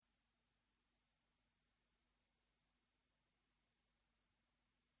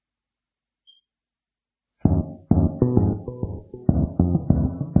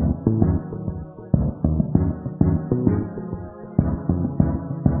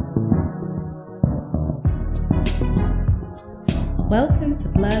Welcome to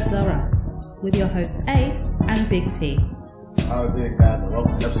Blurs Are Us with your hosts Ace and Big T. How are you doing, guys?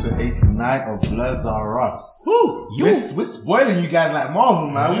 Welcome to episode 89 of Blurs Are Us. Woo! We're spoiling you guys like Marvel,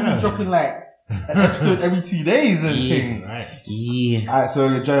 man. We've been dropping like an episode every 2 days and things. Right. Yeah. Alright, so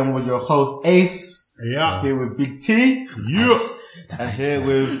you're joining with your host Ace. Yeah. Here with Big T. Yeah. And here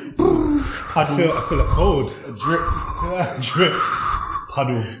with I feel a cold. Drip. Drip.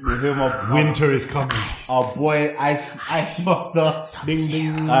 Puddle. With him, Winter is coming. our boy Ice Buster. Ding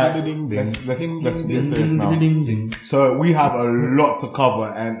ding Alright, ding ding. let's get serious now. So we have a lot to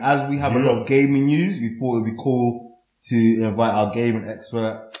cover, and as we have a lot of gaming news, we thought it'd be cool to invite our gaming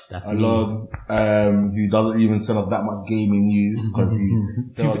expert along, who doesn't even send us that much gaming news because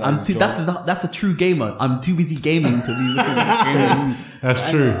that's the true gamer. I'm too busy gaming to be looking at gaming news. That's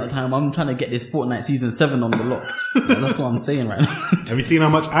true. I'm trying to get this Fortnite season 7 on the lock. That's what I'm saying right now. Have you seen how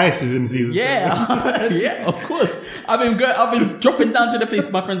much ice is in season 7? Yeah, yeah, of course. I've been dropping down to the place.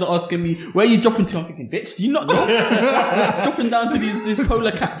 My friends are asking me, "Where are you dropping to?" I'm thinking, "Bitch, do you not know?" Dropping down to these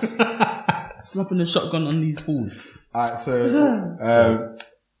polar caps, slapping the shotgun on these fools. Alright, so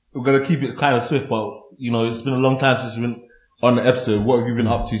we're gonna keep it kind of swift, but you know, it's been a long time since you've been on the episode. What have you been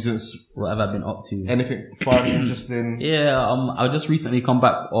up to since? What have I been up to? Anything fun, interesting? Yeah, I just recently come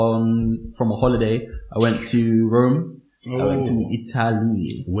back from a holiday. I went to Rome. I went to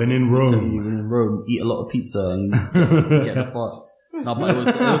Italy. When in Rome. Eat a lot of pizza and get the farts. No, but it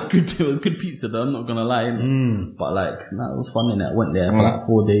was good. It was good pizza though. I'm not gonna lie. But like, no, it was fun. And I went there for like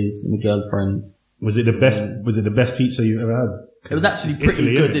 4 days with my girlfriend. Was it the best pizza you've ever had? It was actually pretty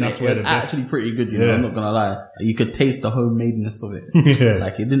Italy, good, didn't That's it? where It was the best- actually pretty good, you know, I'm not gonna lie. You could taste the homemadeness of it. Yeah.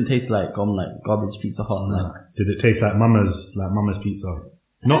 Like, it didn't taste like garbage Pizza Hut. Like, Did it taste like Mama's pizza?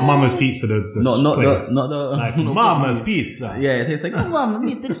 Not Mama's pizza, the place. not the, Like Mama's pizza. yeah, it tastes like, Oh, mama,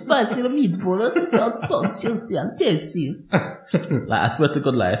 meat, the spicy meatball, it's so juicy and tasty. like, I swear to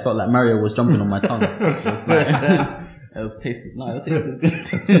God, like, I felt like Mario was jumping on my tongue. It was like, it was tasting, no, it tasted good.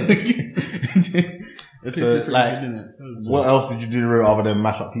 It tasted pretty like, good, didn't it? What else did you do other than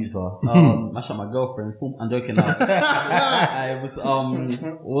mash up pizza? Mash up my girlfriend. I'm joking now. I was,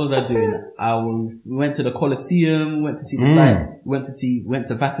 what was I doing? We went to the Colosseum, went to see the sights, went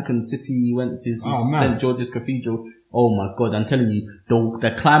to Vatican City, went to see St. George's Cathedral. Oh my God, I'm telling you,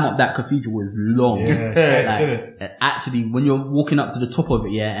 the climb up that cathedral was long. Yeah, actually, when you're walking up to the top of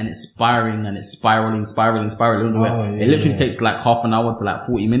it, yeah, and it's spiraling and it's spiraling all the way. It literally takes like half an hour to like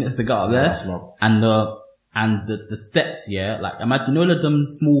 40 minutes to get up there. That's long. And the steps, yeah, like imagine all of them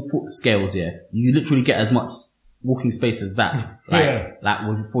small foot scales, yeah, you literally get as much walking space as that. Like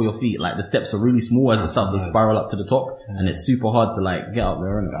for your feet. Like the steps are really small as it starts to spiral up to the top, and it's super hard to like get up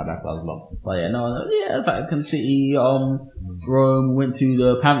there, innit? That sounds long. But yeah, Vatican City, Rome, went to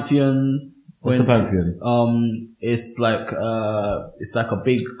the Pantheon. What's the Pantheon? It's like a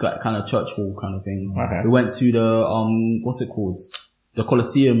big like, kind of church hall kind of thing. Okay. We went to the, what's it called? The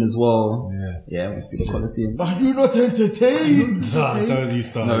Colosseum as well. Yeah, we went to the Colosseum. Are you not entertained? Don't you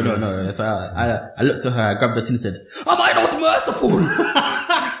start. No. It's, I looked at her, I grabbed her chin and said, "Am I not merciful?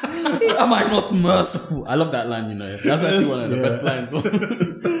 Am I not merciful?" I love that line, you know. That's actually one of the best lines. One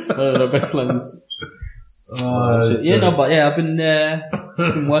of the best lines. I've been there,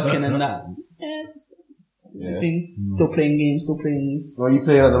 been working and that. Still playing games, What are you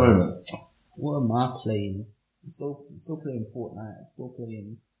playing at the moment? What am I playing? Still playing Fortnite, still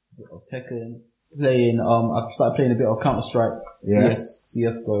playing a bit of Tekken, I've started playing a bit of Counter-Strike,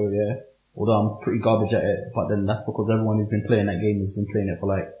 CSGO, yeah. Although I'm pretty garbage at it, but then that's because everyone who's been playing that game has been playing it for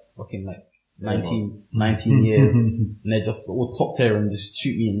like fucking like 19 years, and they're just all top tier and just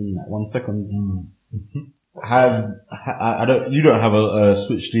shoot me in like 1 second. You don't have a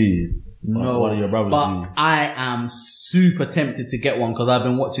Switch, do you? No, one of your brothers but do. I am super tempted to get one because I've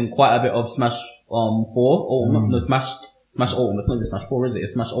been watching quite a bit of Smash 4 or no, Smash Ultimate. It's not even Smash 4, is it?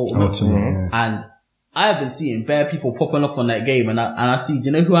 It's Smash Ultimate. And I have been seeing bare people popping up on that game, and I see, do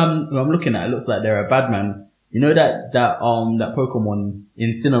you know who I'm looking at? It looks like they're a bad man. You know that Pokemon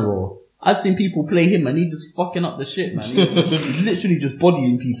Incineroar. I've seen people play him and he's just fucking up the shit, man. He's literally just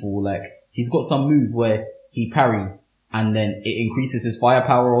bodying people. Like, he's got some move where he parries and then it increases his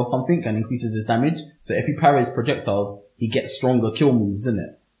firepower or something and increases his damage. So if he parries projectiles, he gets stronger kill moves,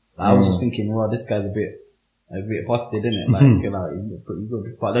 innit? I was just thinking, wow, this guy's a bit busted, innit? Like, you know, he's pretty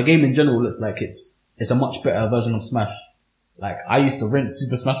good. But the game in general looks like it's a much better version of Smash. Like, I used to rent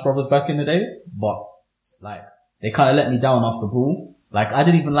Super Smash Brothers back in the day, but like, they kind of let me down after Brawl. Like, I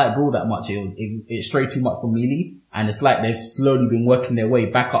didn't even like Brawl that much. It strayed too much from Melee. And it's like they've slowly been working their way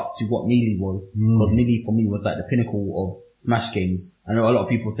back up to what Melee was. Because Melee for me was like the pinnacle of Smash games. I know a lot of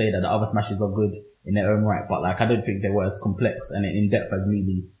people say that the other Smashes are good in their own right, but like I don't think they were as complex and in depth as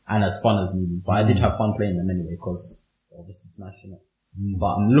Melee and as fun as Melee. But I did have fun playing them anyway because obviously Smash, you know.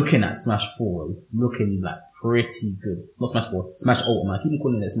 But I'm looking at Smash 4. It's looking like pretty good. Not Smash 4, Smash Ultimate. I keep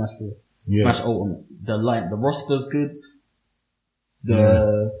calling it Smash 4. Yeah. Smash Ultimate. The roster's good.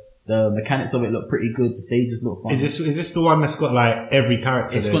 The mechanics of it look pretty good. The stages look fun. Is this the one that's got like every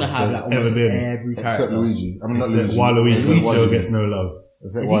character? It's gonna have like almost every character. Except Luigi. I mean, not Luigi. Waluigi still gets no love.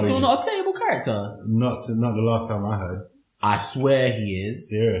 Is he still not a playable character? Not the last time I heard. I swear he is.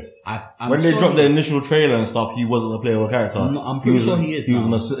 Serious. When they dropped the initial trailer and stuff, he wasn't a playable character. I'm pretty sure he is. He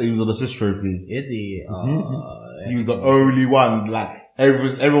was an assist trophy. Is he? He was the only one. Like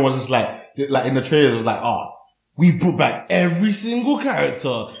everyone was just like in the trailer, it was like, we brought back every single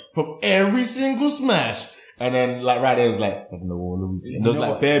character from every single Smash. And then, like, right there, it was like, I don't know what Luigi. And there was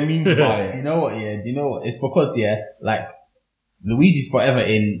like bare memes by it. Do you know what? Yeah. Do you know what? It's because, like, Luigi's forever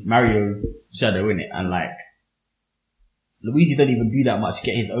in Mario's shadow, innit? And like, Luigi don't even do that much to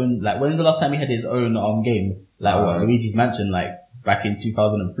get his own, like, when's the last time he had his own, game? Like, Luigi's Mansion, like, back in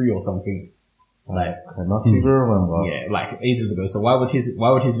 2003 or something. Like, I cannot even remember. Yeah, like, ages ago. So why would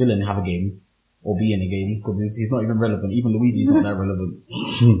his villain have a game? Or be in a game? Because he's not even relevant. Even Luigi's not that relevant.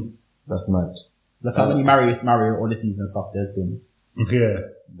 That's mad. Look how many Mario Odysseys and stuff there's been. Yeah.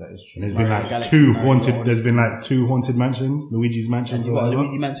 That is true. There's been like two haunted mansions, Luigi's mansions. Has he got a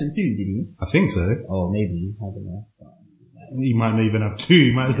Luigi mansion too, did he? I think so. Oh, maybe. I don't know. He might not even have two,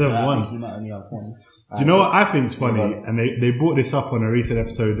 he might just have one. He might only have one. Do you know what I think's funny? And they brought this up on a recent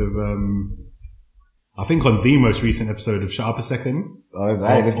episode of, I think on the most recent episode of Shut Up a Second. Or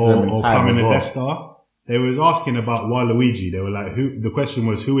Coming to Death Star. They was asking about Waluigi. They were like, the question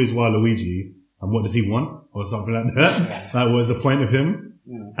was, who is Waluigi and what does he want? Or something like that. Yes. That was the point of him.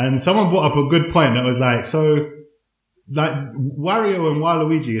 Yeah. And someone brought up a good point that was like, so, like, Wario and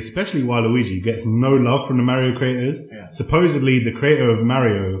Waluigi, especially Waluigi, gets no love from the Mario creators. Yeah. Supposedly the creator of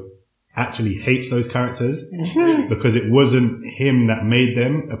Mario actually hates those characters because it wasn't him that made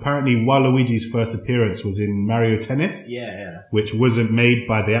them. Apparently Waluigi's first appearance was in Mario Tennis. Yeah. Which wasn't made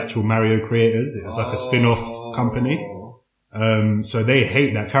by the actual Mario creators. It was like a spin-off company. So they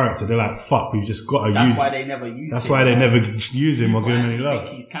hate that character. They're like, fuck, we've just got to use him. That's why they never use him. That's why they never use him or give him any love.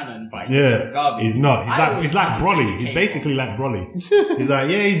 He's canon, but he's garbage. He's not. He's like Broly. He's basically like Broly. He's like,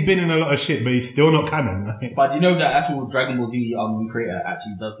 yeah, he's been in a lot of shit, but he's still not canon. But you know that actual Dragon Ball Z creator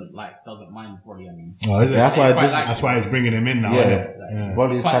actually doesn't mind Broly. I mean, that's why he's bringing him in now.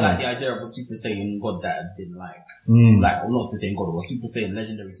 Broly's quite canon. like the idea of a Super Saiyan God that had been like, not Super Saiyan God, or a Super Saiyan,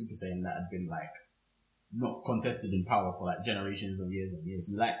 legendary Super Saiyan that had been like, not contested in power for like generations of years and years.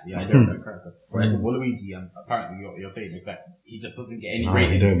 You like the idea of that character. Whereas Waluigi, apparently you're saying is that he just doesn't get any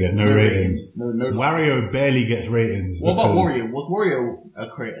ratings. He don't get no ratings. No. Wario barely gets ratings. What about Wario? Was Wario a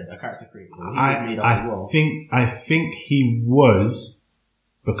character created? I think he was,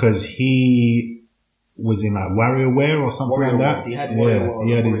 because he was in like WarioWare or something like that. He had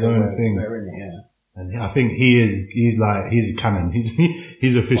he had his own thing. And I think he's canon.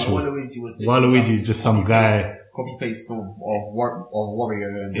 He's official. Waluigi is just some guy. Copy paste of Wario.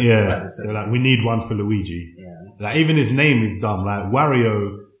 And they're like, we need one for Luigi. Yeah. Like even his name is dumb. Like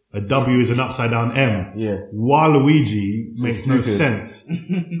Wario, a W is an upside down M. Yeah. Waluigi makes no sense.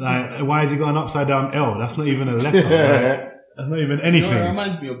 Like why has he got an upside down L? That's not even a letter. Right? That's not even anything. You know what it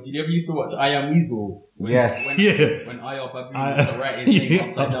reminds me of? Did you ever used to watch I Am Weasel? Yes. When Ayar Babu used to write his name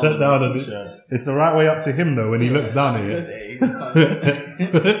upside down on the it's the right way up to him though when he looks down at it.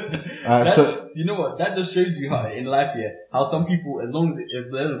 You know what? That just shows you how in life, how some people, as long as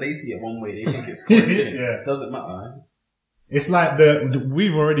they see it one way, they think it's correct. It doesn't matter. It's like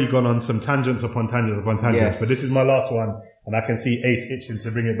we've already gone on some tangents upon tangents, but this is my last one, and I can see Ace itching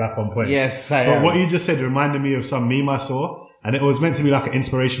to bring it back on point. Yes, But what you just said reminded me of some meme I saw, and it was meant to be like an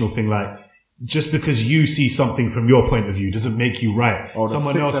inspirational thing, like, just because you see something from your point of view doesn't make you right. Or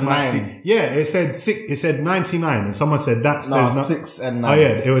someone else might see. Yeah, it said 99, and someone said that says 6 and 9. Oh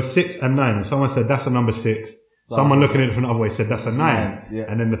yeah, it was 6 and 9, and someone said that's a number 6. Someone looking at it from the other way said that's a 9. Yeah.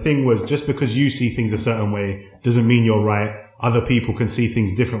 And then the thing was, just because you see things a certain way doesn't mean you're right. Other people can see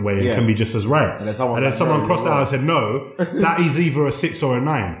things different way and can be just as right. And then someone crossed out and said, no, that is either a 6 or a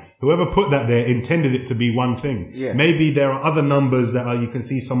 9. Whoever put that there intended it to be one thing. Yeah. Maybe there are other numbers that you can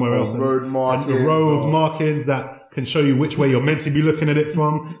see somewhere else. Road markings. And the road markings that can show you which way you're meant to be looking at it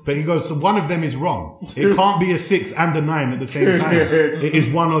from. But he goes, so one of them is wrong. It can't be a 6 and a 9 at the same time. It is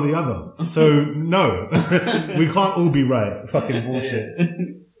one or the other. So no, we can't all be right. Fucking bullshit.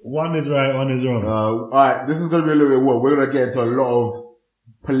 One is right, one is wrong. Alright, this is gonna be a little bit weird. We're gonna get into a lot of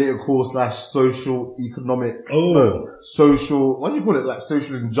political / social, economic, social, what do you call it? Like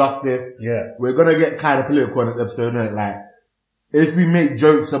social injustice. Yeah. We're gonna get kind of political in this episode, innit? Like, if we make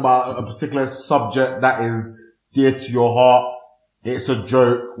jokes about a particular subject that is dear to your heart, it's a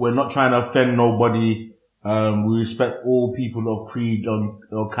joke. We're not trying to offend nobody. We respect all people of creed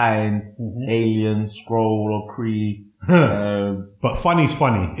or kind, alien, scroll or creed. But funny's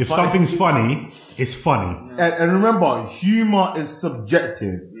funny. If something's funny, it's funny. And remember, humor is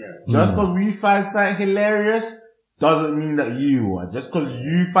subjective. Just because we find something hilarious doesn't mean that you will. Just because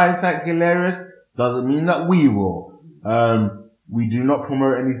you find something hilarious doesn't mean that we will. We do not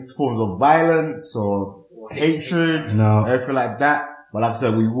promote any forms of violence or hatred, everything like that. But like I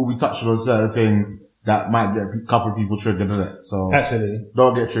said, we will be touching on certain things that might get a couple of people triggered, innit? So actually,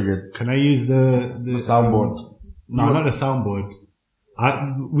 don't get triggered. Can I use the soundboard? No, not the soundboard.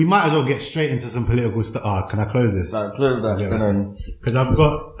 We might as well get straight into some political stuff. Can I close this? Right, close that. Because I've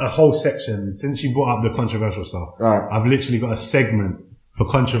got a whole section, since you brought up the controversial stuff. Right. I've literally got a segment for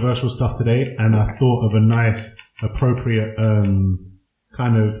controversial stuff today, and I thought of a nice, appropriate,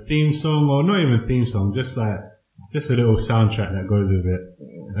 kind of theme song, or not even theme song, just a little soundtrack that goes with it.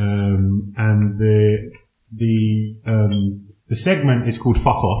 And the segment is called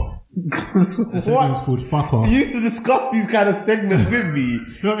Fuck Off. The segment is called Fuck Off. You used to discuss these kind of segments with me.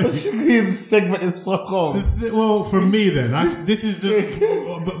 Sorry. What should be the segment is Fuck Off? Well, for me then, this is just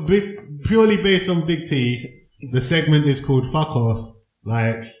purely based on Big T. The segment is called Fuck Off.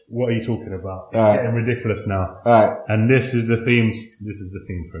 Like, what are you talking about? It's getting ridiculous now. Alright. And this is the theme. This is the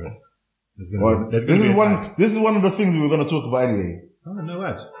theme for it. This is one of the things we were going to talk about anyway. Oh, no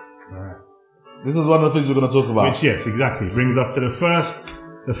ads. Alright. This is one of the things we're going to talk about. Which, yes, exactly. Brings us to the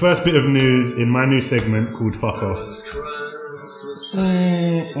first bit of news in my new segment called Fuck Off. This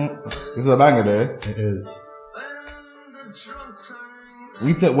is a banger there. It is.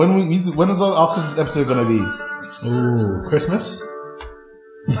 When is our Christmas episode going to be? Ooh, Christmas?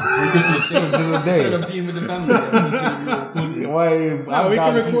 Christmas Day. Instead of being with the family, we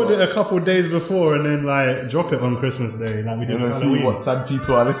can record it a couple of days before and then like drop it on Christmas Day, like we did. And see what sad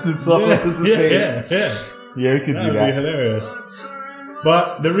people are listening to us on Christmas Day. Yeah, we could do that. That'd be hilarious.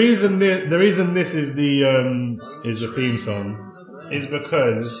 But the reason this is the theme song is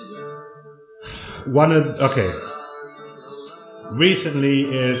because recently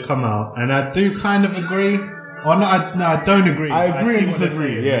it has come out, and I do kind of agree. Oh, no, I don't agree. I agree and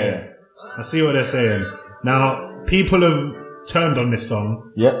disagree. Yeah. I see what they're saying. Now, people have turned on this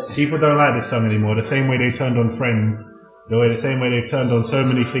song. Yes. People don't like this song anymore. The same way they turned on Friends. The same way they've turned on so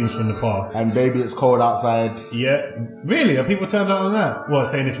many things from the past. And Baby It's Cold Outside. Yeah. Really? Have people turned on that? What,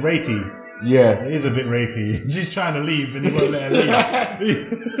 saying it's rapey? Yeah. It is a bit rapey. She's trying to leave and he won't let her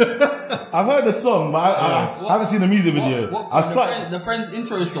leave. I've heard the song, but I haven't seen the music video. The Friends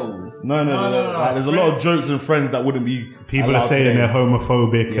intro song? No. Like, there's a lot of jokes in Friends that wouldn't be. People are saying they're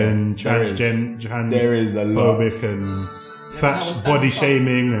homophobic and transphobic and fat body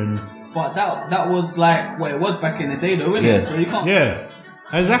shaming and. But that was like what it was back in the day, though, isn't it? So you can't. Yeah,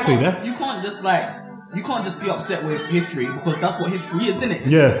 exactly. You can't just be upset with history because that's what history is, isn't it?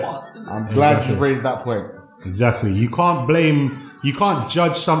 It's the past, isn't it? I'm glad you raised that point. Exactly. You can't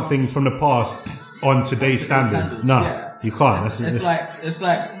judge something from the past on today's standards. No, you can't. It's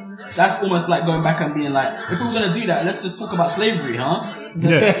like that's almost like going back and being like, if we were gonna do that, let's just talk about slavery, huh?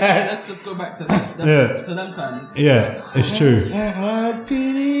 Let's just go back to them times. Yeah, it's true.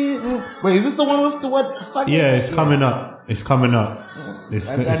 Wait, is this the one with the word? Yeah, it's coming up. It's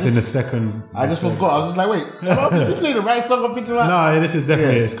in the second. I just forgot. I was just like, wait, did you play the right song? I'm thinking about. No, this is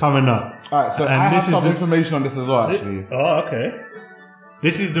definitely it's coming up. Alright, so I have some information on this as well, actually. Oh, okay.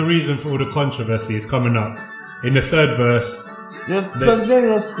 This is the reason for all the controversy. It's coming up in the third verse. You're standing.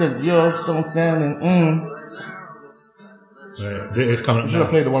 Right, it's coming up. You should have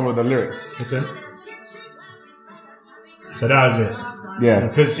played the one with the lyrics. Listen. So that was it. Yeah.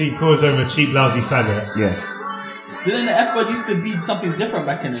 Because he calls him a cheap, lousy faggot. Yeah. Didn't the F word used to be something different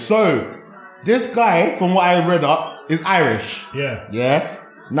back in the day? So, this guy, from what I read up, is Irish. Yeah. Yeah?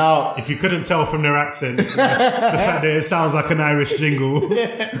 Now, if you couldn't tell from their accents, the fact that it sounds like an Irish jingle.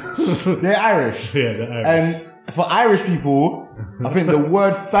 They're Irish. Yeah, they're Irish. And for Irish people, I think the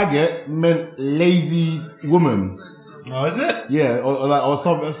word faggot meant lazy woman. Oh, is it? Yeah, or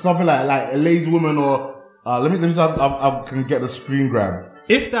something like a lazy woman, or let me see if I can get the screen grab.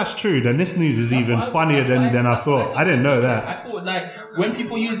 If that's true, then this news is even funnier than I thought. I didn't know that. I thought like when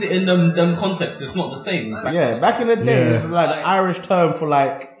people use it in them contexts, it's not the same. Back in the day, it's like the Irish term for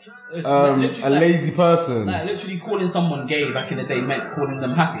like a lazy person. Like literally calling someone gay back in the day meant calling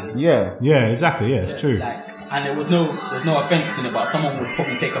them happy. Yeah. Yeah, exactly. Yeah, it's true. and there's no offence in it, but someone would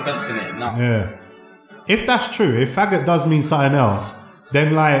probably take offence in it now. Yeah. If that's true, if faggot does mean something else,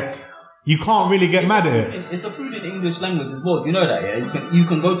 then like, you can't really get mad at it. It's a food in English language as well. You know that, yeah? You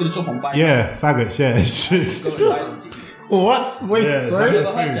can go to the shop and buy Yeah, faggots, yeah, it's true. Just go and buy them to eat. What? Wait, Yeah, sorry? I've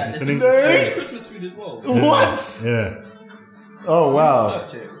never heard that. It's It's an a Christmas food as well. What? Yeah. Oh, wow.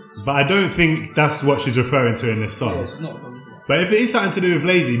 Search it. But I don't think that's what she's referring to in this song. Yeah, it's not. But if it is something to do with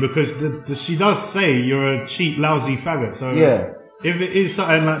lazy, because she does say you're a cheap, lousy faggot, so Yeah. if it is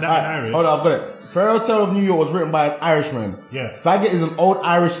something like that in Irish, Hold on, I've got it. Fairy Tale of New York was written by an Irishman. Yeah. Faggot is an old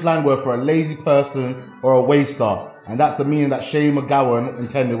Irish slang word for a lazy person or a waster. And that's the meaning that Shane McGowan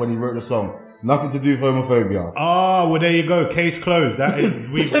intended when he wrote the song. Nothing to do with homophobia. oh, well, there you go. Case closed. That is,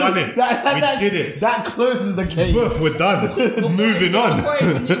 we've done it. We did it. That closes the case. Woof, we're done. Moving on. Before I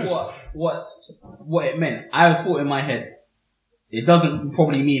even knew what it meant, I thought in my head, it doesn't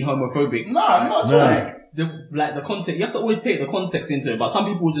probably mean homophobic. No, not at all. The context, you have to always take the context into it, but some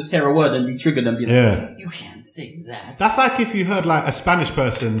people will just hear a word and be triggered and be like, Yeah. you can't say that. That's like if you heard like a Spanish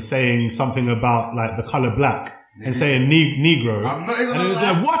person saying something about like the color black and saying Negro. I'm not even and it was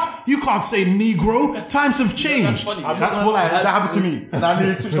gonna like, what? You can't say Negro? Times have changed. That's funny. I'm not gonna lie, that happened to me. And I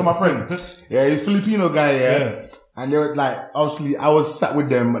nearly switched on my friend. Yeah, he's a Filipino guy, yeah. And they were like, obviously, I was sat with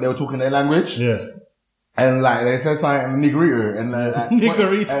them, but they were talking their language. Yeah. And like, they said something in Negrito, and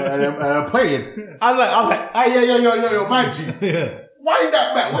Negrito. and played. I was like, hey, yo, my G. Yeah. Wind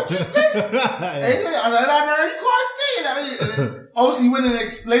that back. What you say? And he's like, you can't say that. And obviously, he went and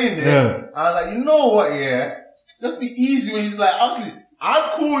explained it. Yeah. I was like, you know what, yeah? Just be easy when he's like, obviously,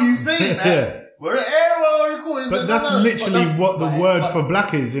 I'm cool, you saying that. Yeah. But everyone, you're cool. He's But like, that's no. literally what the word but- for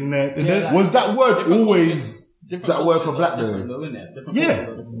black is in there. Yeah, Was that word Different always cultures- that word for cultures black are different though? isn't it? Different Yeah. cultures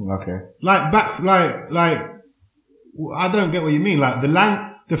are different. Okay. Like back, like, I don't get what you mean. Like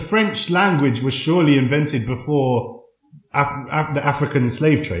the French language was surely invented before the African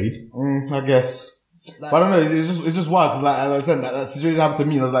slave trade. I guess. But I don't know, it's just wild, cause like, as I said, that situation happened to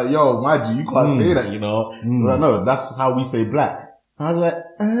me, and I was like, yo, my G, you can't say that, you know? I was like, no, that's how we say black. And I was like,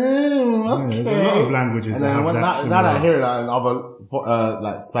 oh, okay. There's a lot of languages And that then have when that now similar. that I hear that in other,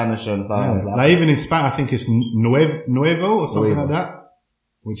 like Spanish and stuff, Yeah. Like even in Spanish, I think it's nuevo or something Nuevo. like that,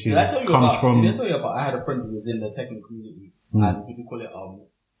 which is Did I tell you comes about, from. Did I tell you about? I had a friend who was in the Tekken community, and we could call it.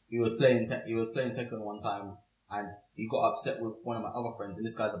 He was playing Tekken one time, and he got upset with one of my other friends. And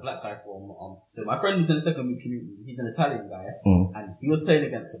this guy's a black guy from. So my friend is in the Tekken community. He's an Italian guy, and he was playing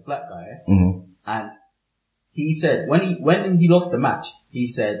against a black guy, and he said when he lost the match, he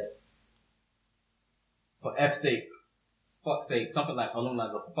said, "For F's sake, fuck's sake," something like along the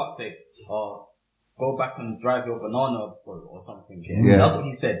lines of "for fuck's sake," or "go back and drive your banana boat," or something. Yeah. That's what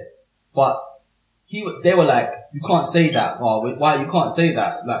he said. But they were like, "You can't say that. Oh, why you can't say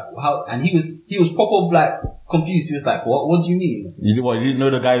that? Like how?" And he was proper like confused. He was like, "What? What do you mean?" You didn't know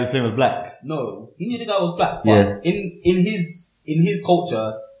the guy whose name was black? No, he knew the guy was black. But Yeah. in his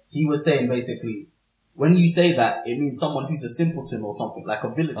culture, he was saying basically, when you say that, it means someone who's a simpleton or something, like a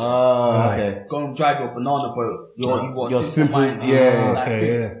villager. Oh, okay. Go and drive your banana boat. You're You're simple minded. yeah, like,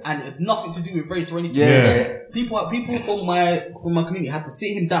 okay, yeah. And it's nothing to do with race or anything. Yeah. People from my community had to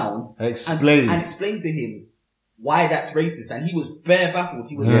sit him down Explain. and explain to him why that's racist, and he was bare baffled.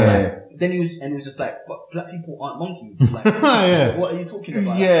 He was Yeah. just like, then he was just like, but black people aren't monkeys. Like, Yeah. what are you talking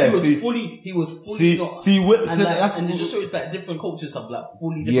about? Yeah, he was see- fully not. And it just shows that different cultures have like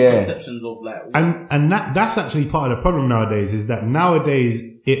fully different conceptions of like. And that's actually part of the problem nowadays, is that nowadays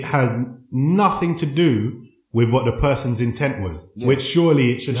it has nothing to do with what the person's intent was, which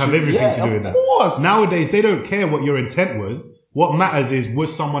surely it should have everything to do with that. Course. Nowadays they don't care what your intent was. What matters is,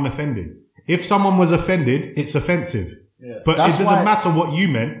 was someone offended? If someone was offended, it's offensive. Yeah. But That's it doesn't why- matter what you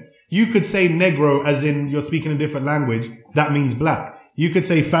meant. You could say negro as in you're speaking a different language. That means black. You could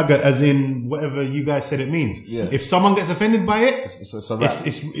say faggot as in whatever you guys said it means. Yeah. If someone gets offended by it, So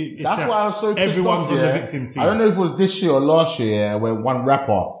it's that's why I was so pissed everyone's off, on the yeah. victim's team. I don't know if it was this year or last year where one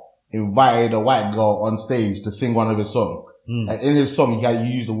rapper invited a white girl on stage to sing one of his songs. And in his song,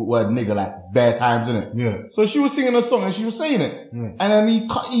 he used the word nigger like bare times in it. Yeah. So she was singing a song and she was saying it. Yeah. And then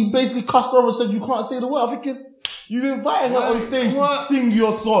he basically cussed her over and said, you can't say the word. I'm thinking, you invited her on stage What? to sing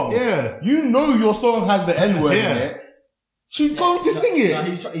your song. Yeah. You know your song has the N-word Yeah. in it. She's going to sing it. No,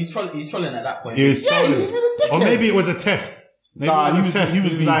 he's trolling at that point. He was Yeah, trolling. he's been a dickhead. Or maybe it was a test. Maybe Nah, it he a was- test. he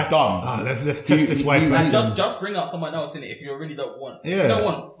was being like, dumb. let's test this white And person. just bring out someone else in it if you really don't want. Yeah.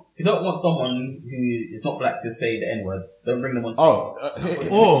 You don't want someone who is not black to say the N-word. Don't bring them on stage. Oh, Put them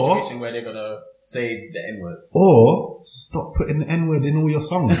in or- a situation where they're gonna say the N-word. Or stop putting the N-word in all your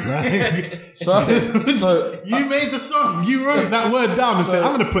songs. Like, So you made the song. You wrote that word down and said,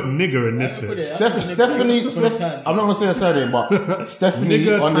 I'm going to put nigger in this bit. Stephanie, I'm not going to say her surname, but Stephanie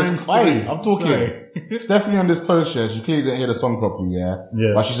Nigger on this, times wait, three. I'm talking. Stephanie on this post here, she clearly didn't hear the song properly, yeah?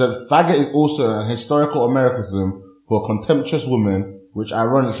 Yeah. But she said, faggot is also an historical Americanism for a contemptuous woman, which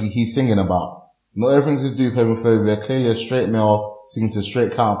ironically he's singing about. Not everything to do with homophobia. Clearly a straight male singing to a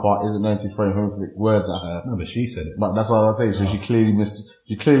straight counterpart isn't known to throw homophobic words at her. No, but she said it. But that's what I was saying. So she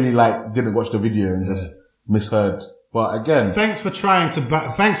clearly like didn't watch the video and just misheard. But again, Thanks for trying. yeah,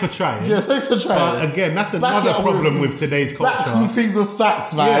 thanks for trying. But again, that's another problem with today's Back culture. things with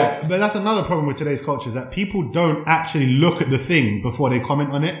facts, man. Yeah, but that's another problem with today's culture is that people don't actually look at the thing before they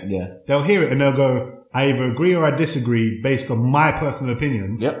comment on it. Yeah. They'll hear it and they'll go, I either agree or I disagree based on my personal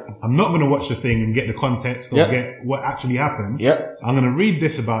opinion. Yep. I'm not going to watch the thing and get the context or Yep. get what actually happened. Yep. I'm going to read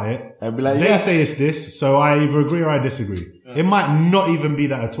this about it. And be like, They yes. say it's this, so I either agree or I disagree. It might not even be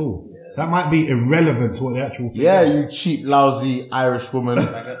that at all. That might be irrelevant to what the actual thing Yeah, is. you cheap, lousy Irish woman.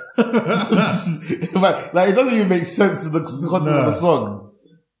 Like, it doesn't even make sense to the content of the song.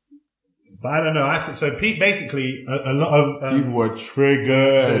 But I don't know. So Pete, basically, a lot of People were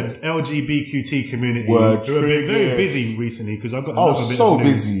triggered. the LGBTQ community Were who have been very triggered. busy recently because I've got Oh, another bit so of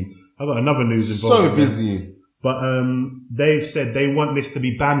news. busy. I've got another news involved. So in this. busy. But they've said they want this to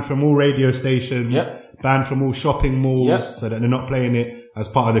be banned from all radio stations, Yep. banned from all shopping malls, Yep. so that they're not playing it as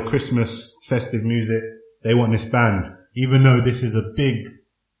part of the Christmas festive music. They want this banned, even though this is a big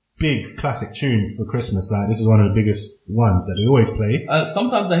classic tune for Christmas. Like, this is one of the biggest ones that they always play.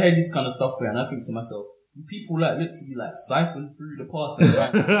 Sometimes I hear this kind of stuff and I think to myself, people like literally like siphon through the past and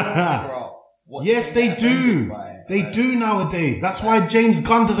try to figure out what Yes, they they're offended do. by. They do nowadays. That's why James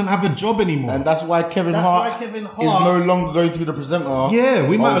Gunn doesn't have a job anymore. And that's why Kevin Hart is no longer going to be the presenter. Yeah,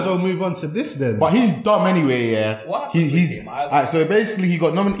 we might as well move on to this then. But he's dumb anyway, yeah. What happened with He's him? alright, so basically he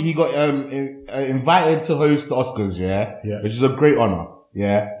got invited to host the Oscars, yeah? Yeah. Which is a great honor,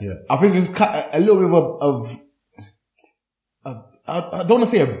 yeah? Yeah. I think it's a little bit of I don't want to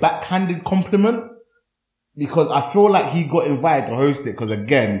say a backhanded compliment, because I feel like he got invited to host it, because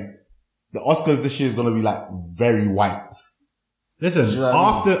again, the Oscars this year is going to be like very white. Listen, You know what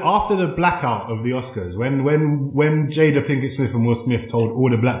I after the blackout of the Oscars, when Jada Pinkett Smith and Will Smith told all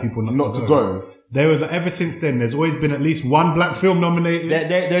the black people not to go, there was ever since then. There's always been at least one black film nominated. They're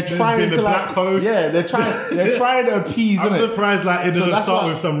There's trying been to a black host. Yeah, they're trying to appease. I'm innit? surprised like it doesn't that's start what-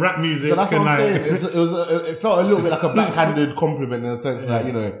 with some rap music. So that's what and, I'm like, saying. It felt a little bit like a backhanded compliment in the sense that,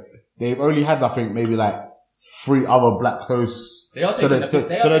 you know, they've only had, I think, maybe like 3 other black hosts. They are So taking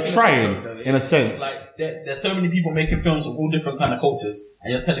they're trying, though. in a sense. Like, there's so many people making films of all different kind of cultures,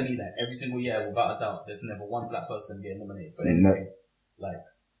 and you're telling me that every single year, without a doubt, there's never one black person getting nominated for anything. Like,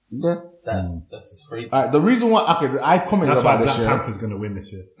 Yeah. that's just crazy. The reason why, I commented that's why about Black this year. Panther's going to win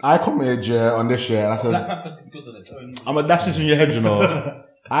this year. I commented, on this year, and I said, Black Panther to be good on its own. I'm gonna dash this in your head, you know.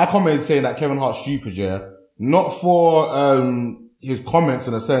 I commented saying that Kevin Hart's stupid, yeah. Not for, his comments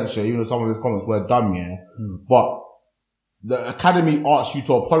in a sense, yeah, even though some of his comments were dumb, yeah. But the Academy asked you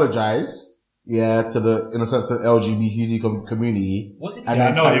to apologize, yeah, in a sense, to the LGBTQ community. What did he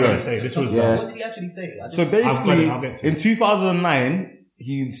I know what you're Yeah. going to say. This was Yeah. What did he actually say? So basically, I'll get to in 2009,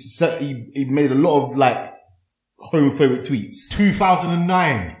 he made a lot of like homophobic tweets.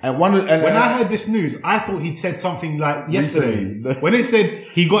 2009. And when I heard this news, I thought he'd said something like yesterday. Recently. When it said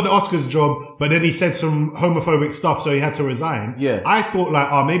he got the Oscars job, but then he said some homophobic stuff, so he had to resign. Yeah. I thought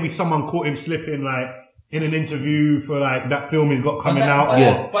like, maybe someone caught him slipping like in an interview for like that film he's got coming out.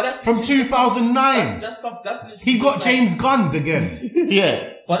 Yeah. But that's From 2009. That's literally He got just like- James Gunn again. yeah.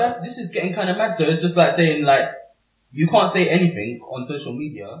 But this is getting kind of mad. So it's just like saying like, you can't say anything on social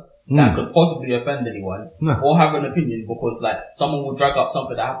media that could possibly offend anyone or have an opinion, because like someone will drag up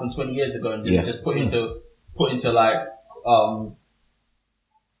something that happened 20 years ago and just put into contest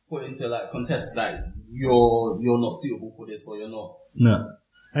like you're not suitable for this, or you're not. No.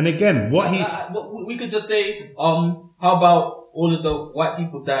 And again, what he's... we could just say, how about all of the white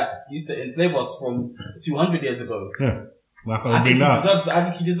people that used to enslave us from 200 years ago? Yeah. I think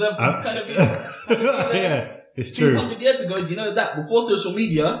he deserves to kind of be yeah, it's true. 200 years ago, do you know that before social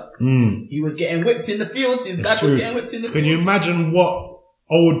media, he was getting whipped in the fields, his dad was getting whipped in the fields. Can you imagine what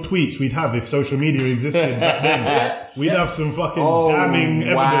old tweets we'd have if social media existed back then? We'd have some fucking damning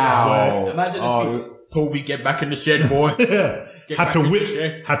evidence. wow. Where, Imagine the tweets. Toby, get back in the shed, boy.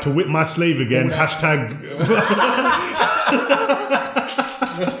 had to whip my slave again. Hashtag.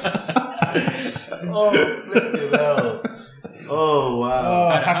 Oh, flipping hell. Oh,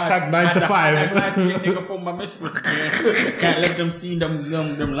 wow. Hashtag Hashtag 9 to 5. That light skin nigga from my mistress, man. Can't let them see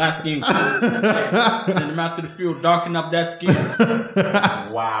them light skin. Send them out to the field, darken up that skin.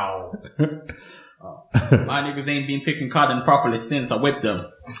 Wow. My niggas ain't been picking cotton properly since I whipped them.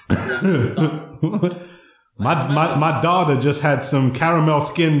 My daughter just had some caramel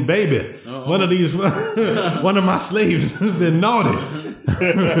skin baby. One of my slaves been naughty.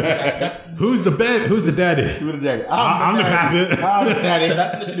 Who's the daddy? Who's the daddy? I'm the daddy. So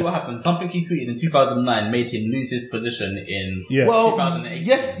that's literally what happened. Something he tweeted in 2009 made him lose his position in 2008.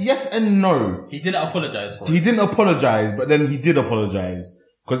 Yes and no. He didn't apologize for it. He didn't apologize, but then he did apologize.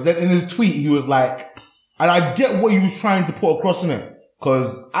 Because then in his tweet, he was like, and I get what he was trying to put across in it.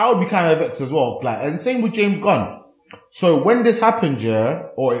 Because I would be kind of vexed as well. Like, and same with James Gunn. So when this happened,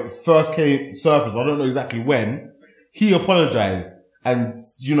 or it first came surfaced, I don't know exactly when, he apologized. And,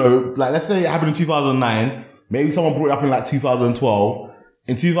 let's say it happened in 2009. Maybe someone brought it up in 2012.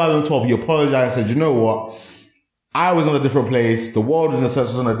 In 2012, he apologized and said, you know what? I was in a different place. The world in a sense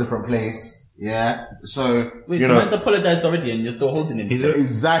was in a different place. Yeah. So, wait, so man's apologized already and you're still holding him.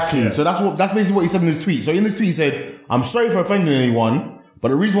 Exactly. Yeah. So that's basically what he said in his tweet. So in his tweet, he said, I'm sorry for offending anyone, but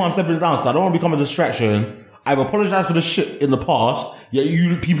the reason why I'm stepping down is because I don't want to become a distraction. I've apologized for the shit in the past, yet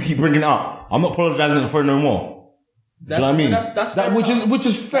you people keep bringing it up. I'm not apologizing for it no more. Do you know what I mean? That's which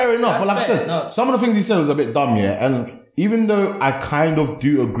is fair enough. But like I said, some of the things he said was a bit dumb, yeah. And even though I kind of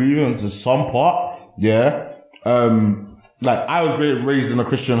do agree with him to some part, yeah, I was raised in a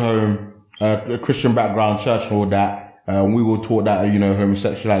Christian home, a Christian background, church and all that. We were taught that,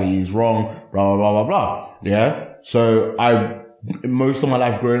 homosexuality is wrong, blah, blah, blah, blah, blah. Yeah. So most of my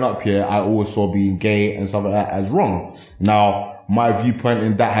life growing up here, I always saw being gay and stuff like that as wrong. Now, my viewpoint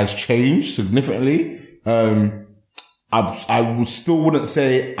in that has changed significantly. I still wouldn't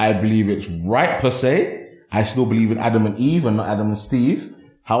say I believe it's right per se. I still believe in Adam and Eve and not Adam and Steve.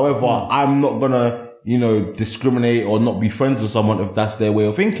 However, I'm not gonna, discriminate or not be friends with someone if that's their way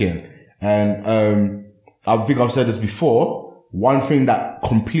of thinking. And, I think I've said this before. One thing that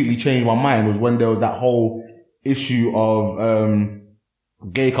completely changed my mind was when there was that whole issue of,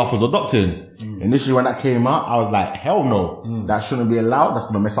 gay couples adopting. Initially when that came out, I was like, hell no. That shouldn't be allowed. That's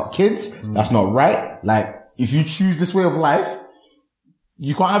gonna mess up kids. That's not right. Like, if you choose this way of life,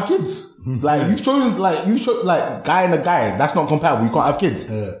 you can't have kids. You've chosen, guy and a guy. That's not compatible. You can't have kids.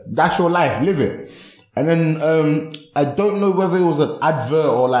 That's your life. Live it. And then, I don't know whether it was an advert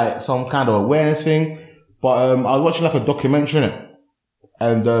or some kind of awareness thing, but, I was watching a documentary in it.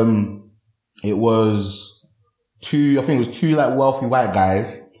 And, it was two wealthy white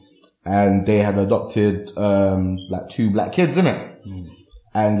guys, and they had adopted, 2 black kids in it.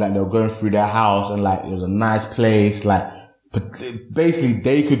 And they were going through their house and it was a nice place, but basically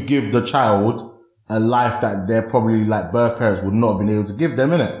they could give the child a life that their probably birth parents would not have been able to give them,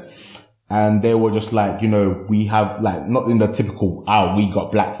 innit? And they were just we have not in the typical, we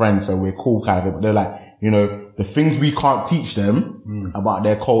got black friends so we're cool kind of it, but they're the things we can't teach them about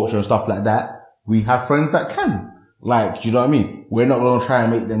their culture and stuff like that, we have friends that can. Do you know what I mean? We're not going to try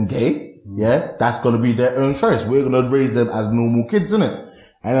and make them gay. Yeah. That's going to be their own choice. We're going to raise them as normal kids, innit?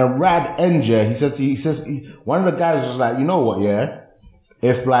 And then Rad Enger, one of the guys was like, you know what, yeah?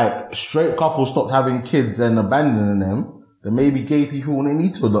 If straight couples stopped having kids and abandoning them, then maybe gay people wouldn't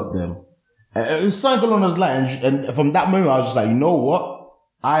need to adopt them. And it was something along those lines. And from that moment, I was just like, you know what?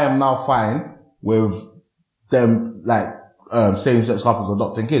 I am now fine with them, same-sex couples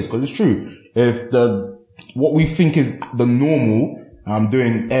adopting kids. Cause it's true. If what we think is the normal, I'm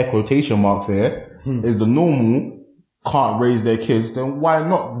doing air quotation marks here, is the normal, can't raise their kids, then why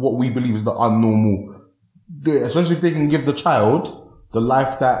not what we believe is the unnormal? Especially if they can give the child the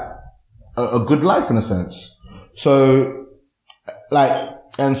life a good life in a sense. So,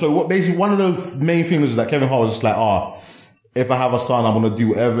 and so what basically, one of the main things is that Kevin Hart was just if I have a son, I'm going to do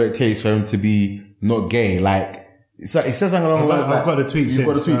whatever it takes for him to be not gay. He says something along the lines I've got a tweet. You've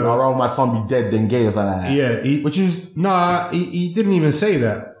got a tweet. I'd rather my son be dead than gay or something like that. Yeah. Which is... he didn't even say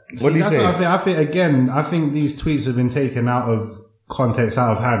that. What did he say? I think these tweets have been taken out of context,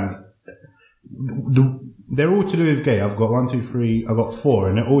 out of hand. They're all to do with gay. I've got 1, 2, 3, I've got 4,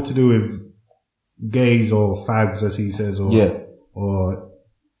 and they're all to do with gays or fags, as he says,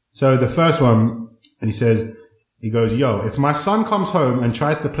 so the first one, he goes, yo, if my son comes home and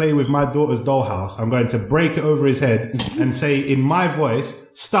tries to play with my daughter's dollhouse, I'm going to break it over his head and say in my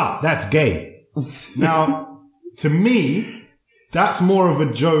voice, stop, that's gay. Now, to me, that's more of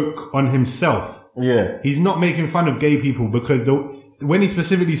a joke on himself. Yeah. He's not making fun of gay people because when he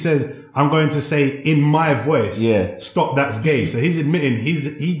specifically says, I'm going to say in my voice, stop, that's gay. So he's admitting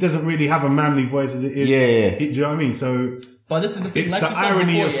he doesn't really have a manly voice as it is. Yeah. Do you know what I mean? So, but this is the thing. It's like the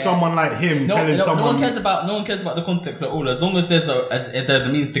irony of someone like him telling someone. No one cares about the context at all. As long as there's a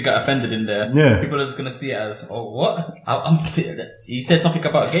means to get offended in there, people are just gonna see it as, oh, what? He said something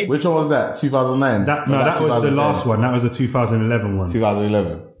about gay. Which one was that? 2009? That was the last one. That was the 2011 one.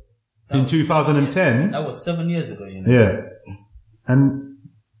 2011. In 2010. That was 7 years ago, you know? Yeah. And,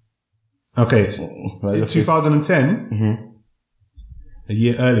 okay, in 2010, a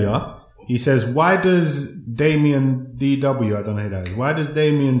year earlier, he says, why does Damien DW, I don't know who that is, why does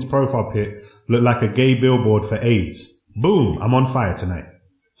Damien's profile pic look like a gay billboard for AIDS? Boom, I'm on fire tonight.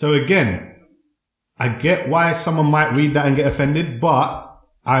 So again, I get why someone might read that and get offended, but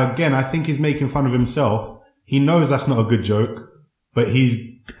I think he's making fun of himself. He knows that's not a good joke, but he's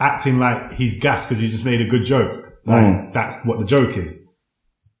acting like he's gassed because he just made a good joke. Like, that's what the joke is.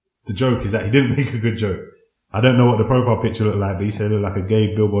 The joke is that he didn't make a good joke. I don't know what the profile picture looked like, but he said it looked like a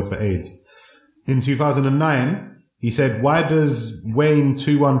gay billboard for AIDS. In 2009, he said, why does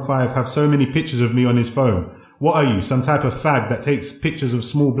Wayne215 have so many pictures of me on his phone? What are you, some type of fag that takes pictures of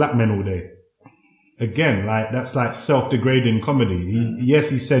small black men all day? Again, like, that's like self-degrading comedy. He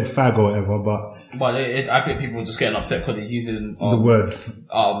said fag or whatever, but I think people are just getting upset because he's using the word,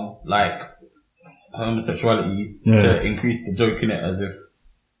 like homosexuality to increase the joke in it, as if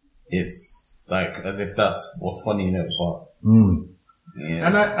it's like, as if that's what's funny in it. But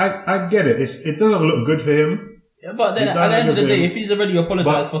and I get it. It doesn't look good for him. Yeah, but then at the end of the day, if he's already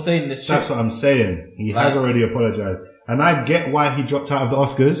apologized for saying this shit, that's what I'm saying. He has already apologized, and I get why he dropped out of the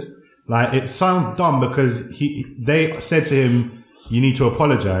Oscars. Like, it sounds dumb because they said to him, you need to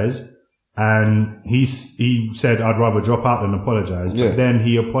apologize. And he said, I'd rather drop out than apologize. But then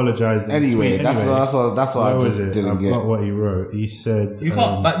he apologized. Anyway, that's what I just didn't get. I've got what he wrote. He said, you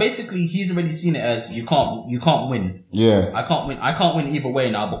can't, but basically he's already seen it as you can't win. Yeah. I can't win either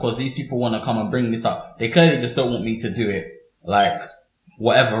way now because these people want to come and bring this up. They clearly just don't want me to do it. Like,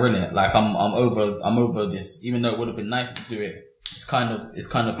 whatever, innit? Like, I'm over this, even though it would have been nice to do it. It's kind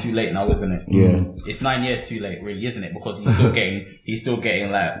of too late now, isn't it? Yeah. It's 9 years too late, really, isn't it? Because he's still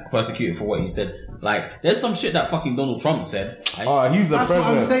getting like persecuted for what he said. Like, there's some shit that fucking Donald Trump said. He's the president. That's what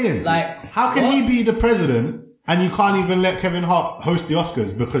I'm saying. Like, how can he be the president and you can't even let Kevin Hart host the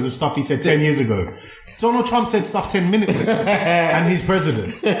Oscars because of stuff he said 10 years ago? Donald Trump said stuff 10 minutes ago and he's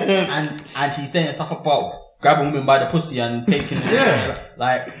president. and he's saying stuff about grab a woman by the pussy and taking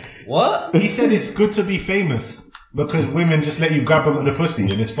like, what? He said it's good to be famous because women just let you grab them at the pussy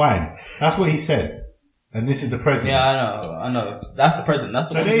and it's fine. That's what he said. And this is the president. Yeah, I know. That's the president. That's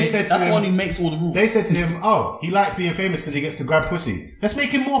the one who makes all the rules. They said to him, oh, he likes being famous because he gets to grab pussy. Let's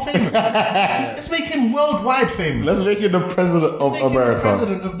make him more famous. Let's make him worldwide famous. Let's make him the president of America. The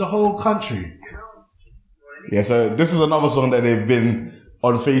president of the whole country. Yeah, so this is another song that they've been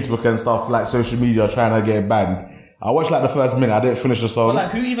on Facebook and stuff, like social media, trying to get banned. I watched like the first minute. I didn't finish the song. But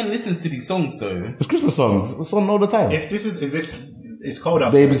like, who even listens to these songs though? It's Christmas songs. It's on all the time. If this is it's cold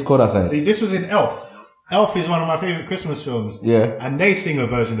outside. Baby's cold outside. See, this was in Elf. Elf is one of my favorite Christmas films. Yeah. And they sing a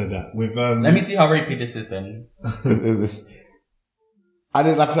version of that with, Let me see how rapey this is then. I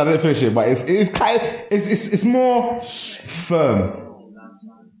didn't finish it, but it's more firm.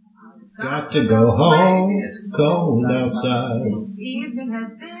 Got to go home. It's cold outside.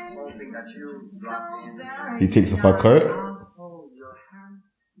 He takes off her coat.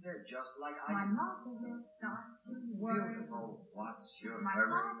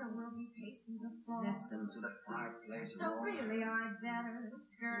 Listen to the fireplace. So really, I'd better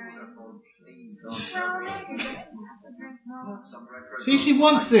See, she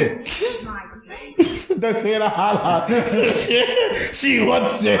wants it. Don't say that out loud. She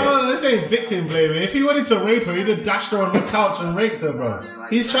wants it. Oh, this ain't victim blaming. If he wanted to rape her, he'd have dashed her on the couch and raped her, bro.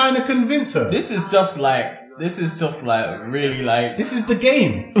 He's trying to convince her. This is just like really like. This is the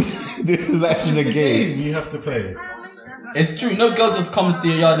game. This is actually the game you have to play. It's true. No girl just comes to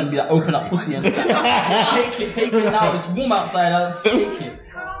your yard and be like, open up pussy and take it now. It's warm outside. I'll take it.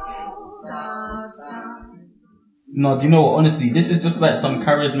 No, do you know what? Honestly, this is just like some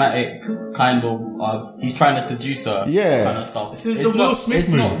charismatic kind of, he's trying to seduce her. Yeah. Kind of stuff. This is the Will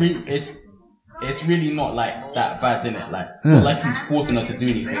Smith movie. It's really not like that bad, isn't it? Like, it's not like he's forcing her to do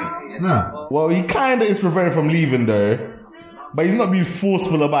anything. No. Well, he kinda is prevented from leaving though. But he's not being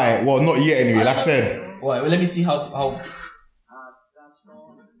forceful about it. Well, not yet anyway, like I said. Well, let me see how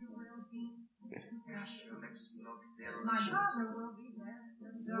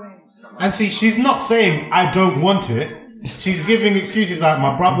And see, she's not saying I don't want it. She's giving excuses like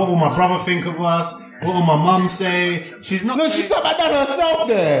what will my brother think of us? What will my mum say? She's not. No, she sat back down herself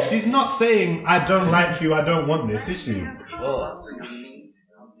there. She's not saying, I don't like you, I don't want this, is she? Well,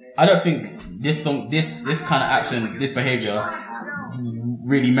 I don't think this kind of action, this behaviour,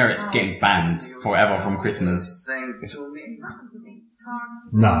 really merits getting banned forever from Christmas.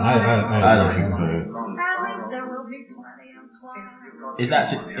 No, I don't think so. It's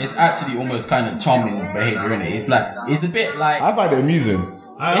actually almost kind of charming behaviour, innit? It's like, it's a bit like, I find it amusing.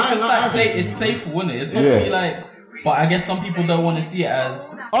 It's playful, innit? It's not really like, but I guess some people don't want to see it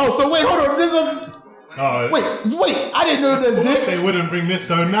as. Oh, so wait, hold on. There's a. Wait! I didn't know there's this. They wouldn't bring this,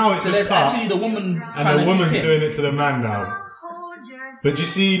 so now it's just cut. Actually the woman, and the woman's doing it to the man now. But you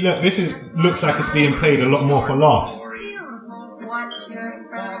see, look, looks like it's being played a lot more for laughs.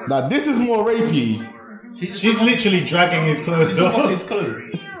 Now this is more rapey. She's literally dragging his clothes off. His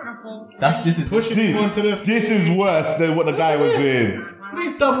clothes. This is worse than what the guy was doing.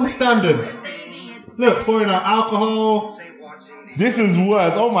 These double standards. Look, pouring out alcohol. This is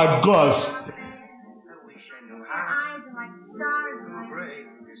worse. Oh my gosh.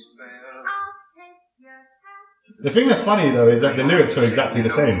 The thing that's funny though is that the lyrics are exactly the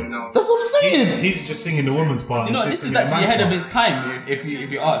same. That's what I'm saying. He's just singing the woman's part. Do you know, this is actually ahead of its time, if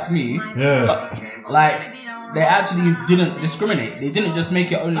you ask me. Yeah. Like, they actually didn't discriminate. They didn't just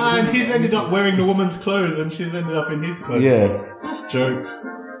make it only. And he's ended up wearing the woman's clothes and she's ended up in his clothes. Yeah. That's jokes.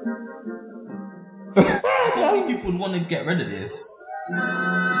 I don't think people would want to get rid of this.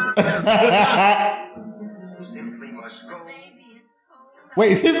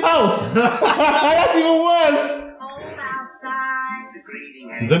 Wait, it's his house. That's even worse.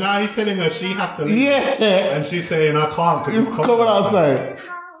 So now he's telling her she has to leave. Yeah. And she's saying, I can't because it's cold outside.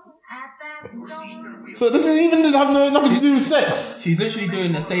 So this is even have nothing to do with sex. She's literally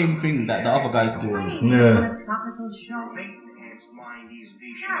doing the same thing that the other guy's doing. Yeah.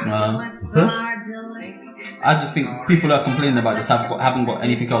 I just think people that are complaining about this haven't got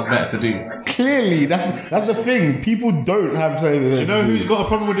anything else better to do. Clearly, that's the thing. People don't have something. Do you know who's got a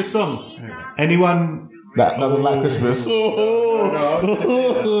problem with this song? Anyone that doesn't like Christmas. I'm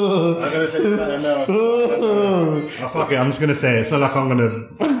gonna say no. Oh, fuck it, I'm just gonna say it. It's not like I'm gonna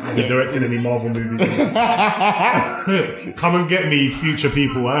be directing any Marvel movies. Come and get me, future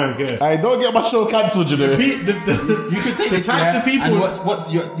people. I don't care. I don't get my show cancelled, you know. You could take this types of people. And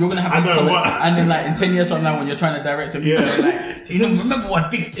you're gonna have this comment, and then like in 10 years from now, when you're trying to direct a movie, like, you know, remember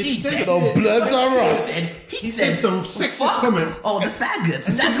what Big T said? He said some sexist comments. Oh, the faggots.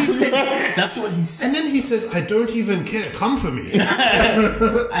 That's what he said. And then he says, I don't even care. Come for me.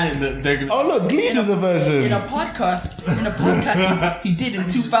 And they're gonna, oh look, Glee did the version. In a podcast he did in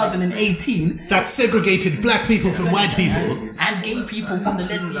 2018 that segregated black people from white people and gay people from the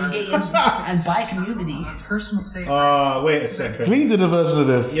lesbian, gay, and bi community. Wait a second. Glee did a version of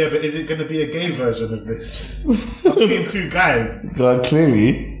this. Yeah, but is it going to be a gay version of this? I'm seeing two guys. God,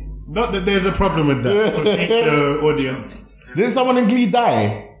 clearly. Not that there's a problem with that for future audience. Did someone in Glee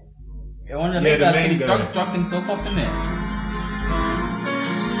die? One of the main guys really drugged himself up in it.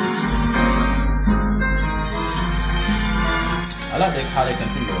 I like how they can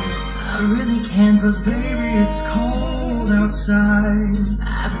sing those. I really can't, but baby, it's cold outside.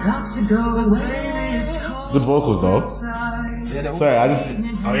 I've got to go away, it's cold. Good vocals though. Sorry, I just.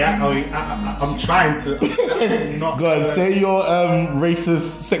 I'm trying to. Not go ahead, say your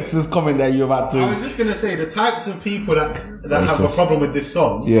racist, sexist comment that you're about to. I was just gonna say the types of people that have a problem with this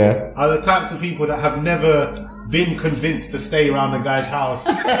song. Yeah. Are the types of people that have never been convinced to stay around a guy's house.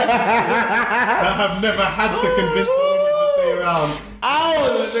 That have never had to convince a woman to stay around.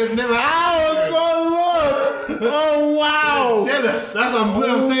 Ouch! They've never. Ouch! Oh Lord! Oh wow! They're jealous. That's what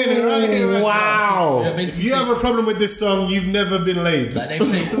I'm saying it right here. Right wow! Yeah, if you have a problem with this song, you've never been laid. Like they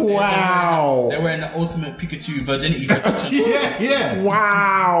played. Wow! They're wearing the ultimate Pikachu virginity protection. Yeah.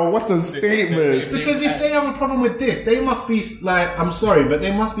 Wow! What a statement! Because if they have a problem with this, they must be like, I'm sorry, but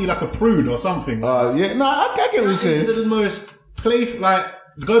they must be like a prude or something. Yeah. No, I get what you're saying. This is the most playful. Like,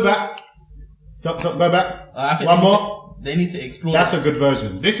 go back. Go back. One more. They need to explore. That's a good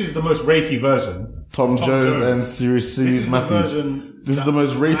version. This is the most rapey version. Tom Jones and Sirius Matthews. This is the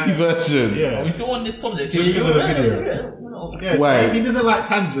most rapey version. Yeah. Are we still on this subject? Just because of the video. Yeah, so he doesn't like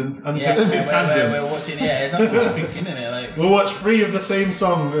tangents until his tangent. We're watching, that's what I'm thinking, isn't it? Like, we'll watch 3 of the same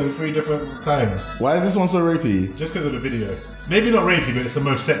song in 3 different times. Why is this one so rapey? Just because of the video. Maybe not rapey, but it's the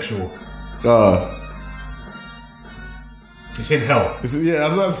most sexual. It's in hell. I was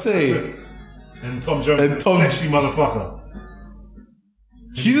about to say. And Tom Jones is a sexy motherfucker.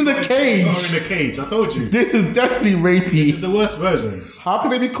 She's in the cage. Or in the cage, I told you. This is definitely rapey. This is the worst version. How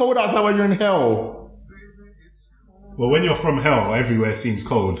can it be cold outside when you're in hell? Well, when you're from hell, everywhere seems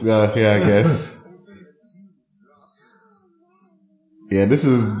cold. Yeah, I guess. Yeah, this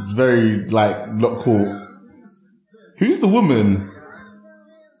is very, like, not cool. Who's the woman?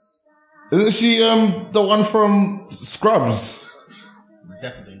 Isn't she, the one from Scrubs?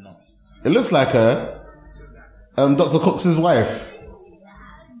 Definitely not. It looks like her. Dr. Cox's wife.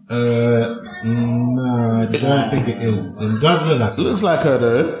 No, I don't think it is. It does look like It looks like her,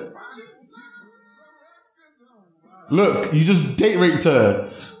 though. Look, you just date raped her.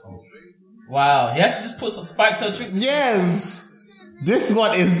 Wow, he had to just put some spike to her drink. Yes! This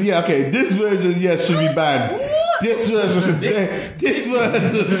one is, this version, should be banned. This version should be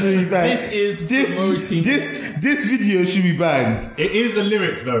banned. This is this video should be banned. It is a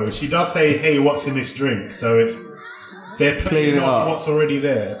lyric though. She does say, "Hey, what's in this drink?" So they're playing off what's already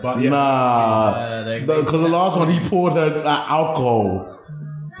there. But yeah. Nah, because the last one he poured her alcohol.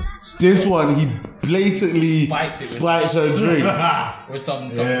 This one he blatantly spiked her drink. With some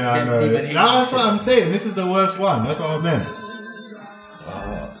I know. That's what I'm saying. This is the worst one. That's what I meant.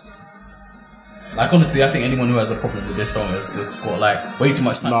 Like, honestly, I think anyone who has a problem with this song has just got, like, way too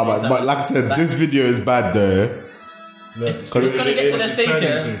much time to examine. But like I said, this video is bad, though. It's gonna get to the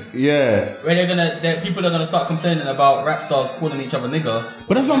stage here. Where people are gonna start complaining about rap stars calling each other nigger.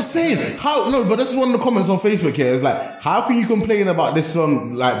 But that's what I'm saying. But that's one of the comments on Facebook here. It's like, how can you complain about this song,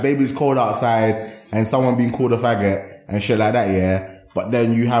 like, Baby's Cold Outside, and someone being called a faggot, and shit like that, yeah? But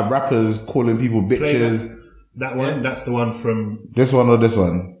then you have rappers calling people bitches. That one, that's the one from... This one or this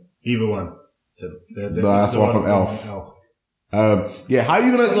one? Either one. No, that's the one from Elf. How are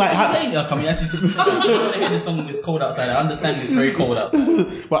you gonna like? I'm gonna hear this song is cold outside. I understand it's very cold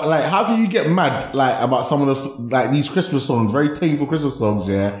outside. But like, how can you get mad like about some of the like these Christmas songs, very painful Christmas songs?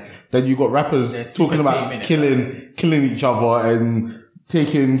 Yeah. Then you got rappers talking about killing each other and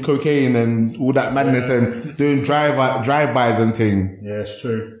taking cocaine and all that madness and doing drive-bys and thing. Yeah, it's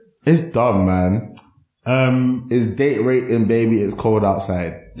true. It's dumb, man. Is date rape and Baby It's Cold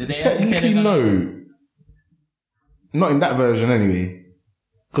Outside? Technically, no. Not in that version, anyway.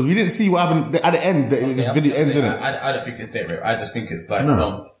 Because we didn't see what happened at the end. The video ends in it. I don't think it's date rape. I just think it's like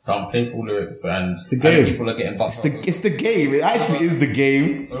some playful lyrics and it's the game. People are getting bucked. It's the game. It actually is the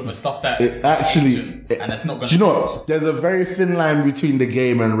game. Over stuff that it's actually, and it's not going to. Do you know what? There's a very thin line between the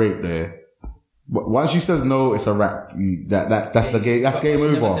game and rape there. But once she says no, it's a wrap. That's the game. That's game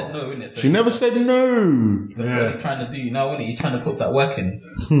over. Never said no, innit? So she never said no. That's what he's trying to do. Now, isn't he? He's trying to put that work in.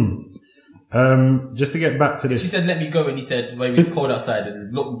 Just to get back to this. She said, "Let me go," and he said, "Baby, it's cold outside,"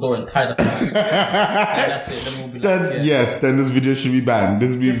 and locked the door and tied up. And that's it. Then we'll be like, yes, then this video should be banned.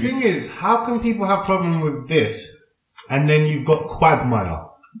 The thing is, how can people have problem with this, and then you've got Quagmire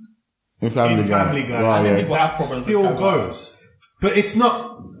in Family Guy? And people have problems. Still goes, but it's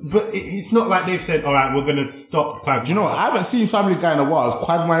not. But it's not like they've said, all right, we're going to stop Quagmire. Do you know what? I haven't seen Family Guy in a while. Is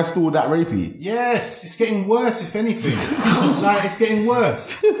Quagmire still that rapey? Yes, it's getting worse, if anything. It's getting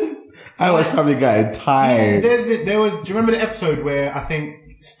worse. I watched Family Guy tired. Do you remember the episode where I think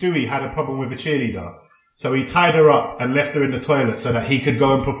Stewie had a problem with a cheerleader? So he tied her up and left her in the toilet so that he could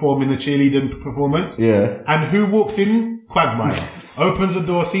go and perform in the cheerleading performance. Yeah. And who walks in? Quagmire. Opens the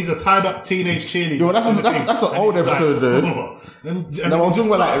door, sees a tied up teenage cheerleader. Yo, that's an old episode, dude. And I'm talking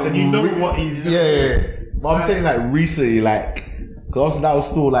about like, and you know what he's doing. Yeah. But I'm saying like recently, like, because that was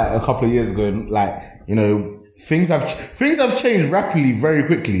still like a couple of years ago, like, you know, things have changed rapidly, very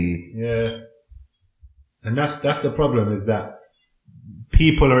quickly. Yeah. And that's the problem, is that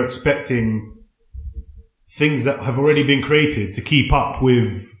people are expecting things that have already been created to keep up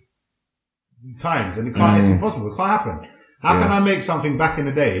with times, and it's impossible. It can't happen. How can I make something back in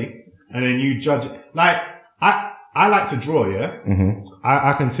the day and then you judge it? Like, I like to draw, yeah? Mm-hmm.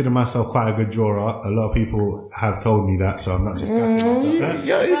 I consider myself quite a good drawer. A lot of people have told me that, so I'm not just gassing myself.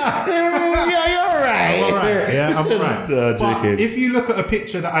 You're right. I'm alright. Yeah, I'm alright. But if you look at a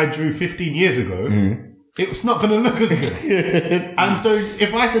picture that I drew 15 years ago, it's not going to look as good. And so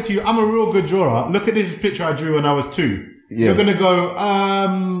if I said to you, I'm a real good drawer, look at this picture I drew when I was 2. Yeah. You're gonna go,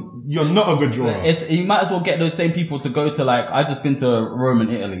 you're not a good drawer. You might as well get those same people to go to, like, I've just been to Rome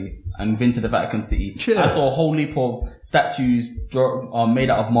and Italy and been to the Vatican City. I saw a whole heap of statues made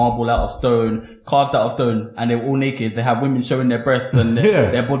out of marble, out of stone, carved out of stone, and they were all naked. They had women showing their breasts and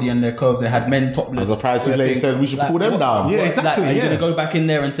their body and their curves. They had men topless. As a prize they said we should pull them down. Yeah, exactly. Are you gonna go back in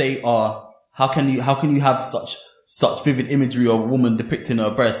there and say, how can you have such vivid imagery of a woman depicting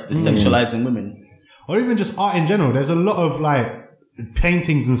her breasts, sexualizing women? Or even just art in general. There's a lot of like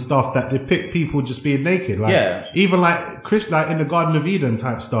paintings and stuff that depict people just being naked. Like, even like in the Garden of Eden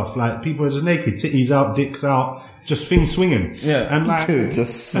type stuff. Like, people are just naked, titties out, dicks out, just things swinging. Yeah. And like,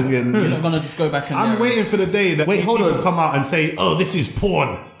 just swinging. You're not gonna just go back in there. I'm waiting for the day that people come out and say, oh, this is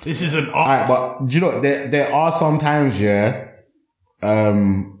porn. This is an art. Alright, but do you know, there are some times,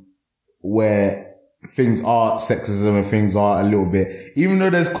 where things are sexism and things are a little bit, even though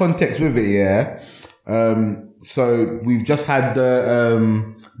there's context with it, yeah. So we've just had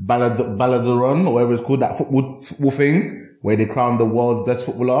the, Baladoron, or whatever it's called, that football thing, where they crowned the world's best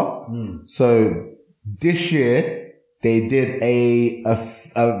footballer. So this year, they did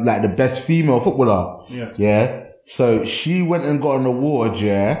like the best female footballer. Yeah. So she went and got an award,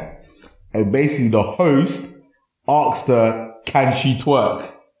 yeah. And basically the host asked her, can she twerk?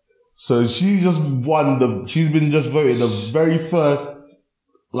 So she just she's been just voted the very first,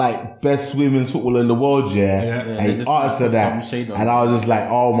 like, best women's footballer in the world, yeah. And he asked her that. And I was just like,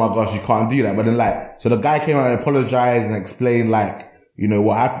 oh my gosh, you can't do that. But then, like, so the guy came out and apologized and explained, like, you know,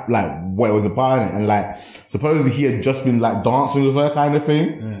 what happened, like, what it was about. And, like, supposedly he had just been, like, dancing with her kind of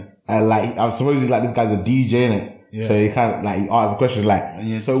thing. And, like, I suppose he's like, this guy's a DJ, innit? So he kind of, like, he asked the question,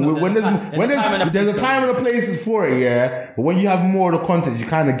 like, so when there's a time and a place for it, yeah. But when you have more of the content, you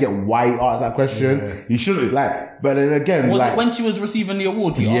kind of get why he asked that question. You shouldn't, like, but then again, was like, it when she was receiving the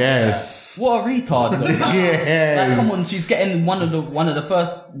award? Yes. What a retard, though. Like, come on, she's getting one of the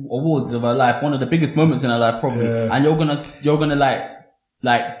first awards of her life, one of the biggest moments in her life, probably. And you're gonna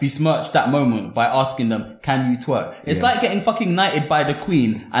like besmirch that moment by asking them, can you twerk? It's like getting fucking knighted by the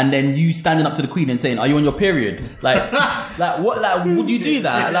queen and then you standing up to the queen and saying, are you on your period? Like, what, like, would you do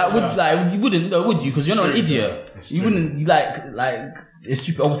that? You wouldn't, though, would you? Cause you're not an idiot. You wouldn't, like, it's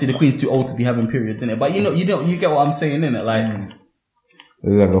stupid. Obviously the queen's too old to be having periods, innit? But you get what I'm saying, innit? Like,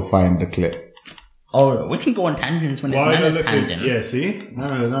 let's go find the clip. Oh, we can go on tangents when it's Nana's tangents. Yeah, see?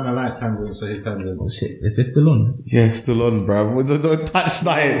 Nana likes tangents for his tangents. Oh shit, is this still on? Yeah, it's still on, bruv. Don't touch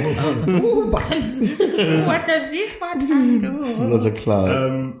that. Ooh, buttons. What does this button do? Such a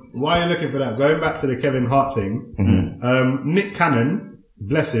clown. While you're looking for that, going back to the Kevin Hart thing, Nick Cannon,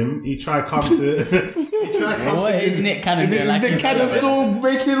 bless him, he tried come to... What is Nick Cannon doing? Is Nick Cannon still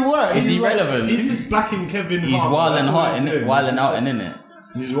making work? Is he relevant? He's just backing Kevin Hart. He's wilding out, innit?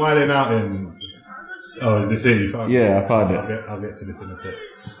 He's wilding out in... Oh, is this it? Yeah, I found it. I'll get to this in a sec.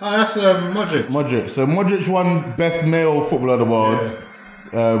 Oh, that's Modric. So Modric won best male footballer of the world.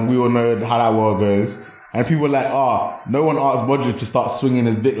 We all know how that world goes. And people were like, no one asked Modric to start swinging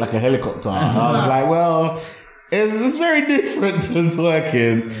his dick like a helicopter. And I was like, well, it's very different than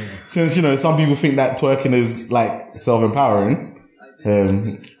twerking. Since, you know, some people think that twerking is like self-empowering.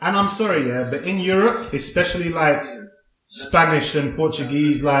 And I'm sorry, but in Europe, especially like Spanish and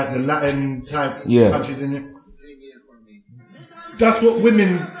Portuguese, like the Latin type countries in it. That's what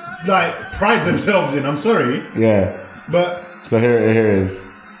women like pride themselves in. I'm sorry. Yeah. But so here it is.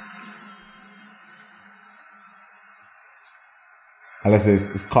 Unless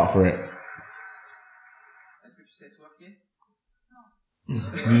it's cut for it.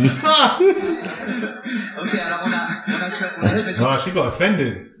 Oh, she got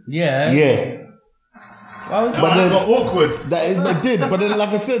offended. Yeah. But then got awkward. It did, but then, like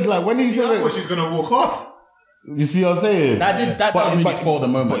I said, like when he said I thought she's gonna walk off. You see what I'm saying? That does really spoil the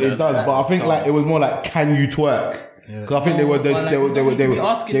moment. It does, but I think like it was more like, can you twerk? Because I think they were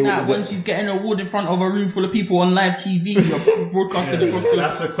asking that when she's getting an award in front of a room full of people on live TV, you're broadcasted across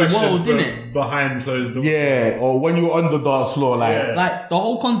the world, innit? Behind closed doors. Yeah, or when you were on the dance floor, like the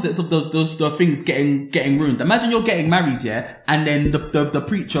whole context of the things getting ruined. Imagine you're getting married, and then the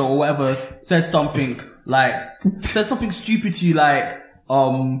preacher or whatever says something stupid to you, like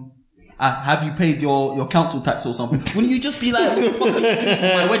have you paid your council tax or something? Wouldn't you just be like, what the fuck are you doing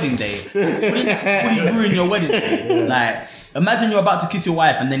on my wedding day? Wouldn't you ruin your wedding day? Like, imagine you're about to kiss your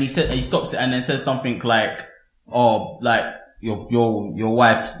wife and then he stops it and then says something like, your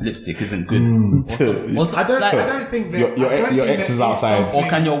wife's lipstick isn't good. I don't think that your ex is outside. Or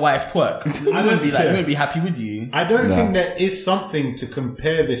can your wife twerk? You wouldn't be happy with you. I don't think there is something to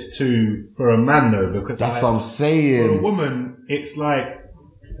compare this to for a man though, because that's what I'm saying. For a woman, it's like,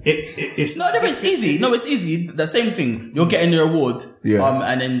 it's easy. No, it's easy. The same thing. You're getting your award.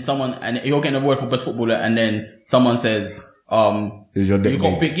 And then you're getting an award for best footballer and then someone says, is your dick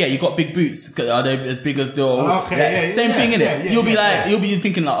big? You got big boots. Are they as big as the, same thing, innit? You'll be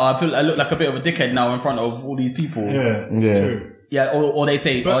thinking like, I look like a bit of a dickhead now in front of all these people. Yeah. True. Yeah, or they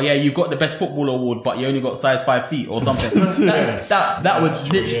say, you got the best footballer award, but you only got size 5 feet or something. That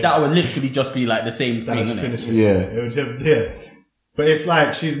would literally just be like the same thing, innit? But it's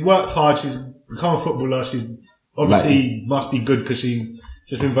like, she's worked hard, she's become a footballer, she's obviously must be good because she's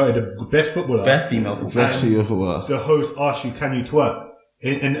just been voted the best footballer. Best female footballer. Best female footballer. The host asks you, can you twerk?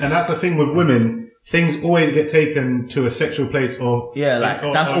 And that's the thing with women, things always get taken to a sexual place or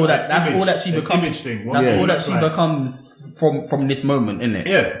that's all that she becomes. That's all that she becomes from this moment, isn't it?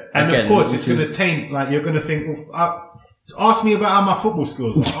 Yeah, and again, of course it's going to taint. Like you're going to think, ask me about how my football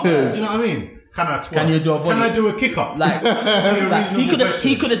skills are. Do you know what I mean? Can I twerk? Can you do a volley? Can I do a kick up? Like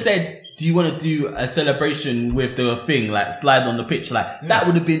he could have said, do you want to do a celebration with the thing, like slide on the pitch? Like that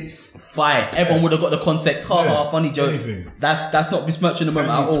would have been fire. Everyone would have got the concept. Funny joke. Anything. That's not besmirching the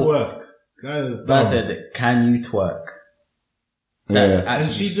moment at all. Twerk? I said, can you twerk? That's actually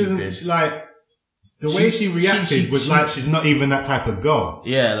and she stupid. doesn't like the way she reacted was like she's not even that type of girl.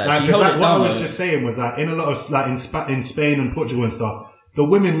 Yeah, like she what held it I down. was just saying was that in a lot of like in Spain and Portugal and stuff, the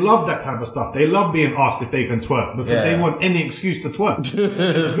women love that type of stuff. They love being asked if they can twerk because they want any excuse to twerk.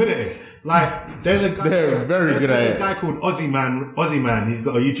 They're good at it. Like, there's a guy. They're very good at it. There's a guy called Aussie Man. He's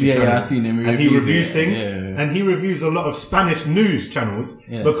got a YouTube channel. Yeah, I've seen him. And he reviews things. Yeah. And he reviews a lot of Spanish news channels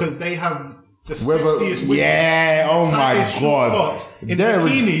because they have the sexiest women. Yeah, oh my God. In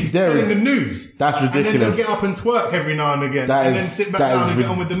bikinis selling the news. That's ridiculous. And then they'll get up and twerk every now and again. And then sit back down and get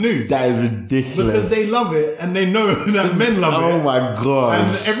on with the news. That is ridiculous. Because they love it and they know that men love it. Oh my God. And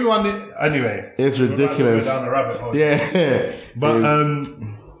everyone, anyway. It's ridiculous. Down the rabbit hole. Yeah.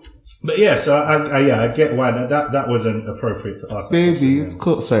 But yeah, so I get why that wasn't appropriate to ask. Baby, it's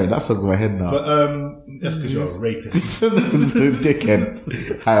cool. Sorry, that stuck to my head now. But that's because you're a rapist.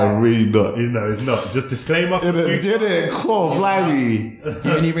 Dickhead. I really not. No, it's not. Just disclaimer. Did it? Cool, blimey.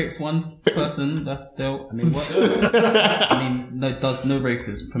 You only rapes one person. That's dealt. I mean, what? I mean, no rape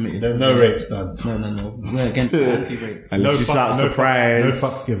is permitted. No rapes done. No. We're against anti-rape. And no shout surprise. No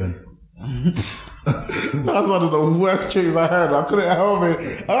fucks given. That's one of the worst tricks I heard. I couldn't help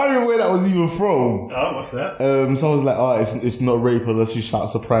it. I don't even know where that was even from. Oh, what's that? So I was like, it's not rape unless you shout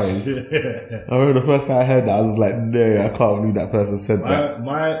surprise. I remember the first time I heard that, I was like, no, I can't believe that person said that.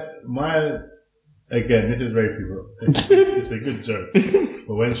 My again, this is rapey, bro. It's a good joke.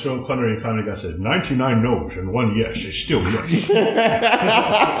 But when Sean Connery in Family Guy said 99 no's and 1 yes, it's still yes.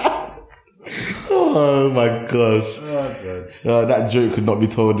 Oh my gosh. Oh God. That joke could not be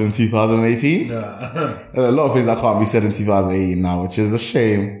told in 2018. No. A lot of things that can't be said in 2018 now, which is a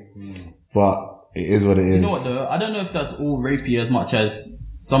shame. But it is what it is. You know what though? I don't know if that's all rapey as much as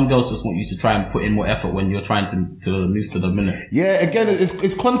some girls just want you to try and put in more effort when you're trying to move to the minute. Yeah, again,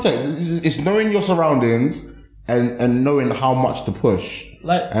 it's context. It's knowing your surroundings and knowing how much to push.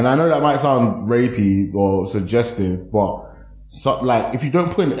 And I know that might sound rapey or suggestive, but if you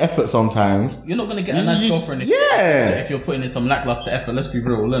don't put in effort sometimes, you're not going to get a nice girlfriend. If you're putting in some lackluster effort, let's be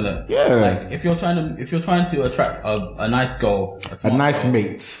real, isn't it? Yeah. Like, if you're trying to attract a nice girl, a nice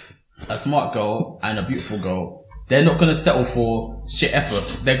mate, a smart girl and a beautiful girl, they're not going to settle for shit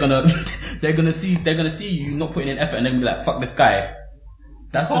effort. They're going to see you not putting in effort and then be like, fuck this guy.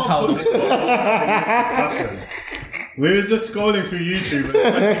 That's just how we were just scrolling through YouTube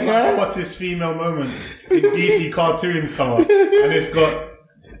and 25 hottest female moments in DC cartoons come up. And it's got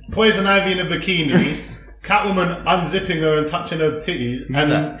Poison Ivy in a bikini, Catwoman unzipping her and touching her titties, and I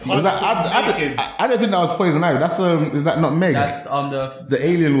don't think that was Poison Ivy. That's is that not Meg? That's the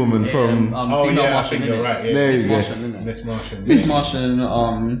alien woman from I think you're right. Yeah. There you go. Miss Martian,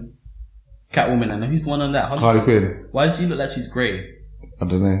 Catwoman, and who's the one on that? Harley Quinn. Why does she look like she's grey? I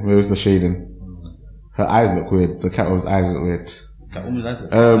don't know. Maybe it's the shading. Her eyes look weird. The Catwoman's eyes look weird. Catwoman's eyes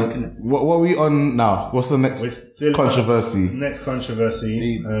look weird. What are we on now? What's the next controversy? Next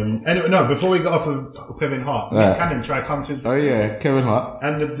controversy. Anyway, no, before we get off of Kevin Hart, Nick Cannon tried to come to his defense. Oh yeah, Kevin Hart.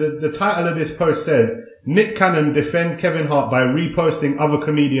 And the title of this post says, Nick Cannon defends Kevin Hart by reposting other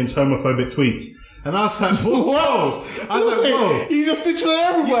comedians' homophobic tweets. And I was like, whoa. He's just snitching on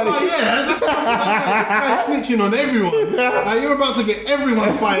everybody. This guy's snitching on everyone. Like, you're about to get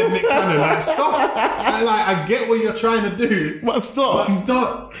everyone fired, Nick Cannon. Like, stop. I get what you're trying to do. But stop.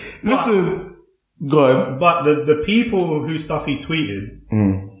 Listen. Go on. But the people whose stuff he tweeted,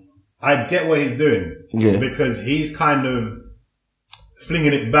 I get what he's doing. Yeah. Because he's kind of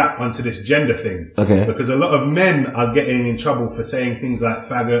flinging it back onto this gender thing. Okay. Because a lot of men are getting in trouble for saying things like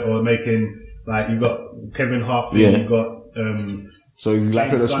faggot or making... Like, you got Kevin Hart thing, you got, so he's like,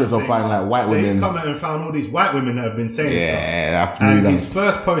 put a script of finding like white women. So he's come out and found all these white women that have been saying stuff. And his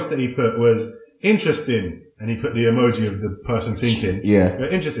first post that he put was interesting. And he put the emoji of the person thinking. Yeah.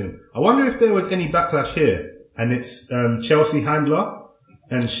 Interesting. I wonder if there was any backlash here. And it's, Chelsea Handler.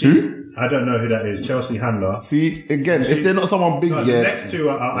 And she's, I don't know who that is. Chelsea Handler. See, again, if they're not someone big yet. The next two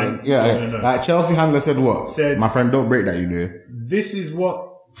I don't know. Like Chelsea Handler said what? My friend, don't break that, you know. This is what,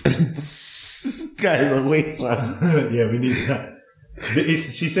 this guy is a waste, man. Yeah, we need that.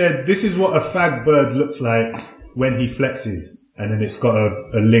 She said, this is what a fag bird looks like when he flexes. and then it's got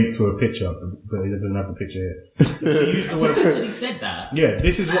a link to a picture, but it doesn't have the picture here. So she used the word. She actually said that. Yeah,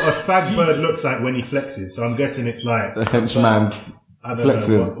 this is what a fag bird looks like when he flexes. So I'm guessing it's like The henchman I don't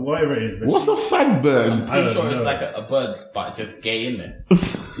flexing. know, whatever it is. But What's a fag bird? I'm pretty sure it's like a bird, but just gay, isn't it?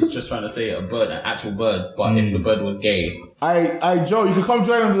 She's just trying to say a bird, an actual bird, but if the bird was gay. Joe, you can come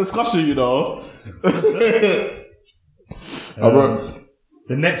join in the discussion, you know.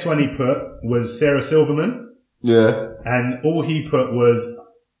 The next one he put was Sarah Silverman, Yeah. and all he put was,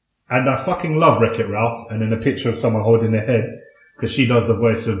 and I fucking love Wreck-It Ralph, and then a picture of someone holding their head, because she does the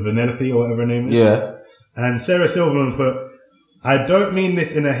voice of Vanellope or whatever her name is. Yeah. And Sarah Silverman put, I don't mean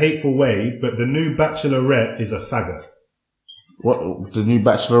this in a hateful way, but the new Bachelorette is a faggot. What? The new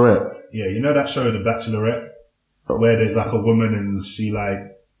Bachelorette? Yeah, you know that show, The Bachelorette? Where there's like a woman and she like...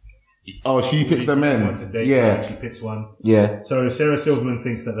 Oh, she picks the men. Yeah. She picks one. Yeah. So Sarah Silverman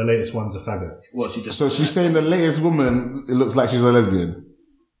thinks that the latest one's a faggot. Well, she just. So she's saying the latest woman, it looks like she's a lesbian.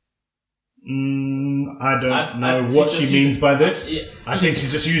 I don't know what she means by this. I think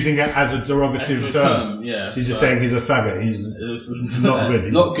she's just using it as a derogative term. Yeah. She's just saying he's a faggot. He's not good.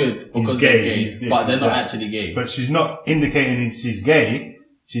 He's not good because they're gay, but they're not that. actually gay. But she's not indicating she's gay.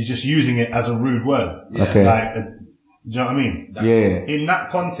 She's just using it as a rude word. Yeah. Okay. Like, do you know what I mean? Yeah. In that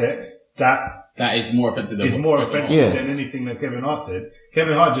context, that is more offensive than anything that Kevin Hart said.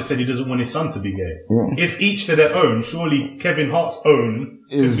 Kevin Hart just said he doesn't want his son to be gay. Yeah. If each to their own, surely Kevin Hart's own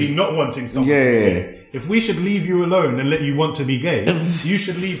is be not wanting someone to be gay. If we should leave you alone and let you want to be gay, you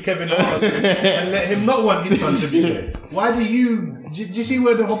should leave Kevin Hart and let him not want his son to be gay. Why do you see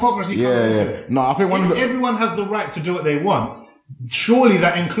where the hypocrisy comes into it? No, I think everyone has the right to do what they want, surely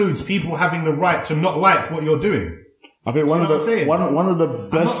that includes people having the right to not like what you're doing. I think one of the best.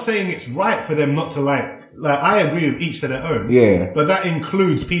 I'm not saying it's right for them not to like. I agree with each to their own. Yeah. But that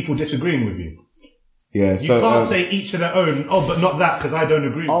includes people disagreeing with you. Yeah. You can't say each to their own. Oh, but not that because I don't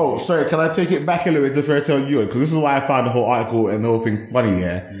agree. Oh, sorry. Can I take it back a little bit to Fairy Tale You? Because this is why I found the whole article and the whole thing funny.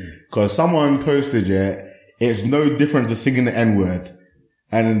 Yeah. Because someone posted, it's no different to singing the N-word.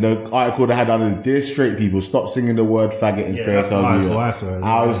 And in the article they had on Dear Straight People, stop singing the word faggot in Fairy Tale You.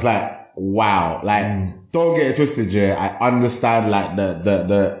 I was like, wow. Don't get it twisted, I understand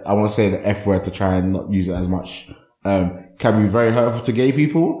the I want to say the F word to try and not use it as much. Can be very hurtful to gay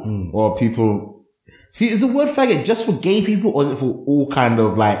people or people. See, is the word faggot just for gay people or is it for all kind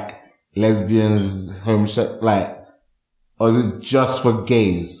of lesbians, homosexual, or is it just for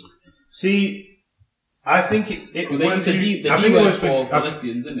gays? See, I think it was the D word for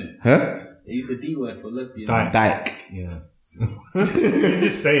lesbians, isn't it? Huh? They use the D word for lesbians. Dyke. Yeah. You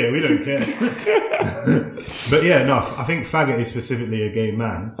just say it, we don't care. But yeah, no, I think faggot is specifically a gay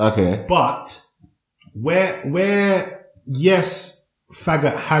man. Okay. But where yes,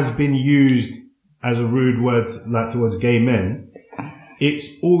 faggot has been used as a rude word towards gay men,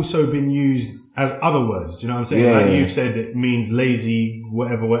 it's also been used as other words. Do you know what I'm saying? Yeah. You've said it means lazy,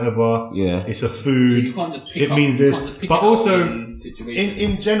 whatever. Yeah. It's a food. So you can't just pick it means this. But also, in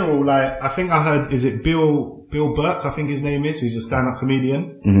in general, I think I heard, is it Bill Burke, I think his name is, who's a stand-up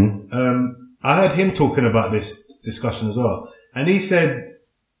comedian. Mm-hmm. I heard him talking about this discussion as well. And he said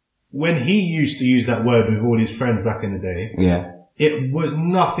when he used to use that word with all his friends back in the day, it was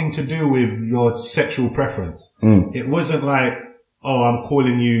nothing to do with your sexual preference. It wasn't like, oh, I'm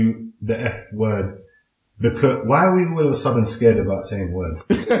calling you the F word. Because why are we all of a sudden scared about saying words?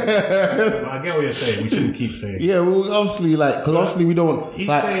 I get what you're saying. We shouldn't keep saying it. Yeah, well, obviously, because obviously we don't.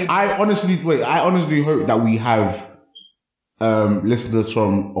 I honestly hope that we have listeners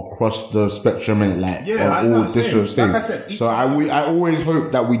from across the spectrum and all different things. Like I said, so I always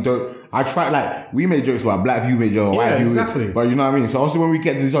hope that we don't. I try we make jokes about black people, make jokes about white people, exactly. But you know what I mean. So also when we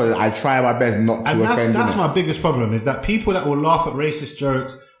get to each other, I try my best not to offend. That's my biggest problem is that people that will laugh at racist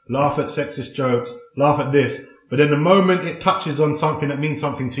jokes, laugh at sexist jokes, laugh at this, but then the moment it touches on something that means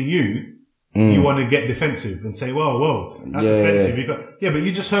something to you, you want to get defensive and say, whoa, that's offensive. But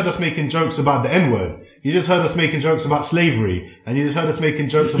you just heard us making jokes about the N-word. You just heard us making jokes about slavery. And you just heard us making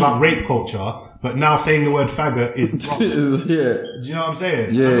jokes about rape culture. But now saying the word faggot is wrong. Do you know what I'm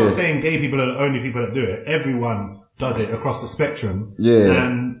saying? Yeah. I'm not saying gay people are the only people that do it. Everyone does it across the spectrum. Yeah.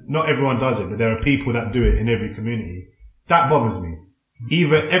 And not everyone does it, but there are people that do it in every community. That bothers me.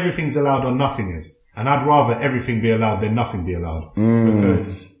 Either everything's allowed or nothing is. And I'd rather everything be allowed than nothing be allowed.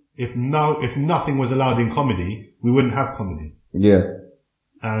 Because if nothing was allowed in comedy, we wouldn't have comedy. Yeah.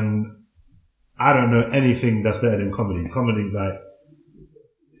 And I don't know anything that's better than comedy. Comedy,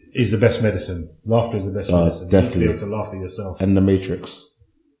 is the best medicine. Laughter is the best medicine. Definitely. You feel to laugh at yourself. And The Matrix.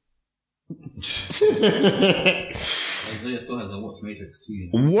 Isaiah still has a watch Matrix 2.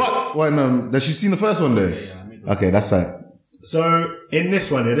 What? Well, has she seen the first one though? Yeah, okay, that's fine. So in this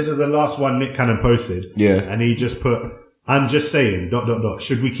one here, this is the last one Nick Cannon posted. Yeah. And he just put, I'm just saying, ...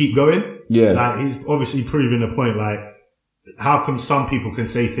 Should we keep going? Yeah. Like, he's obviously proving a point, like, how come some people can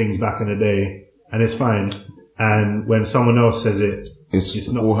say things back in the day and it's fine, and when someone else says it,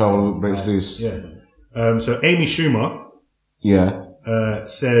 It's not all fine. hell breaks loose. Yeah. So Amy Schumer, Yeah.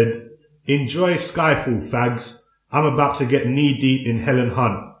 said, enjoy Skyfall, fags. I'm about to get knee deep in Helen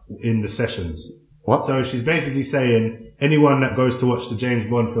Hunt in the sessions. What? So she's basically saying anyone that goes to watch the James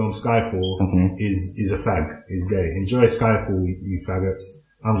Bond film Skyfall is a fag, is gay. Enjoy Skyfall, you faggots.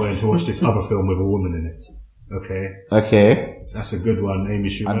 I'm going to watch this other film with a woman in it. Okay. That's a good one, Amy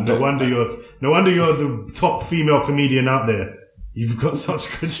Schumer. No wonder you're the top female comedian out there. You've got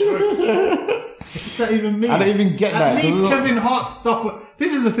such good jokes. What does that even mean? I don't even get that. At least Kevin Hart's stuff.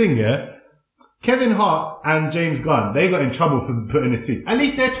 This is the thing, yeah. Kevin Hart and James Gunn, they got in trouble for putting this tweet. At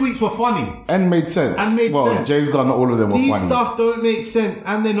least their tweets were funny. And made sense. Well, James Gunn, not all of them were funny. These stuff don't make sense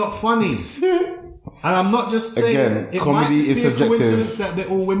and they're not funny. And I'm not just saying Again, it comedy might just is be a subjective. coincidence that they're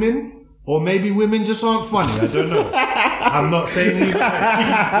all women, or maybe women just aren't funny. I don't know. I'm not saying either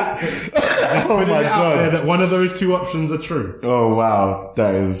way. Just putting it out there that one of those two options are true. Oh wow,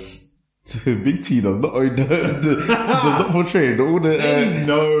 that is Big T does not does not portray all the.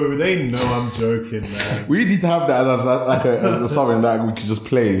 They know I'm joking, man. We need to have that as something that we could just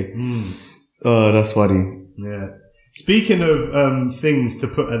play. Oh, that's funny. Yeah. Speaking of things to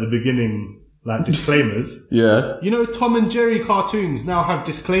put at the beginning, like disclaimers. Yeah. You know, Tom and Jerry cartoons now have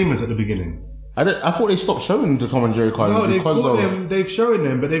disclaimers at the beginning. I thought they stopped showing the Tom and Jerry cartoons No, they've shown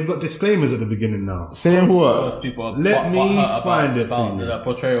them, but they've got disclaimers at the beginning now. Saying what? Those people Let me find it about for you. the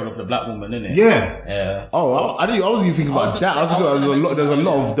portrayal of the black woman, innit? Yeah. Oh, I wasn't even thinking about that.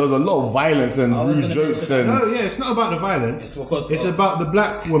 There's a lot of violence and rude jokes and No, yeah, it's not about the violence. It's about the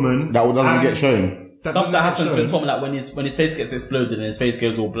black woman that doesn't get shown. Stuff that happens when Tom, like when his face gets exploded and his face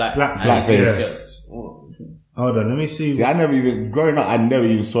goes all black. Blackface. Hold on, let me see. See, growing up, I never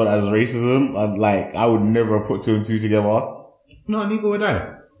even saw that as racism. I would never have put two and two together. No, neither would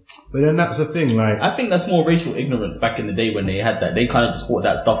I. But then that's the thing, like. I think that's more racial ignorance back in the day when they had that. They kind of just thought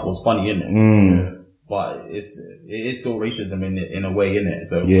that stuff was funny, innit? Yeah. But it is still racism in a way, innit?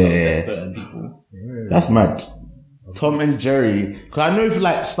 So, certain people. That's mad. Tom and Jerry. Cause I know if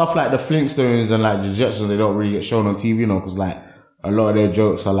like stuff like the Flintstones and like the Jetsons, they don't really get shown on TV, cause like a lot of their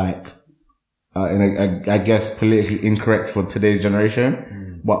jokes are like, I guess politically incorrect for today's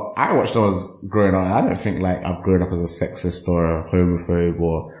generation. But I watched them as growing up. I don't think like I've grown up as a sexist or a homophobe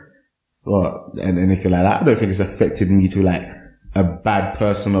or anything like that. I don't think it's affected me to like a bad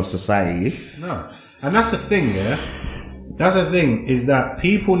person of society. No. And that's the thing, yeah? That's the thing, is that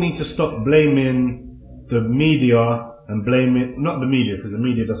people need to stop blaming the media and blaming, not the media, because the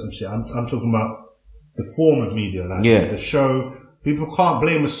media does some shit. I'm talking about the form of media, like the show. People can't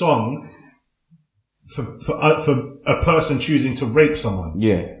blame a song for a person choosing to rape someone.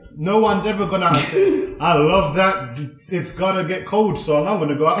 Yeah. No one's ever gone out and said, I love that It's Gonna Get Cold song. I'm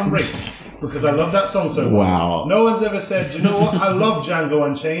gonna go out and rape because I love that song so much. Wow. No one's ever said, you know what? I love Django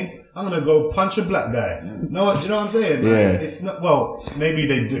Unchained. I'm gonna go punch a black guy. No, do you know what I'm saying? Like, it's not, well, maybe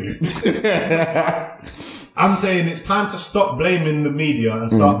they do. I'm saying it's time to stop blaming the media and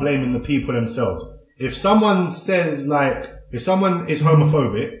start blaming the people themselves. If someone says if someone is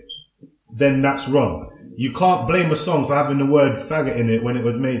homophobic, then that's wrong. You can't blame a song for having the word faggot in it when it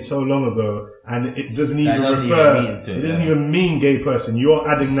was made so long ago and it doesn't even even mean gay person. You're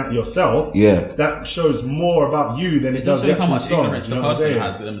adding that yourself. Yeah. That shows more about you than it does the actual song. How much ignorance the person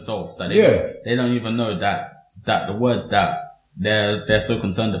has themselves that they don't even know that the word that they're so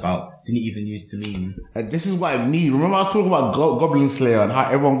concerned about didn't even used to mean. This is what I mean. Remember I was talking about Goblin Slayer and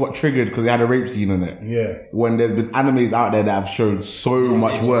how everyone got triggered because they had a rape scene in it. Yeah. When there's been animes out there that have shown so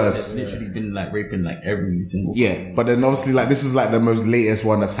much worse. There's literally been raping every single. Yeah, but then obviously this is the most latest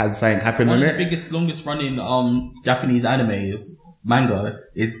one that's had something happen in it. One of the biggest, longest running Japanese manga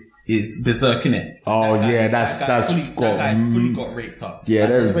is Berserk, innit? Oh yeah, that guy fully got raped up. Yeah,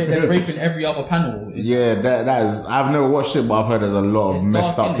 there's rape in every other panel. Yeah, that is. I've never watched it, but I've heard there's a lot of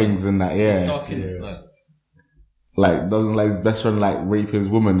messed up things in that. Yeah, it's dark, doesn't his best friend rape his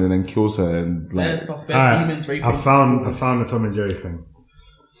woman and then kills her and stuff. Demons raping. I found the Tom and Jerry thing.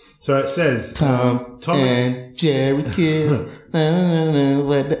 So it says Tom and Jerry kids.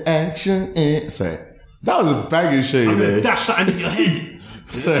 Where the action is. Sorry, that was a banging show. I'm gonna dash something in your head.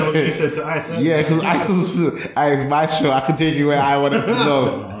 So, you said to Ice? Yeah, because Ice my show. I can take you where I want it to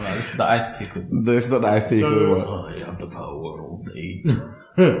go. No, this is the Ice Takeover. No, it's not the Ice Takeover. I have the power of the age.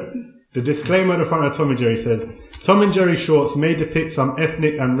 The disclaimer at the front of Tom and Jerry says, Tom and Jerry shorts may depict some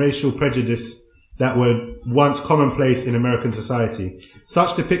ethnic and racial prejudice that were once commonplace in American society.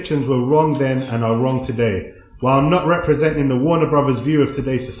 Such depictions were wrong then and are wrong today. While not representing the Warner Brothers view of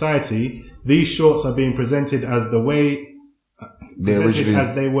today's society, these shorts are being presented as the way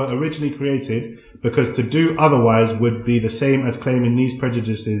as they were originally created, because to do otherwise would be the same as claiming these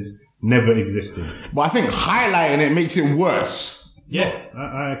prejudices never existed. But I think highlighting it makes it worse. Yeah,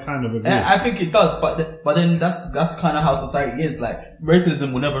 I kind of agree. I think it does, but then that's kind of how society is. Like,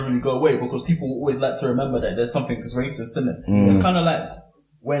 racism will never really go away because people always like to remember that there's something that's racist in it. It's kind of like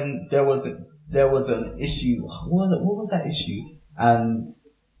when there was an issue. What was that issue? And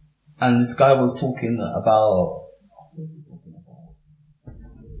this guy was talking about. What was he talking about?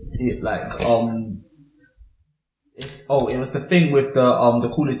 It was the thing with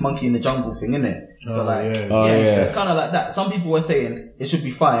the coolest monkey in the jungle thing, innit? So it's kind of like that. Some people were saying it should be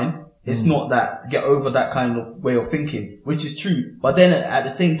fine. It's not that, get over that kind of way of thinking, which is true. But then at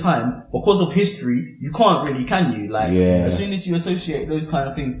the same time, because of history, you can't really, can you? Like, as soon as you associate those kind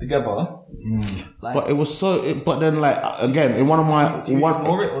of things together, like, but it was but then like, again, in one of my, do you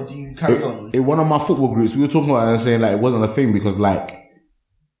ignore it or do you carry on? In one of my football groups, we were talking about it and saying like, it wasn't a thing because like,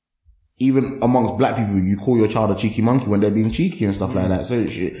 even amongst black people, you call your child a cheeky monkey when they're being cheeky and stuff like that. So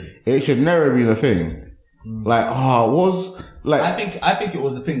it should never be a thing. Like, I think it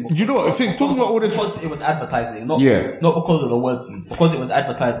was a thing. Do you know what? Talking about all this, because it was advertising, not because of the words used, because it was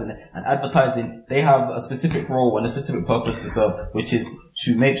advertising, and advertising, they have a specific role and a specific purpose to serve, which is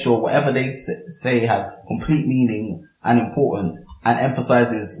to make sure whatever they say has complete meaning and importance and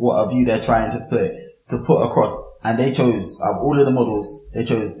emphasizes what a view they're trying to put across. And they chose, of all of the models, they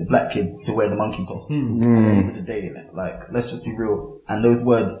chose the black kids to wear the monkey top. At the end of the day, like, let's just be real. And those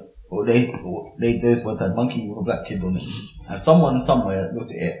words, those words had monkey with a black kid on it. And someone somewhere looked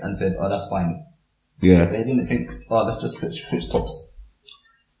at it and said, oh, that's fine. Yeah. They didn't think, oh, let's just switch tops.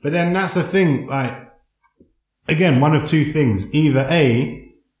 But then that's the thing, like, again, one of two things. Either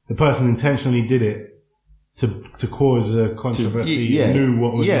A, the person intentionally did it to cause a controversy, knew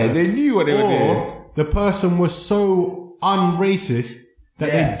what was there. They knew what they were doing. Or the person was so unracist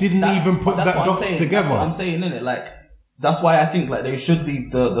that they didn't even put that dots together. That's what I'm saying, innit? Like, that's why I think like they should leave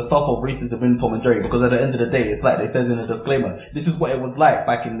the stuff of racism in Tom and Jerry, because at the end of the day, it's like they said in the disclaimer, this is what it was like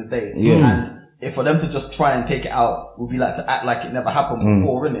back in the day. And if for them to just try and take it out would be like to act like it never happened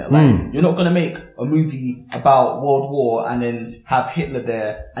before, innit? Like, you're not gonna make a movie about World War and then have Hitler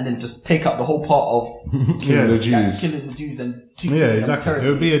there and then just take out the whole part of killing the Jews and exactly. It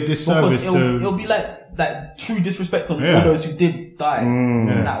would be a disservice it'll be like that true disrespect on all those who did die in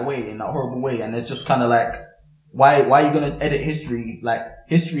that way, in that horrible way. And it's just kind of like, why are you going to edit history? Like,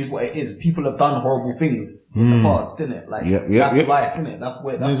 history is what it is. People have done horrible things in the past, didn't it? Like, that's life, isn't it? That's the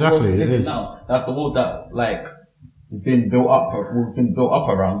world we live in now. That's the world that, like, has been built up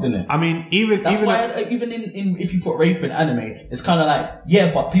around, didn't it? I mean, even in if you put rape in anime, it's kind of like,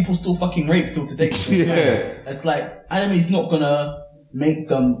 but people still fucking rape till today. So it's like, anime's not gonna make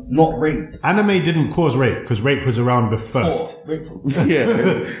them not rape. Anime didn't cause rape, because rape was around first. Not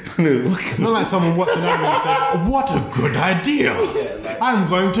like someone watched an anime and said, what a good idea. I'm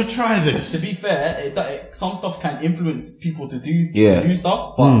going to try this. To be fair, some stuff can influence people to do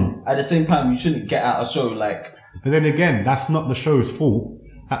stuff, but at the same time, you shouldn't get out a show like... But then again, that's not the show's fault.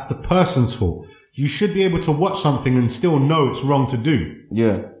 That's the person's fault. You should be able to watch something and still know it's wrong to do.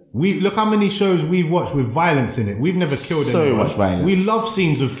 Yeah. Look how many shows we've watched with violence in it. We've never killed anyone. So much violence. We love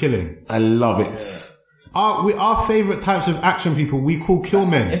scenes of killing. I love it. Our favourite types of action people, we call kill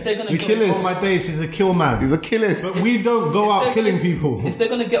men. If they're gonna All My Days is a kill man. He's a killist. But we don't go out killing people. If they're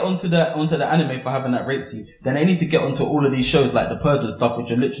gonna get onto the anime for having that rape scene, then they need to get onto all of these shows like The Purge and stuff,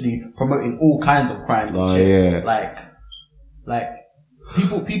 which are literally promoting all kinds of crime and shit. Yeah. Like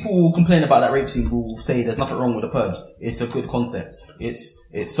people will complain about that rape scene, will say there's nothing wrong with The Purge. It's a good concept.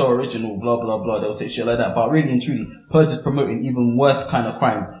 It's so original, blah, blah, blah. They'll say shit like that. But really and truly, Purge is promoting even worse kind of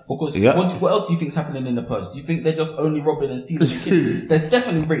crimes. Because what else do you think is happening in The Purge? Do you think they're just only robbing and stealing and killing? There's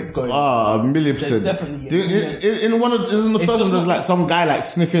definitely rape going on. 1,000,000%. There's definitely... In the first one, there's like some guy like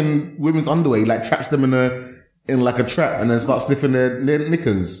sniffing women's underwear. He like traps them in like a trap and then starts sniffing their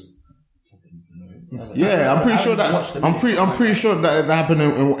knickers. Yeah, I'm pretty sure that happened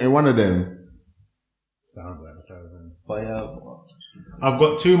in one of them. But I've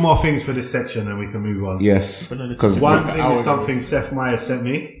got two more things for this section and we can move on. Yes. Because one thing is something Seth Meyers sent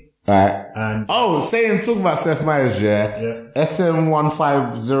me. Alright. And talking about Seth Meyers,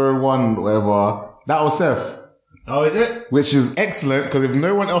 SM1501, whatever. That was Seth. Oh, is it? Which is excellent, because if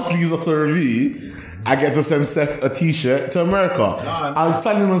no one else leaves us a review, I get to send Seth a t-shirt to America. Nice. I was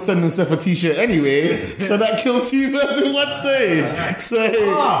planning on sending Seth a t-shirt anyway, so that kills two birds in one stone. So,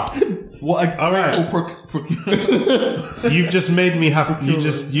 What a All right. You've just made me have.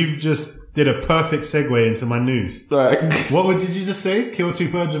 You've just did a perfect segue into my news. Right. What did you just say? Kill two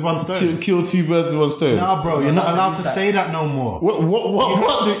birds with one stone. Kill two birds with one stone. Nah, bro, you're not allowed to say that no more.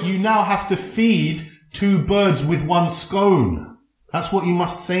 What? You now have to feed two birds with one scone. That's what you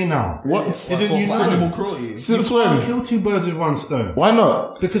must say now. What? Didn't you say animal cruelty? Since you when? can't kill two birds with one stone? Why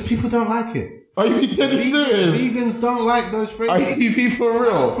not? Because people don't like it. Are you dead serious? Vegans don't like those Are phrases. you being for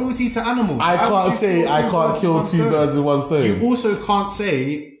That's real? cruelty to animals. I How can't would you say I can't kill two birds with one You stone. also can't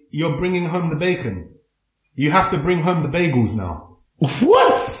say you're bringing home the bacon. You have to bring home the bagels now.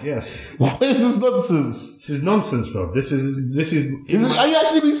 What? Yes. What is this nonsense? This is nonsense, bro. This is. Are you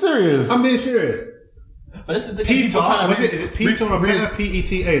actually being serious? I'm being serious. But this is the PETA, people trying to is it PETA or PETA?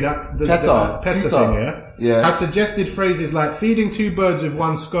 PETA, PETA. PETA thing, Yeah. has suggested phrases like feeding two birds with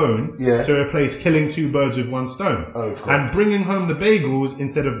one scone to replace killing two birds with one stone. Oh, God. And bringing home the bagels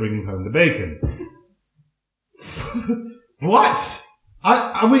instead of bringing home the bacon. What?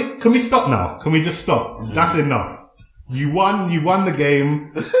 Can we stop now? Can we just stop? That's enough. You won the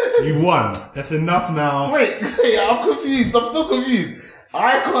game. You won. That's enough now. Wait, I'm confused. I'm still confused.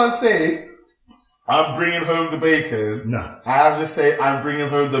 I can't say I'm bringing home the bacon. No. I have to say I'm bringing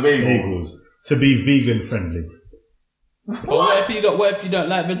home the bagel. Bagels. To be vegan friendly. What if you don't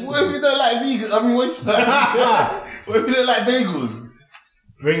like vegetables? What if you don't like vegan? I mean, what if you don't like bagels?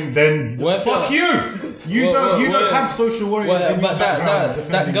 Fuck you! You don't have social warriors in your background.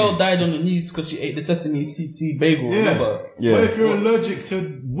 That girl died on the news because she ate the sesame seed bagel. Remember? Yeah. What if you're allergic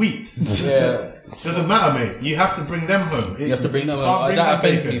to wheat? Yeah. Doesn't matter, mate. You have to bring them home. You have to bring them home. That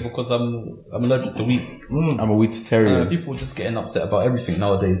offends me because I'm allergic to wheat. I'm a wheatitarian. People are just getting upset about everything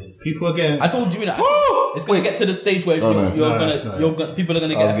nowadays. People are getting. I told you that it's going to get to the stage where people are going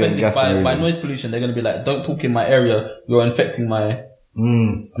to get offended by noise pollution. They're going to be like, "Don't talk in my area. You're infecting my."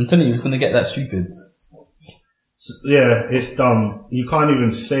 I'm telling you, it's going to get that stupid. Yeah, it's dumb. You can't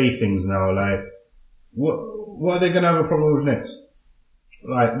even say things now. Like, what are they going to have a problem with next?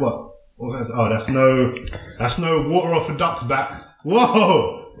 Like, what? That's no water off a duck's back.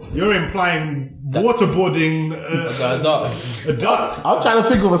 Whoa! You're implying waterboarding a duck. I'm trying to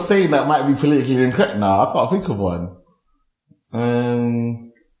think of a saying that might be politically incorrect now. I can't think of one.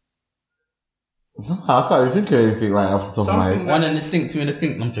 No, I can't even think of anything right off the top of my head. One in the stink, two in the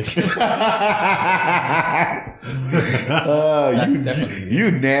pink. I'm joking.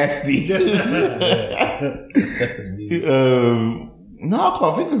 You nasty. No, I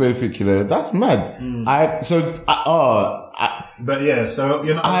can't think of anything, you know. That's mad. But yeah, so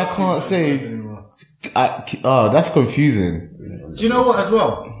you're not. I can't say. That's confusing. Do you know what as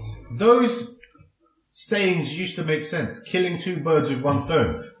well? Those sayings used to make sense. Killing two birds with one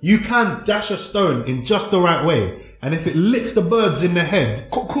stone. You can dash a stone in just the right way, and if it licks the birds in the head,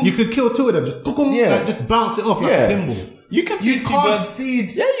 you could kill two of them. Just bounce it off like a pinball. You can feed two birds.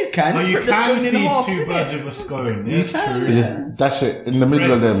 Yeah, you can. No, you Rip the can scone in half, feed two innit? birds with a scone. Yeah, You can. true. You just dash it in the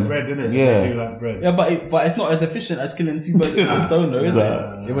middle of them. Bread, innit? Yeah. They do like bread. Yeah, but it's not as efficient as killing two birds with one stone, though, is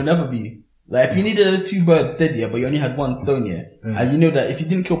it? It will never be. Like, if you needed those two birds dead, yeah, but you only had one stone, yeah, and you know that if you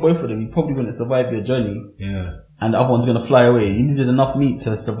didn't kill both of them, you probably wouldn't survive your journey. Yeah. And the other one's gonna fly away. You needed enough meat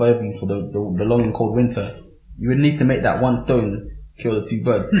to survive you for the long and cold winter. You would need to make that one stone kill the two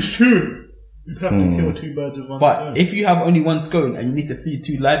birds. It's true. You have to kill two birds with one stone. But if you have only one scone and you need to feed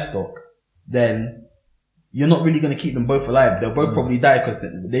two livestock, then you're not really going to keep them both alive. They'll both probably die because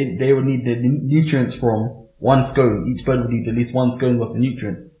they will need the nutrients from one scone. Each bird would need at least one scone worth of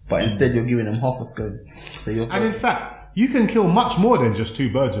nutrients. But instead you're giving them half a scone. And in fact, you can kill much more than just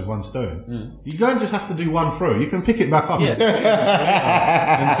two birds with one stone. You don't just have to do one throw. You can pick it back up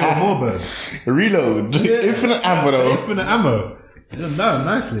and kill more birds. Reload. Infinite ammo though. Infinite ammo. No,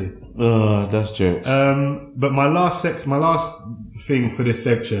 nicely. Oh, that's jokes. But my last thing for this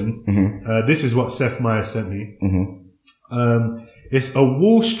section, this is what Seth Meyers sent me. It's a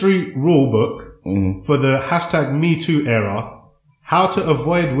Wall Street rule book for the #MeToo era. How to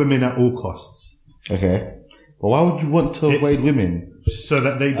avoid women at all costs. Okay. Well, why would you want to avoid women? So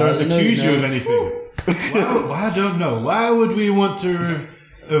that they don't accuse you of anything. Well, I don't know. Why would we want to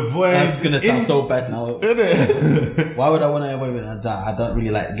avoid... That's going to sound so bad now. Why would I want to avoid women? I don't really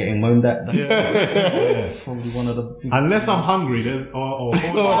like getting moaned at. That's probably one of the... Unless I'm hungry, there's...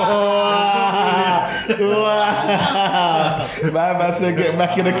 Man said get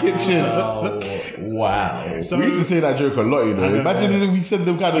back in the kitchen. Wow. So, we used to say that joke a lot, you know. Imagine if we said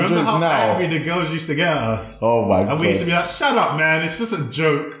them kind of jokes how now. angry the girls used to get at us? Oh my God. And we used to be like, shut up, man. It's just a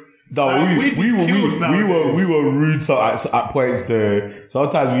joke. No, we were rude at points though.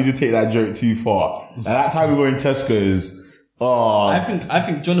 Sometimes we did take that joke too far. At that time we were in Tesco's. Oh. I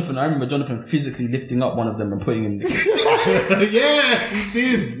think Jonathan, I remember Jonathan physically lifting up one of them and putting him in the kitchen. Yes, he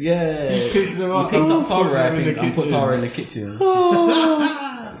did. Yeah. He picked him up. He picked up Tara, I in the think, and put kitchen. Tara in the kitchen.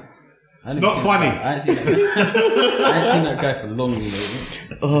 It's not funny. I ain't seen that guy for long, you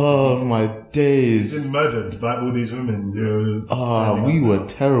know. Oh my He's days. been murdered by all these women. You know, We were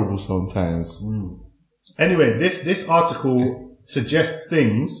terrible sometimes. Anyway, this article suggests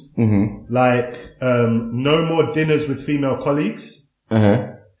things like no more dinners with female colleagues.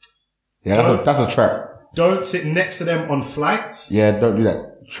 Yeah, that's a trap. Don't sit next to them on flights. Yeah, don't do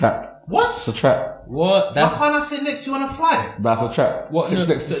that. Trap. What? It's a trap. What? Why can't I sit next to you on a flight? That's a trap. What? Six No,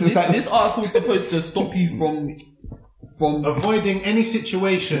 next- this article's supposed to stop you from Avoiding any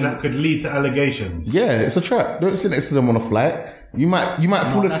situation that could lead to allegations. Yeah, it's a trap. Don't sit next to them on a flight. You might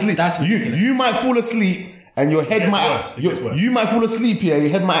fall asleep. that's ridiculous. you might fall asleep and your head It gets worse. you might fall asleep here. Your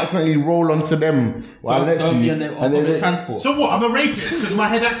head might accidentally roll onto them. While don't be on the transport. So what? I'm a rapist because my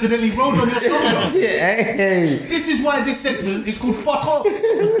head accidentally rolled on your shoulder. hey. This is why this segment is called fuck off.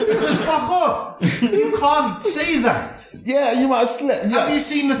 Because fuck off. You can't say that. Yeah, you might have slept. Yeah. Have you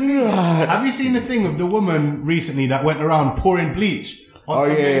seen the thing? Have you seen the thing of the woman recently that went around pouring bleach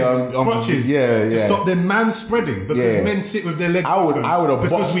onto men's crotches to stop them man spreading because men sit with their legs open I would have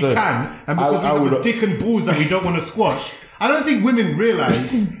because boxed we her. can and because we have a dick and balls that we don't want to squash. I don't think women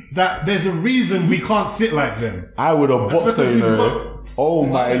realise that there's a reason we can't sit like them. I would have boxed her, you know. Oh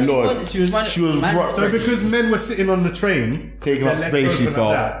my lord. She was So because men were sitting on the train, taking up space, she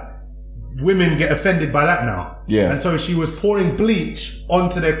felt. Women get offended by that now. Yeah. And so she was pouring bleach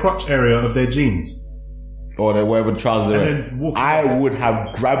onto their crotch area of their jeans. Or whatever trousers they're And in. then walk- I would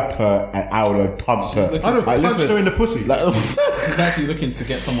have grabbed her and I would have pumped her. I'd have punched her in the pussy. She's actually looking to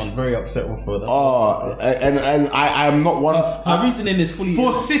get someone very upset with her. And I'm not one. Her reasoning is fully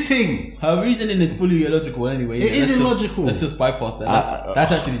For sitting. Her reasoning is fully illogical anyway. It is illogical. Let's just bypass that.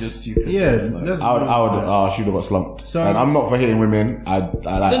 That's actually just stupid. Yeah. She would have got slumped. So- and I'm not for hitting women. I don't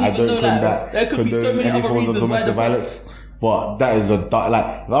condone that. There could be so many any other forms of reasons why domestic the violence. But that is if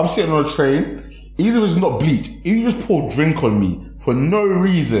I'm sitting on a train, even if it's not bleach, if you just pour drink on me for no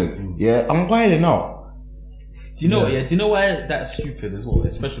reason, yeah, I'm wilding out. Do you know? Yeah. Do you know why that's stupid as well?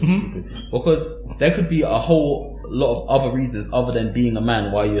 Especially stupid because there could be a whole lot of other reasons other than being a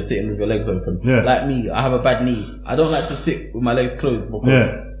man while you're sitting with your legs open. Yeah. Like me, I have a bad knee. I don't like to sit with my legs closed because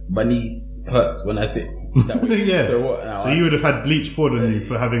my knee hurts when I sit that way. Yeah. So what? Now, So you would have had bleach poured on you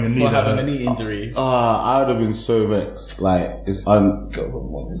for having a knee. for having a knee injury. I would have been so vexed. Like, it's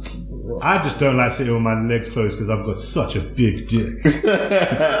I just don't like sitting with my legs closed because I've got such a big dick.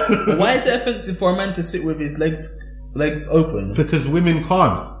 But why is it offensive for a man to sit with his legs open? Because women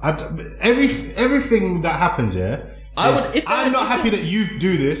can't. Everything that happens, I'm not happy that you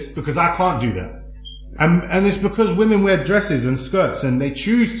do this because I can't do that. And it's because women wear dresses and skirts and they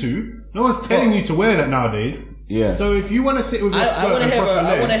choose to. No one's telling you to wear that nowadays. Yeah. So if you want to sit with your skirt and cross your legs,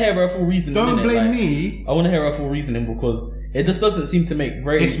 I want to hear her full reasoning. don't blame me. I want to hear her full reasoning because it just doesn't seem to make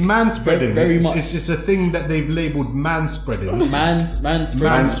very. It's man-spreading. Very much. It's just a thing that they've labelled man-spreading.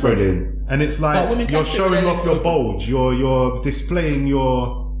 Man-spreading. And it's like you're showing off your bulge. You're displaying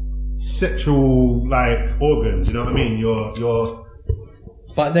your sexual organs. You know what I mean?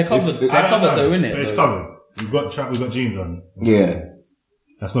 But they're covered. They're covered though, innit? It's covered. We've got jeans on. Yeah.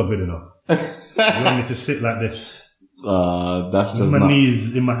 That's not good enough. You want me to sit like this? That's just my nuts.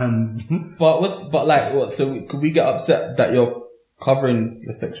 knees in my hands. So could we get upset that you're covering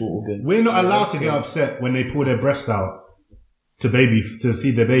your sexual organs? We're not allowed to get upset when they pull their breast out to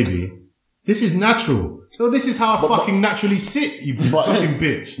feed their baby. This is natural. So this is how I fucking naturally sit, you fucking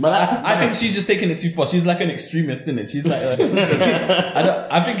bitch. I think she's just taking it too far. She's like an extremist, isn't it? She's like,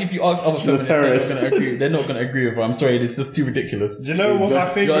 I think if you ask other feminists, they're not going to agree with her. I'm sorry, it's just too ridiculous. Do you know what my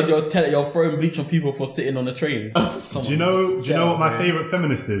favorite? You're throwing bleach on people for sitting on a train. Do you know what my favorite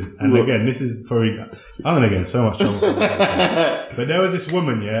feminist is? And again, this is probably, I'm going to get in so much trouble. But there was this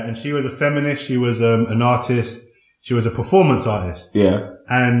woman, and she was a feminist. She was an artist. She was a performance artist. Yeah.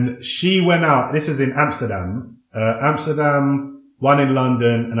 And she went out, this was in Amsterdam, one in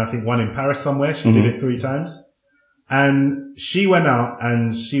London, and I think one in Paris somewhere. She did it 3 times. And she went out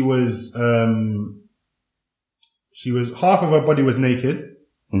and she was half of her body was naked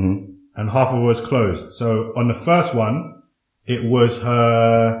and half of it was closed. So on the first one, it was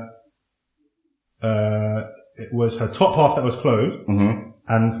her top half that was closed.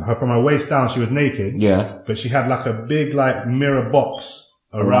 And from her waist down, she was naked. Yeah. But she had like a big mirror box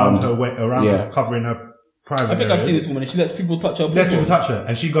around her, covering her private I think areas. I've seen this woman. She lets people touch her. Lets people touch her.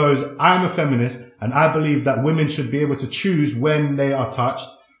 And she goes, I'm a feminist and I believe that women should be able to choose when they are touched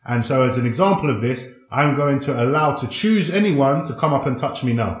And so as an example of this, I'm going to allow to choose anyone to come up and touch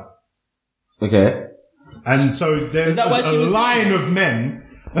me now. Okay. And so there's that why she a was line of men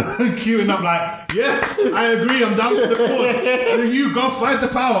queuing up like, yes, I agree, I'm down for the cause. And then you go fight the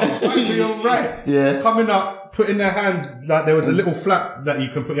power, fight for your right. Yeah. Coming up, putting their hand, like there was a little flap that you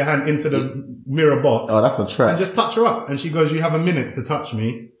can put your hand into the mirror box. Oh, that's a trap. And just touch her up. And she goes, you have a minute to touch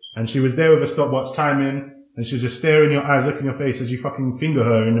me. And she was there with a stopwatch timing. And she was just staring in your eyes, looking in your face as you fucking finger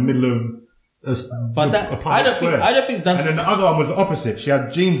her in the middle of a public square. I don't think that's... And then the other one was the opposite. She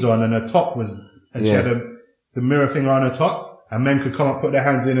had jeans on and her top was, and she had the mirror thing on her top, and men could come up, put their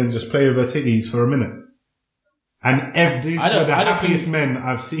hands in and just play with her titties for a minute. And these were the happiest men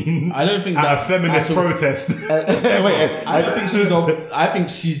I've seen I don't think at a that's feminist protest. I think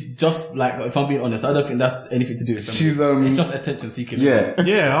she's just like, if I'm being honest, I don't think that's anything to do with feminism. It's just attention seeking. Yeah,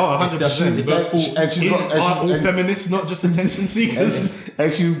 100%. Are all feminists not just attention seekers?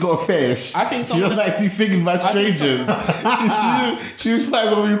 And she's got a fetish. I think she just likes to do things by strangers. She was like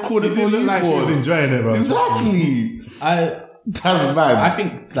when we recorded for you. Like she was enjoying it, bro. Exactly. That's bad. I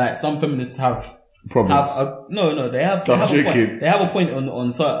think like some feminists have problems. They have a point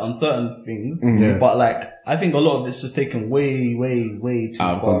on certain things, but like I think a lot of it's just taken way too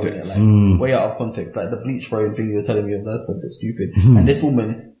out of far, context. Way out of context. Like the bleach throwing thing you were telling me of, that's a bit stupid. And this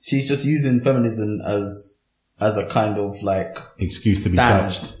woman, she's just using feminism as a kind of like excuse to be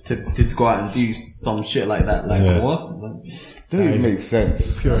touched, to go out and do some shit like that. Like what? Doesn't even make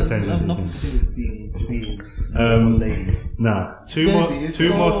sense. Pure attention. That's nothing to do with being lady. Nah. Two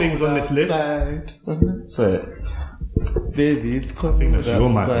more things on this list. Sorry. Baby, it's cold. I think that's your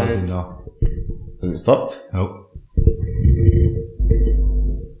mic buzzing now. Has it stopped? Nope.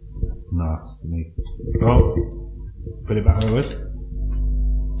 Nah, me. Oh, put it back where it was.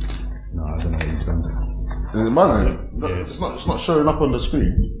 No, I don't know what you've done. Is it buzzing? It's not showing up on the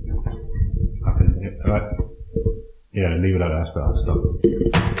screen. Alright. Yeah, leave it like that. That's better. Stop.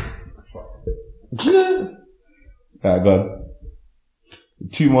 Alright, go on.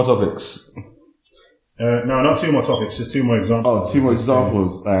 2 more topics. No, not 2 more topics, just 2 more examples. Oh, 2 more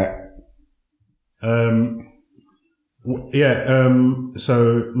examples. Alright.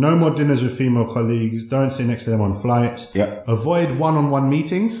 So no more dinners with female colleagues. Don't sit next to them on flights. Yep. Avoid one-on-one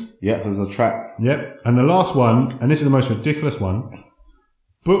meetings. Yep, there's a trap. Yep. And the last one, and this is the most ridiculous one,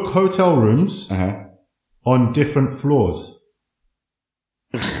 book hotel rooms on different floors.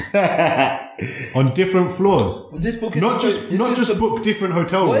 On different floors. This book is not just book different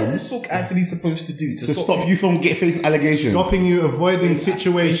hotel rooms. What is this book actually supposed to do? To stop you from facing allegations. Stopping you avoiding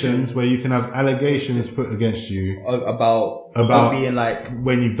situations where you can have allegations put against you about being like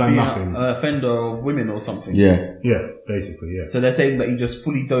when you've done nothing, an offender of women or something. Yeah, basically. So they're saying that you just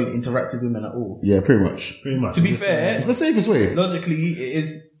fully don't interact with women at all. Yeah, pretty much. To be fair, it's the safest way. Logically, it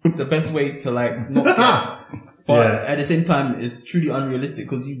is the best way to like not get. But at the same time, it's truly unrealistic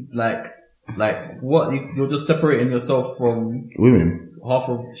because you like what you're just separating yourself from women, half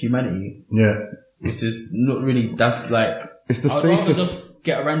of humanity. Yeah, it's just not really. That's like it's the safest. Just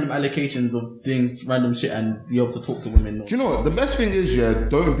get random allocations of doing random shit and be able to talk to women. Do you know what the best thing is?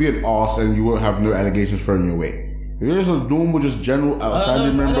 Don't be an arse and you won't have no allegations thrown your way. If you're just a normal, just general,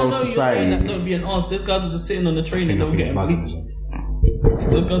 outstanding member of society. Don't be an arse. Those guys were just sitting on the train and they were getting bleached.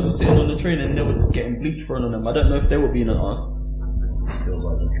 Those guys were sitting on the train and they were getting bleach thrown on them. I don't know if they were being an arse.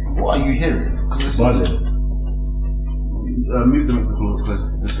 What are you hearing? Was it? Move the mixer close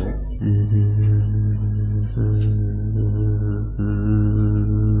this way.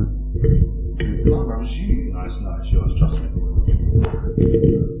 It's not, bro. It's you. No, it's not. It's yours. Trust me.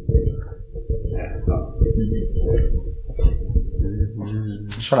 Yeah.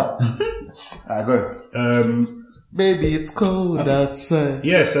 Shut up. Alright, go. Baby, it's cold outside.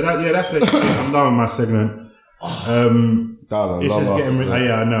 Yeah, so that's basically. I'm done with my segment. It's just getting.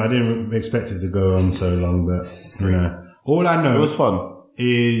 I know. I didn't expect it to go on so long, but all I know it was fun.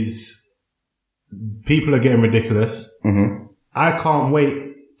 Is people are getting ridiculous. Mm-hmm. I can't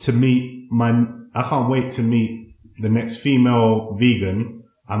wait to meet the next female vegan.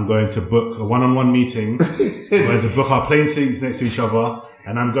 I'm going to book a one-on-one meeting. I'm going to book our plane seats next to each other,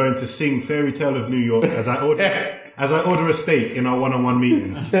 and I'm going to sing Fairy Tale of New York as I order a steak in our one-on-one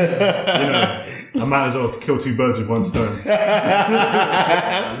meeting. I might as well kill 2 birds with 1 stone.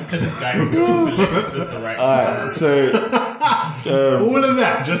 So all of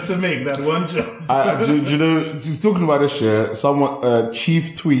that just to make that one job. do you know? Just talking about this shit. Someone,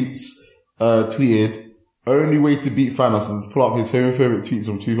 Chief tweeted. Only way to beat Thanos is to pull up his homophobic tweets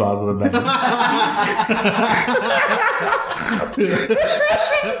from 2009.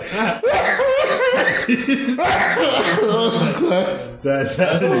 That's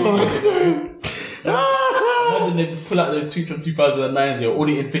actually. Imagine they just pull out those tweets from 2009 here, all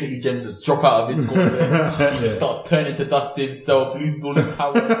the Infinity Gems just drop out of his gauntlet. He just starts turning to dust himself, loses all his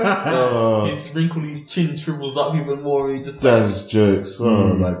power. His wrinkly chin shrivels up even more. He just That's jokes.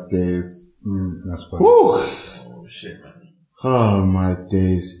 Oh my days. That's funny. Woo. oh shit, man. Oh my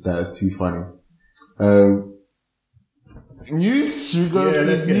days. That is too funny. News? Should we go to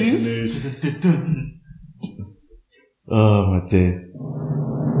let's the get into news? news. Oh my days.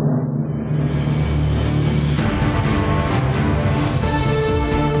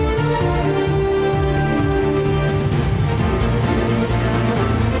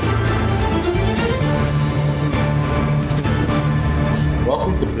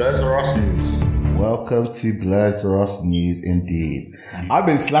 Welcome to Blurs or Us News. Welcome to Blurs or Us News, indeed. I've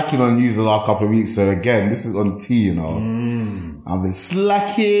been slacking on news the last couple of weeks, so again, this is on T, you know. I've been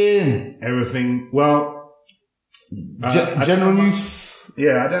slacking. Everything. Well, General news.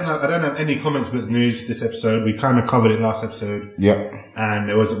 Yeah, I don't have any comments with news this episode. We kind of covered it last episode. Yep. And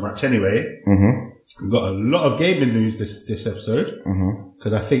there wasn't much anyway. Mm-hmm. We've got a lot of gaming news this episode.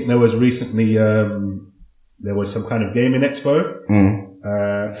 Because I think there was recently, there was some kind of gaming expo.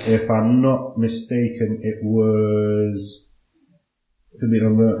 If I'm not mistaken, it was,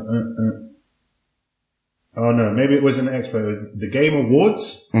 oh no, maybe it wasn't an expo, it was the Game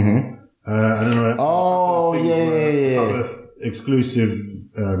Awards. I don't know. Oh, yeah. A couple of exclusive,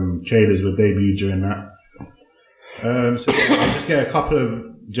 trailers were debuted during that. So I'll just get a couple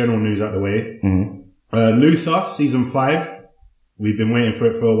of general news out of the way. Luther, season 5. We've been waiting for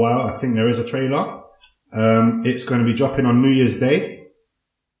it for a while. I think there is a trailer. It's going to be dropping on New Year's Day.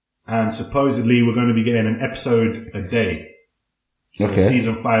 And supposedly we're going to be getting an episode a day. So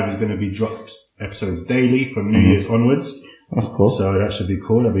season 5 is going to be dropped episodes daily from New Year's onwards. That's cool. So that should be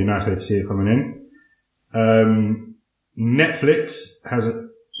cool. That'd be a nice way to see it coming in. Netflix has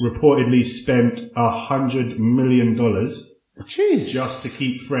reportedly spent $100 million Jeez. just to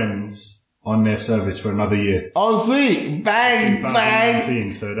keep Friends on their service for another year. Oh, sweet. Bang, bang.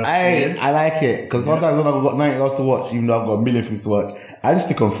 2019, so that's Hey, I like it. Because sometimes when I've got 90 hours to watch, even though I've got a million things to watch, I just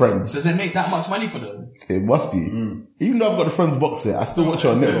stick on Friends. Does it make that much money for them? It must do. Even though I've got the Friends box set, I still watch it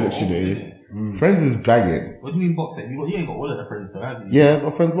on Netflix today. Friends is banging. What do you mean box set? You ain't got all of the Friends though, have you? Yeah, I've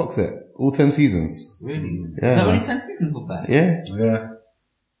got Friends box set. All 10 seasons. Really? Yeah. Is there only 10 seasons of that? Yeah. Yeah.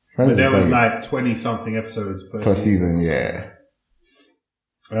 Friends But there is was banging. like 20 something episodes Per season, yeah.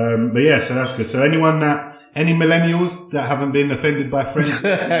 But yeah, so that's good. So any millennials that haven't been offended by Friends,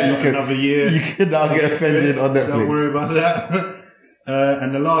 another year. You can now get offended on Netflix. Don't worry about that.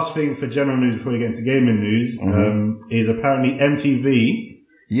 And the last thing for general news before we get into gaming news, is apparently MTV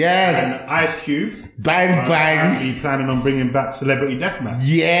Yes. and Ice Cube Bang, bang. apparently planning on bringing back Celebrity Deathmatch.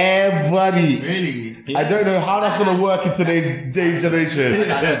 Yeah, buddy. Really? I don't know how that's going to work in today's generation.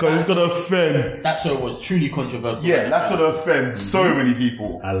 Because it's going to offend. That show was truly controversial. Yeah, that's going to offend so many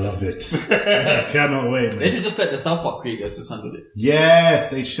people. I love it. I cannot wait, They man. should just let the South Park creators just handle it. Yes,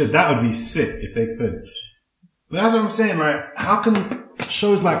 they should. That would be sick if they could. But that's what I'm saying, right? How can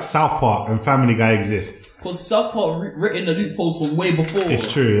shows like South Park and Family Guy exist? Because South Park written the loopholes from way before.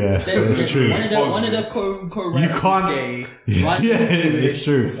 It's true, yeah. It's true. One of the co-writers You can't- is gay. Yeah, Ryan's Jewish. it's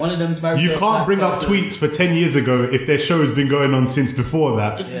true. One of them's married You to a can't black bring up person. tweets for 10 years ago if their show's been going on since before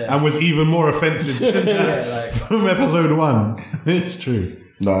that and was even more offensive than that from episode 1. It's true.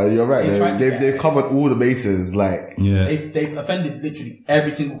 No, you're right. They tried to get- They've covered all the bases. Like, Yeah. They've offended literally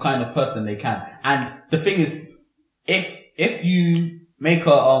every single kind of person they can. And the thing is, if you make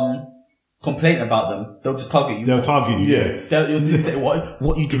a complaint about them, they'll just target you. They'll target you. Yeah. They'll say,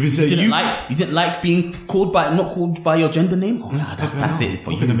 what you did? If you say You didn't like being not called by your gender name? Oh yeah, that's it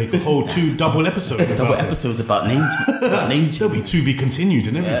for We're going to you. make a whole 2 double episodes. Double about it. episodes about name. There'll be 2 be continued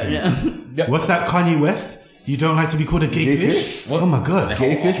and everything. Yeah. What's that, Kanye West? You don't like to be called a gay Gay fish? fish? Oh my god.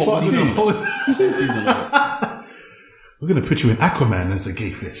 Gay fish Whole part season. 2. Season. We're going to put you in Aquaman as a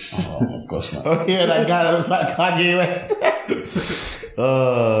gay fish. Oh gosh, man. Oh yeah, that guy that was like Kanye West.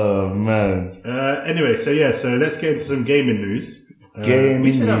 Oh man. Anyway, so let's get into some gaming news. Gaming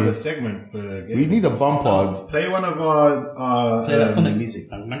we should have a news. segment for gaming. We need a bumper. Play one of our Play that Sonic music.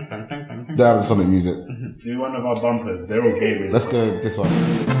 They have Sonic music. do one of our bumpers. They're all gamers. Let's go this one.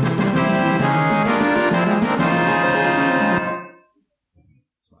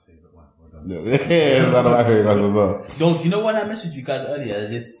 Yeah, it's one of my favorite ones as well. Yo, do you know when I messaged you guys earlier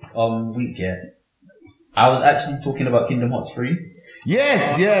this week? Yeah, I was actually talking about Kingdom Hearts 3.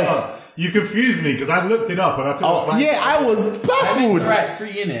 Yes, yes. You confused me because I looked it up and I couldn't Oh, find yeah, I was baffled. Right, 3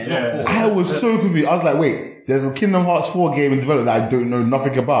 in it, Yeah. not 4. I was so confused. I was like, wait, there's a Kingdom Hearts 4 game in development that I don't know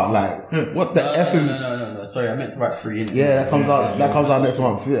nothing about. Like, what the F is... No. Sorry, I meant to write 3. Yeah, that comes out next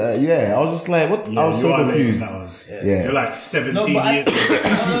month. Yeah, I was just like, what? I was so confused. Yeah. You're like 17 years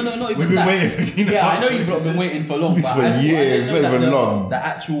ago. No, We've been waiting for Kingdom Hearts. I know you've not been waiting for long, but for years, I didn't know even long. The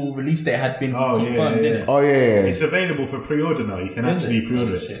actual release date had been confirmed, didn't it? Oh, yeah. It's available for pre-order now. You can actually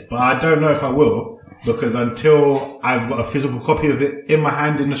pre-order it. But I don't know if I will, because until I've got a physical copy of it in my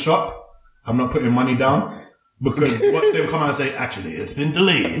hand in the shop, I'm not putting money down. Because watch them come out and say, actually, it's been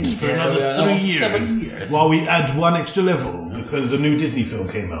delayed for another 3 years. 7 years. While we add one extra level because a new Disney film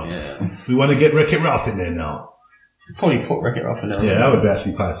came out. Yeah. We want to get Wreck-It Ralph in there now. Probably put Wreck-It Ralph in there. Yeah, that would be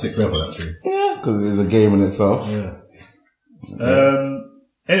actually quite a sick level, actually. Yeah, because it's a game in itself. Yeah.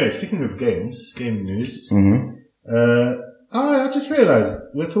 Anyway, speaking of games, gaming news. I just realised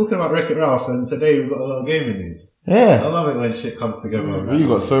we're talking about Wreck-It Ralph, and today we've got a lot of gaming news. Yeah. I love it when shit comes together. We've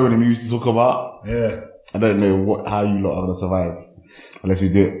got so many news to talk about. Yeah. I don't know how you lot are going to survive unless we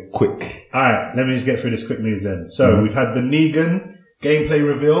do it quick. Alright, let me just get through this quick news then. So, we've had the Negan gameplay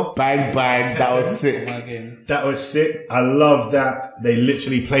reveal. Bang, that was sick. That was sick. I love that they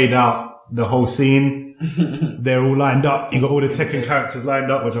literally played out the whole scene. They're all lined up. You got all the Tekken characters lined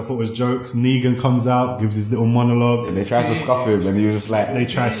up, which I thought was jokes. Negan comes out, gives his little monologue. And they tried to scuff him, and he was just like... They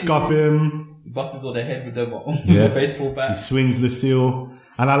try to scuff him. Busts on their head with the baseball bat. He swings Lucille.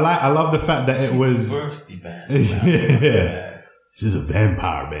 And I love the fact that it was... Thirsty bat. Yeah. She's a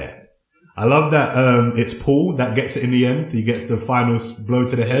vampire bat. I love that, it's Paul that gets it in the end. He gets the final blow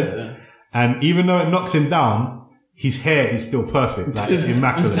to the head. Yeah. And even though it knocks him down, his hair is still perfect. Like, it's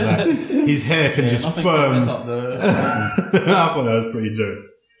immaculate. Like, his hair can just firm. I thought that was pretty jokes.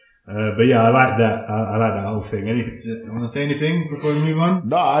 But yeah, I like that. I like that whole thing. You want to say anything before we move on?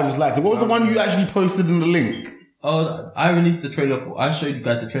 No, I just liked it. What was the one you actually posted in the link? Oh, I released the trailer I showed you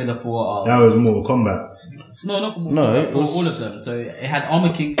guys the trailer for, that was Mortal Kombat. No, not for Mortal Kombat, for all of them. So it had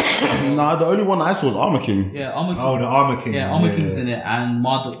Armor King. Nah, the only one I saw was Armor King. Yeah, Armor King. Oh, the Armor King. Yeah, Armor King's in it, and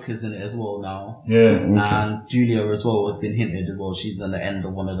Marduk is in it as well now. Yeah. Okay. And Julia as well has been hinted as well. She's on the end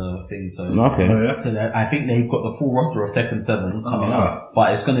of one of the things. So, okay. So I think they've got the full roster of Tekken 7 coming up,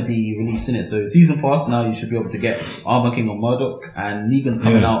 but it's going to be released in it. So season pass now, you should be able to get Armor King or Marduk, and Negan's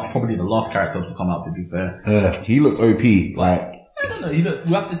coming out, probably the last character to come out, to be fair. He looked OP. Like, I don't know.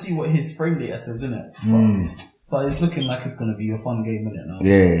 We'll have to see what his frame data says, isn't it? But it's looking like it's going to be a fun game, isn't it? Now?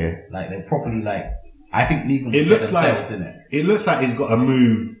 Yeah. Like they're properly I think Negan will get themselves in it. It looks like he's got a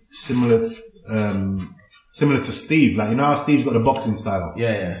move similar to Steve. Like, you know how Steve's got a boxing style?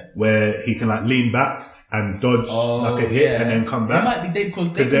 Yeah. Where he can like lean back and dodge like a hit and then come back. It might be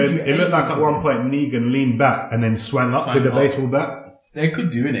because it looked like at one point Negan leaned back and then swung up with the baseball bat. They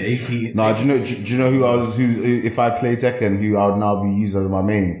could do it. No, do you know who if I play Tekken, who I would now be using as my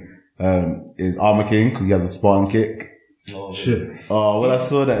main, is Armor King, because he has a Spartan kick. Oh, shit. Oh, when I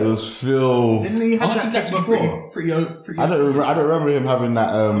saw that, it was Phil. Didn't he have that kick before? Pretty I don't remember him having that,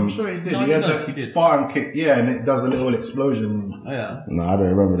 I'm sure he did. He had that Spartan kick, yeah, and it does a little explosion. Oh, yeah. No, I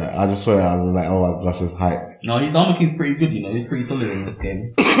don't remember that. I just saw it, I was just like, oh my gosh, this hyped. No, his Armor King's pretty good, you know, he's pretty solid in this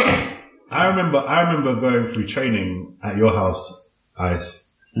game. I remember going through training at your house,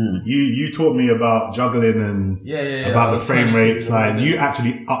 Ice. You taught me about juggling and about the frame rates. Like, you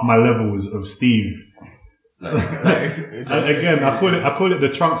actually up my levels of Steve. And again, I call it the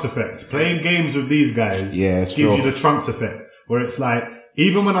Trunks effect. Playing games with these guys gives you the Trunks effect, where it's like,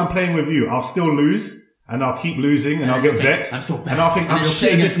 even when I'm playing with you, I'll still lose. And I'll keep losing, and I'll get vexed. I'm so bad. And I'll think, I'm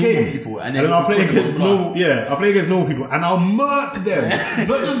shit in this game. And then I'll play against normal people, and I'll murk them.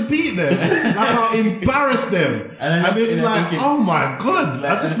 Not just beat them. Like, I'll embarrass them. And it's like, oh my god.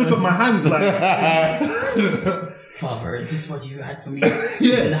 I just look at my hands like, Father, is this what you had for me?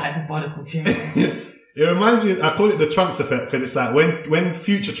 In the hyperbolical chair? It reminds me, I call it the Trunks effect, because it's like, when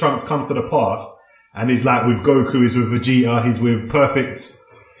future Trunks comes to the past, and he's like with Goku, he's with Vegeta, he's with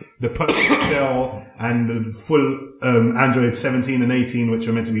the perfect Cell, and the full Android 17 and 18, which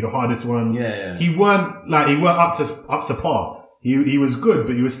are meant to be the hardest ones. Yeah. He weren't up to par. He was good,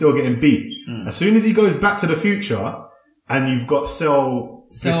 but he was still getting beat. As soon as he goes back to the future, and you've got Cell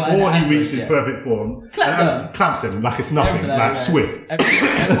before he reaches his perfect form, claps him like it's nothing, like Swift.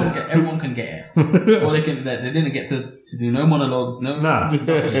 Everyone can get it. So they didn't get to do no monologues,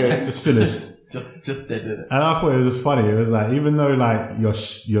 just finished. Just they did it. And I thought it was just funny. It was like, even though like you're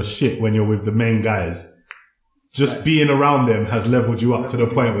shit when you're with the main guys, just being around them has leveled you up to the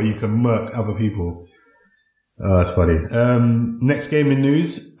point where you can murk other people. Oh, that's funny. Next gaming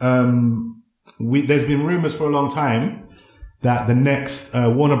news. There's been rumors for a long time that the next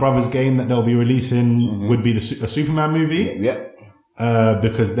Warner Brothers game that they'll be releasing would be a Superman movie. Yep.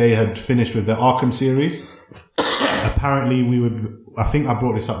 Because they had finished with the Arkham series. apparently I think I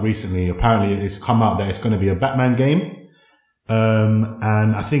brought this up recently. Apparently it's come out that it's going to be a Batman game.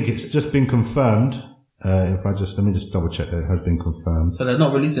 And I think it's just been confirmed. Let me just double check that it has been confirmed. So they're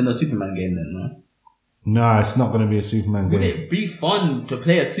not releasing a Superman game then, no? No, it's not going to be a Superman game. Would it be fun to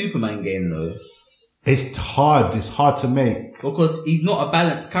play a Superman game though? It's hard to make. Because he's not a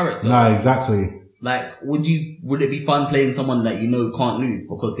balanced character. No, exactly. Like, would it be fun playing someone that you know can't lose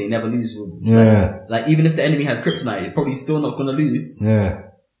because they never lose? Yeah. Like even if the enemy has kryptonite, you're probably still not gonna lose. Yeah.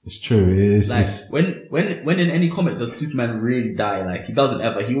 It's true. It is. Like, when in any comic does Superman really die? Like, he doesn't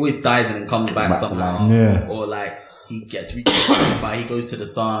ever. He always dies and then comes back somehow. Yeah. Or like, he gets reconnected by, he goes to the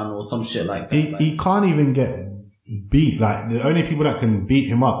sun or some shit like that. He can't even get beat. Like, the only people that can beat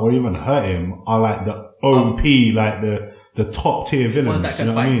him up or even hurt him are like the OP, like the top tier villains. Ones that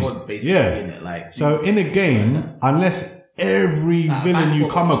can fight gods, basically, innit? Like, so in a game, unless every villain you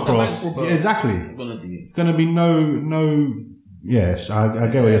come across, exactly, it's gonna be no. Yes, I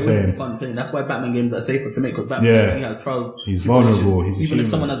get what you're saying. Fun playing. That's why Batman games are safer to make, because Batman games, he has trials. He's vulnerable. Even if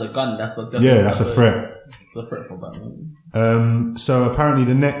someone has a gun, that's a threat. It's a threat for Batman. So apparently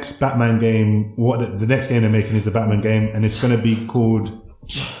the next Batman game, the next game they're making is the Batman game, and it's going to be called,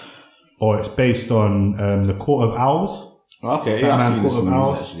 or it's based on the Court of Owls. Okay, Batman Court of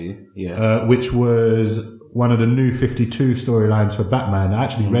Owls, actually. Yeah. Which was one of the new 52 storylines for Batman. I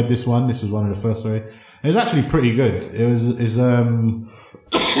actually read this one. This was one of the first stories. It was actually pretty good.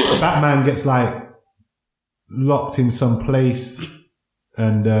 Batman gets like locked in some place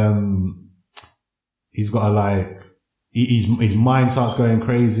and, he's got to like, his mind starts going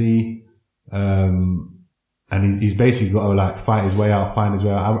crazy. And he's basically got to like find his way out.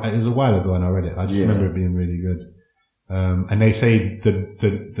 It was a while ago and I read it. I just remember it being really good. And they say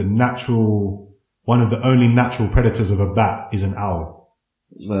the natural, one of the only natural predators of a bat is an owl.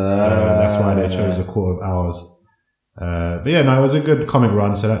 So that's why they chose the Court of Owls. But yeah, no, it was a good comic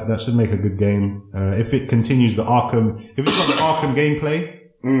run, so that should make a good game. If it continues if it's got the Arkham gameplay,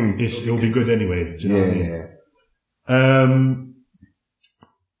 it'll be good anyway. Do you know what I mean?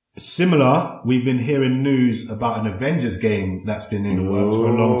 Similar, we've been hearing news about an Avengers game that's been in the works for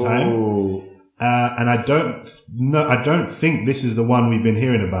a long time. And I don't think this is the one we've been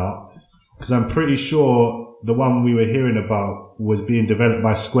hearing about. Because I'm pretty sure the one we were hearing about was being developed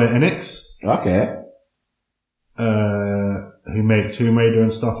by Square Enix. Okay. Who make Tomb Raider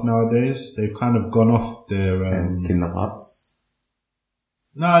and stuff nowadays. They've kind of gone off their, Kingdom Hearts.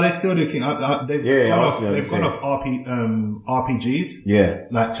 No, they still do they've gone off RPGs. Yeah.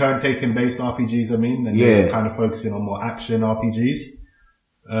 Like turn-taking based RPGs, I mean. And they're kind of focusing on more action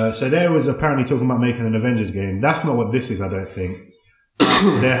RPGs. So they was apparently talking about making an Avengers game. That's not what this is, I don't think.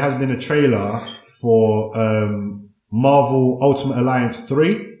 There has been a trailer for Marvel Ultimate Alliance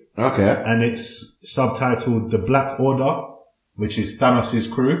 3. Okay. And it's subtitled The Black Order, which is Thanos'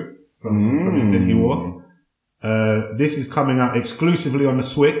 crew from Infinity War. This is coming out exclusively on the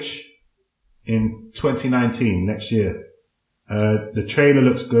Switch in 2019, next year. The trailer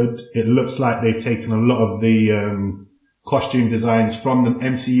looks good. It looks like they've taken a lot of the costume designs from the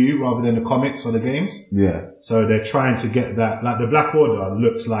MCU rather than the comics or the games. Yeah. So they're trying to get that, like the Black Order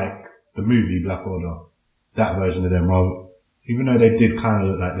looks like the movie Black Order. That version of them, even though they did kind of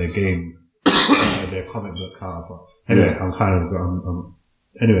look like their game, their comic book counterpart. Anyway,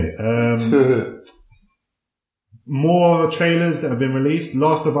 more trailers that have been released.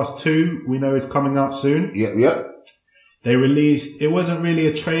 Last of Us 2, we know is coming out soon. Yep. They released, it wasn't really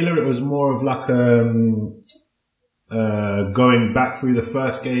a trailer, it was more of like going back through the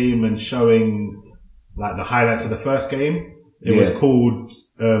first game and showing like the highlights of the first game. It was called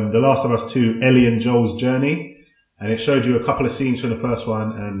The Last of Us 2 Ellie and Joel's Journey, and it showed you a couple of scenes from the first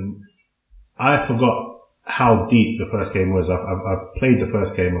one, and I forgot how deep the first game was. I played the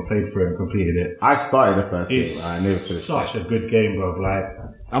first game, I played through it and completed it. I started the first game. It's I never finished such a good game, bro. Like,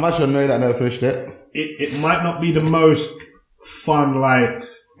 I'm actually annoyed that I never finished it. It might not be the most fun, like,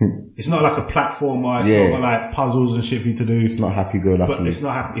 it's not like a platformer, it's not got like puzzles and shit for you to do. It's not happy-go-lucky. But it's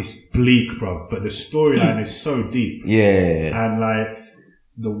not happy, it's bleak, bro. But the storyline is so deep. Yeah. And like,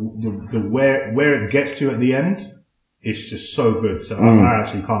 the where it gets to at the end, it's just so good. So I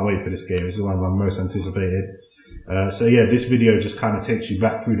actually can't wait for this game. It's one of my most anticipated. So yeah, this video just kind of takes you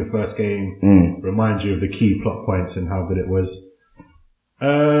back through the first game, reminds you of the key plot points and how good it was.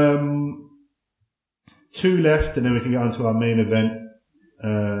 2 left, and then we can get on to our main event.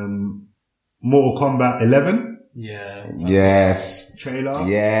 Mortal Kombat 11. Yeah. Yes. Trailer.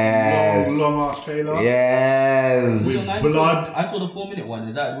 Yes. Long ass trailer. Yes. With blood. I saw the 4-minute one.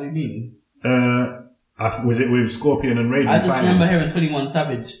 Is that what you mean? I Was it with Scorpion and Raiden? I just remember hearing 21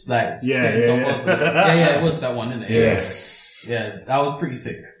 Savage, like, it was that one, innit? Yes. Yeah, that was pretty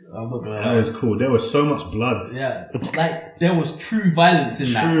sick. That was cool. There was so much blood. Yeah. Like, there was true violence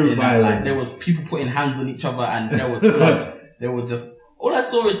in that. Like, there was people putting hands on each other and there was blood. There was just, all I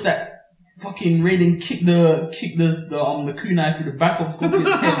saw is that fucking Raiden kicked the kunai through the back of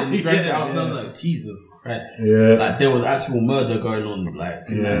Scorpion's head and dragged it out. And I was like, Jesus Christ. Yeah. Like, there was actual murder going on, like,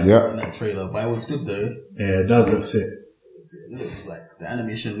 in that trailer. But it was good though. Yeah, it does look sick. It looks like, the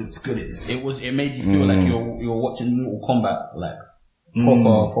animation looks good. It made you feel like you're watching Mortal Kombat, like,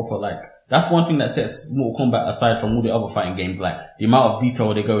 proper, like, that's one thing that sets Mortal Kombat aside from all the other fighting games, like, the amount of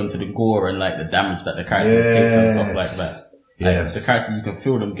detail they go into the gore and, like, the damage that the characters take and stuff like that. Like, the character, you can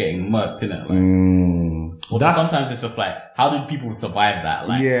feel them getting murked, innit? Like, sometimes it's just like, how did people survive that?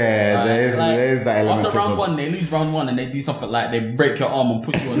 Like, there is that element. After round one, they lose round one and they do something like, they break your arm and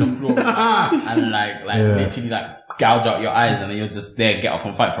put you on the floor and like literally like gouge out your eyes and then you're just there, get up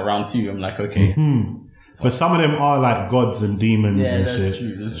and fight for round two. I'm like, okay. But some of them are like gods and demons and shit.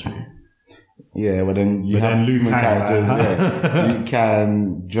 Yeah, that's true. Yeah, but then you have human characters. Liu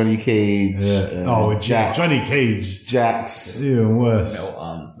Kang, Johnny Cage. Jax. Johnny Cage. Jax. Even worse. Metal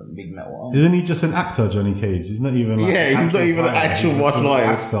arms, the big metal arms. Isn't he just an actor, Johnny Cage? He's not even like he's not even an actual martial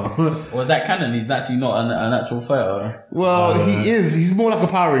artist. Or is that canon? He's actually not an actual fighter. Well, he is. He's more like a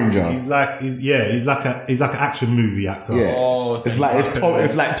Power Ranger. He's like an action movie actor. Yeah. Oh, so it's like if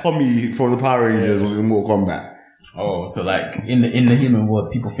Tommy from the Power Rangers was in Mortal Kombat. Oh, so like in the human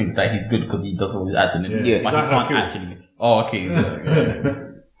world, people think that he's good because he does all his acting, but he can't actually. Oh, okay.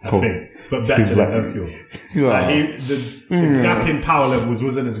 I think, but better than Hercule. Like the gap in power levels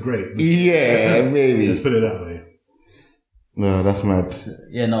wasn't as great. Yeah, maybe. Let's put it that way. No, that's mad.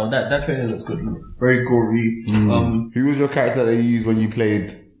 Yeah, no, that trailer looks good. Very gory. Who was your character that you used when you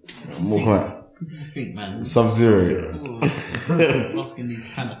played Mortal Kombat? What do you think, man? Sub-Zero. Asking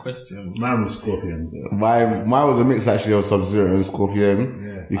these kind of questions. Mine was Scorpion. Mine was a mix actually of Sub-Zero and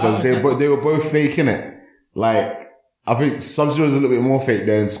Scorpion because they were both fake, innit? Like, I think Sub-Zero is a little bit more fake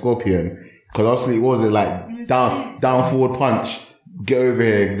than Scorpion because obviously it wasn't like down forward punch, get over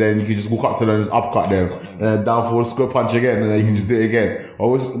here, then you can just walk up to them and just uppercut them, and then down forward square punch again, and then you can just do it again.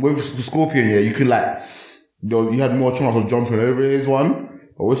 Or with Scorpion, you could like, you had more chance of jumping over his one.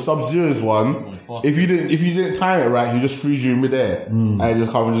 But with Sub-Zero's one, if you didn't time it right, he just freeze you in midair and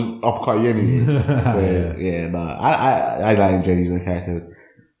just come and just uppercut you anyway. So I like enjoying using characters.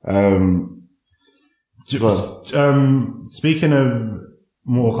 Speaking of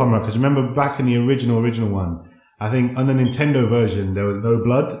Mortal Kombat, because remember back in the original one, I think on the Nintendo version there was no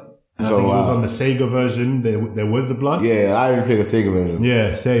blood. I think it was on the Sega version there was the blood. Yeah, I only played the Sega version.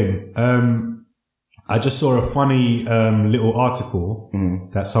 Yeah, same. I just saw a funny little article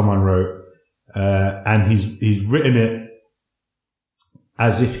that someone wrote, and he's written it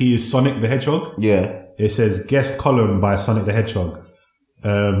as if he is Sonic the Hedgehog. Yeah. It says guest column by Sonic the Hedgehog,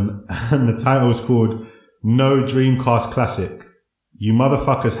 and the title is called "No Dreamcast Classic. You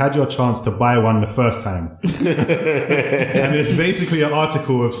motherfuckers had your chance to buy one the first time." And it's basically an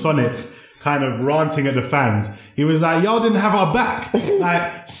article of Sonic kind of ranting at the fans. He was like, y'all didn't have our back. Like,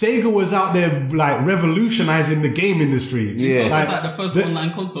 Sega was out there, like, revolutionizing the game industry. Yeah. Like, was like the first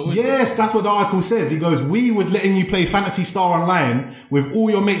online console, yes, that's what the article says. He goes, we was letting you play Phantasy Star Online with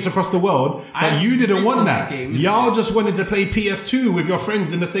all your mates across the world, but you didn't want that. Y'all just wanted to play PS2 with your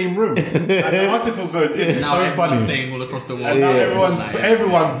friends in the same room. And the article goes, it's so funny. Playing all across the world. And now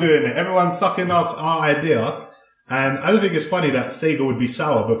everyone's doing it. Everyone's sucking up our idea. And I don't think it's funny that Sega would be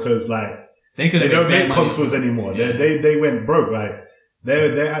sour because, like, they don't make consoles anymore. Yeah. They went broke. Like,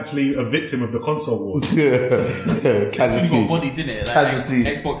 they're actually a victim of the console wars. Casualty. Body, didn't it? Like, Casualty.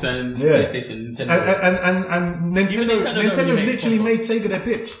 Xbox and PlayStation. Nintendo. And Nintendo literally made Sega their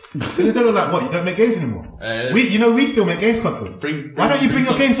bitch. Nintendo like, what? You don't make games anymore? We still make games consoles. Why don't you bring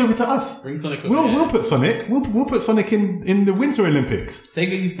your games over to us? Bring Sonic. We'll put Sonic. We'll put Sonic in the Winter Olympics.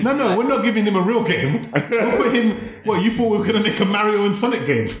 Sega used to. No, we're not giving him a real game. We'll put him. What, you thought we were going to make a Mario and Sonic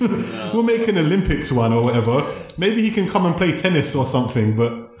game? We'll make an Olympics one or whatever. Maybe he can come and play tennis or something,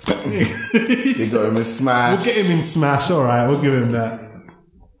 but you got him in Smash. We'll get him in Smash, alright, we'll give him that.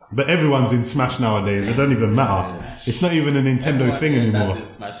 But everyone's in Smash nowadays, it don't even matter. It's not even a Nintendo thing anymore.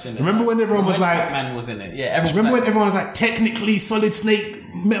 Remember when everyone was like, Pac-Man was in it. Yeah, remember when everyone was like, technically Solid Snake,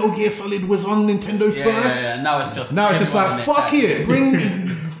 Metal Gear Solid was on Nintendo first? Yeah, now it's just like, fuck it, bring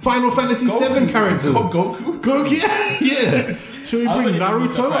Final Fantasy 7 characters. Goku, yeah. Should we bring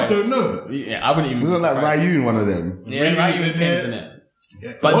Naruto? I don't know. Yeah, I wouldn't even. Isn't like Ryu in one of them? Yeah, Ryu's in it.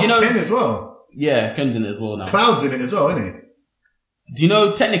 Yeah. But you know, Ken as well. Yeah, Ken's in it as well now. Cloud's in it as well, isn't he? do you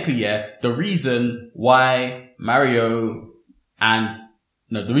know, technically, the reason why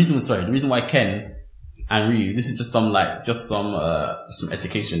the reason why Ken and Ryu, this is just some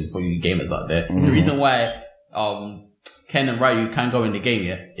education for you gamers out there. The reason why, Ken and Ryu can go in the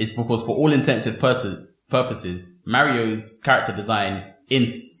game, is because for all intensive purposes, Mario's character design in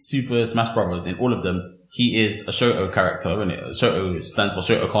Super Smash Bros., in all of them, he is a Shoto character, isn't it? Shoto stands for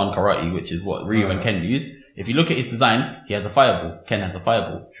Shotokan Karate, which is what Ryu and Ken use. If you look at his design, he has a fireball. Ken has a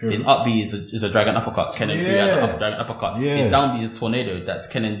fireball. True. His up B is a dragon uppercut. Ken and Ryu has a dragon uppercut. Yeah. His down B is tornado. That's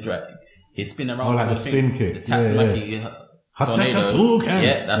Ken and Dragon. His spin around. Like the spin kick. The Tatsumaki tornado.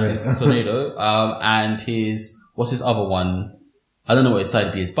 Yeah, that's his tornado. And what's his other one? I don't know what his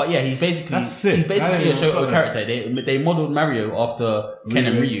side B is, but he's basically a Shoto character. They modeled Mario after Ken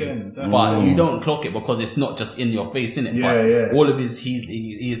and Ryu, but you don't clock it because it's not just in your face, innit? But all of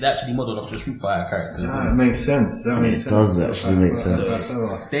he is actually modeled after Street Fighter characters. That makes sense. It does actually make sense.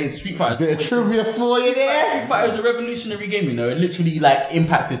 Street Fighter. Bit of trivia for you there. Street Fighter is a revolutionary game, you know. It literally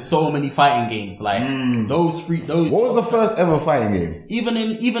impacted so many fighting games. Those. What was the first ever fighting game? Even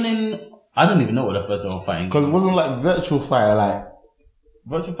in. I don't even know what the first ever fighting game. Because it wasn't Virtual Fighter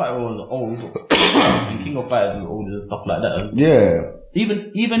Virtual Fighter was old, and King of Fighters is old and stuff like that. Yeah.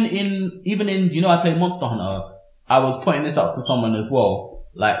 Even in, you know, I play Monster Hunter. I was pointing this out to someone as well,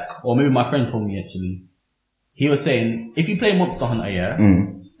 or maybe my friend told me actually. He was saying, if you play Monster Hunter,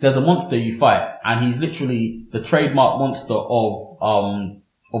 there's a monster you fight, and he's literally the trademark monster of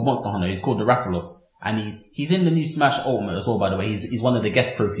Monster Hunter. He's called the Rathalos. And he's in the new Smash Ultimate as well, by the way. He's one of the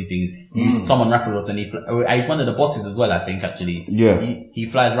guest trophy things. You summon Rathalos and he's one of the bosses as well, I think, actually. Yeah. He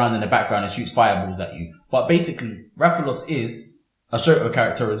flies around in the background and shoots fireballs at you. But basically, Rathalos is a Shoto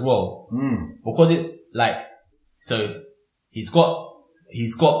character as well. Because it's so he's got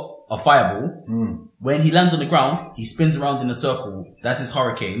a fireball. When he lands on the ground, he spins around in a circle. That's his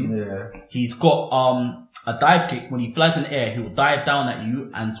hurricane. Yeah. He's got, a dive kick. When he flies in the air, he will dive down at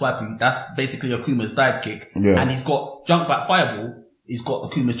you and swipe you. That's basically Akuma's dive kick. Yeah. And he's got jump back fireball. He's got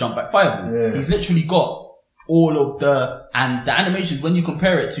Akuma's jump back fireball. Yeah. He's literally got all of and the animations, when you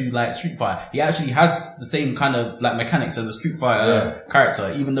compare it to Street Fighter, he actually has the same kind of mechanics as a Street Fighter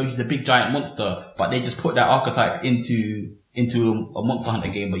character, even though he's a big giant monster, but they just put that archetype into a Monster Hunter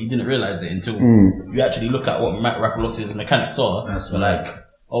game, but you didn't realize it until you actually look at what Rathalos' mechanics are. That's right.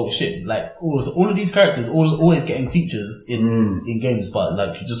 Oh shit, all of these characters always getting features in games, but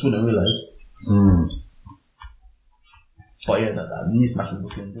you just wouldn't realize. But that new Smash is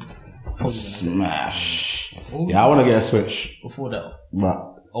looking good. Smash. I want to get a Switch. Before that.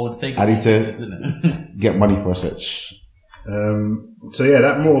 But I need to get money for a Switch.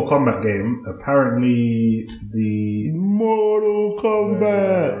 That Mortal Kombat game, apparently the Mortal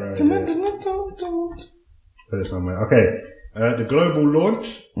Kombat. Okay. The global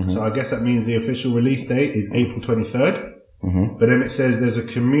launch, so I guess that means the official release date is April 23rd. But then it says there's a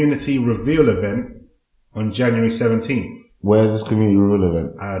community reveal event on January 17th. Where's this community reveal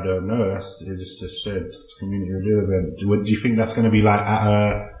event? I don't know. It just said community reveal event. Do you think that's going to be at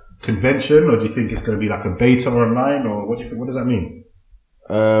a convention, or do you think it's going to be a beta online, or what do you think? What does that mean?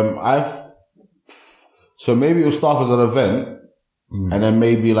 So maybe it'll start as an event, and then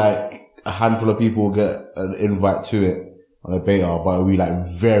maybe a handful of people will get an invite to it on a beta, but it'll be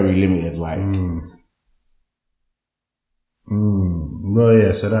very limited, Well,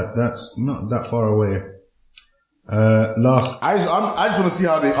 yeah, so that's not that far away. I just want to see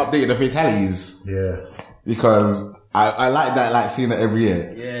how they updated the fatalities. Yeah. Because I like that, seeing it every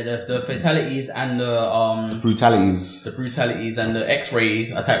year. Yeah, the fatalities and the brutalities. The brutalities and the X-ray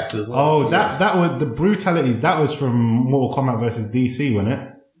attacks as well. Oh, that was the brutalities. That was from Mortal Kombat versus DC, wasn't it?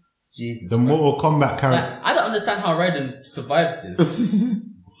 Jesus. The Mortal Kombat character. I don't understand how Raiden survives this.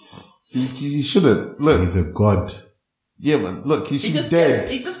 He shouldn't. Look. He's a god. Yeah, but look, he dead.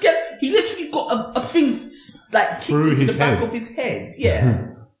 He literally got a thing through his back of his head. Yeah.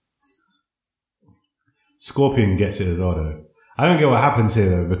 Scorpion gets it as well, though. I don't get what happens here,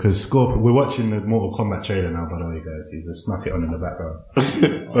 though, because we're watching the Mortal Kombat trailer now, by the way, guys. He's just snuck it on in the background.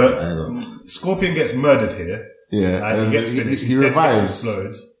 But Scorpion gets murdered here. Yeah. He gets finished. He revives.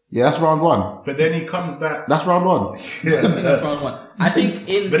 Explodes. Yeah, that's round one. But then he comes back. That's round one. Yeah. That's round one. I think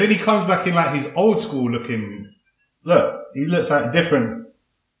But then he comes back in his old school looking. Look, he looks like different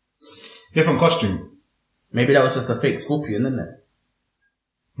costume. Maybe that was just a fake Scorpion, isn't it?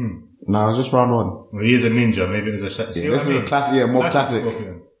 No, it's just round one. Well, he is a ninja. Maybe it was a... this is a classic, more classic.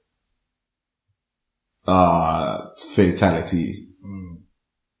 Fatality.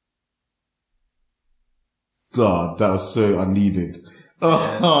 Oh, that was so unneeded.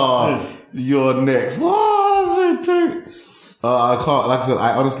 Oh, you're next. Oh, that's so I can't, like I said,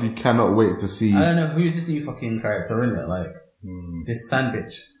 I honestly cannot wait to see. I don't know who's this new fucking character in it, like, this sand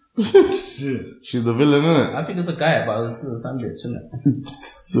bitch. She's the villain, isn't it? I think it's a guy, but it's still a sand bitch, isn't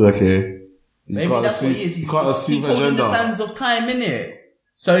it? Okay. Maybe that's what he is. You can't assume he's holding agenda. the sands of time, innit?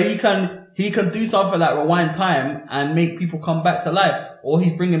 So he can do something like rewind time and make people come back to life, or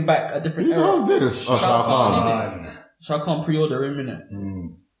he's bringing back a different era. Who's this? Oh, Shao Kahn. Shao Kahn pre-order him, innit?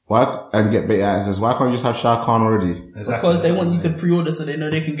 Why? And get beta access. Why can't you just have Shao Kahn already? Exactly. Because they want you to pre-order so they know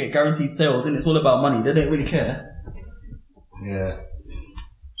they can get guaranteed sales, and it's all about money. They don't really care. Yeah.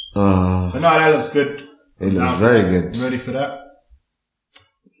 But no, that looks good. It looks very good. You ready for that?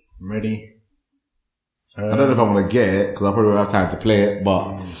 I'm ready. I don't know if I'm gonna get it because I probably won't have time to play it,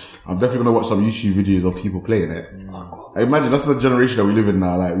 but I'm definitely gonna watch some YouTube videos of people playing it. I imagine that's the generation that we live in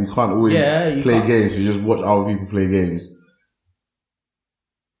now. Like we can't always play games. You just watch other people play games.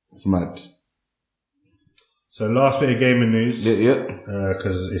 It's mad. So last bit of gaming news. Yeah.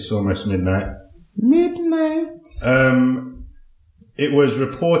 Cause it's almost midnight. It was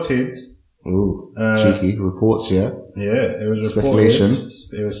reported. Ooh, cheeky reports, yeah. Yeah, it was speculation. Reported.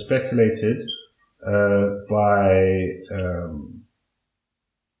 It was speculated by.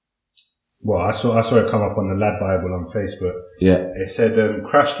 Well, I saw it come up on the Lad Bible on Facebook. Yeah, it said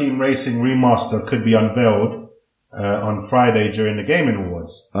Crash Team Racing Remaster could be unveiled on Friday during the Gaming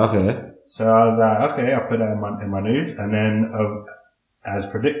Awards. Okay. So I was like, okay, I'll put that in my news, and then as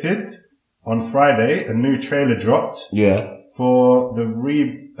predicted, on Friday a new trailer dropped. Yeah. For the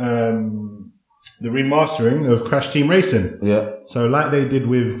remastering of Crash Team Racing. Yeah. So like they did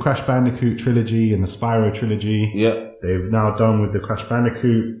with Crash Bandicoot Trilogy and the Spyro Trilogy. Yeah. They've now done with the Crash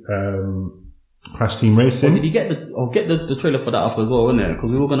Bandicoot, Crash Team Racing. Well, did you get the trailer for that up as well, innit? Because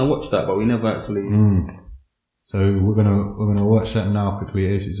we were gonna watch that, but we never actually. So we're gonna watch that now quickly.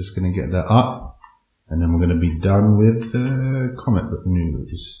 Ace is just gonna get that up. And then we're gonna be done with, comic book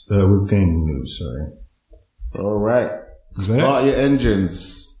news, with gaming news, sorry. Alright. Start your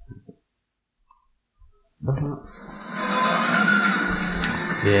engines.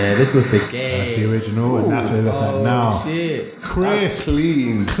 Yeah, this was the game. That's the original, and that's what it looks like now. Shit. Crisp.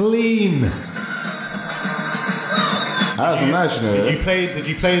 Clean. That's nice, you know. Did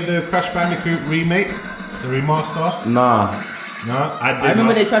you play the Crash Bandicoot remake? The remaster? Nah. No, I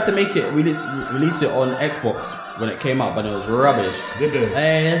remember they tried to make it, release it on Xbox when it came out, but it was rubbish. Did they?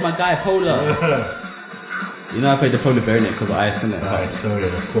 Hey, there's my guy, Polar. You know I played the Polar Bear in it because I seen it. Right, sorry,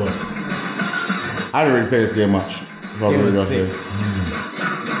 of course. I didn't really play this game much. It was sick.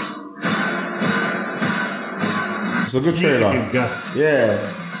 It's a good trailer. Yeah.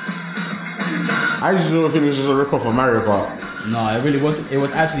 I just don't think it was just a rip-off of Mario Kart. No, it really wasn't. It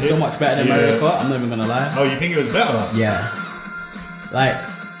was actually so much better than Mario Kart. I'm not even gonna lie. Oh, you think it was better? Yeah. Like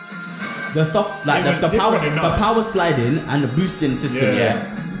the stuff, like the power sliding and the boosting system. Yeah.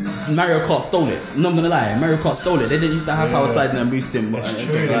 Mario Kart stole it. I'm not gonna lie. Mario Kart stole it. They didn't used to have power sliding and boosting. That's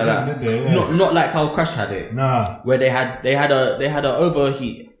true. Like that. Not like how Crash had it. Nah. Where they had an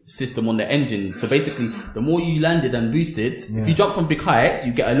overheat system on the engine. So basically, the more you landed and boosted, if you jump from big heights,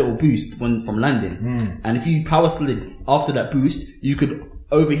 you get a little boost from landing. And if you power slid after that boost, you could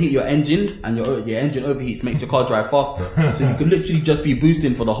overheat your engines, and your engine overheats makes your car drive faster. So you could literally just be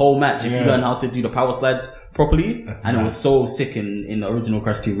boosting for the whole match if you learn how to do the power slide properly. And it was so sick in the original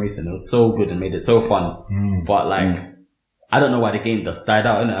Crash Team Racing. It was so good and made it so fun. But like, I don't know why the game just died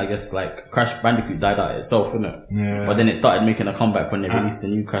out, innit? I guess like Crash Bandicoot died out itself, innit? Yeah. But then it started making a comeback when they released the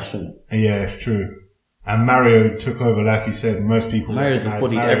new Crash, innit? Yeah, it's true. And Mario took over, like you said, most people. Mario just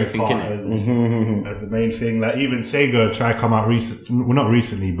bodied everything in it. As the main thing. Like even Sega tried to come out not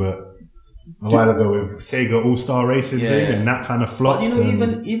recently, but a while ago with Sega All-Star Racing thing, and that kind of flopped. But you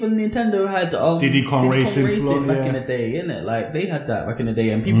know, even Nintendo had Diddy Kong Racing back in the day, innit? Like they had that back in the day,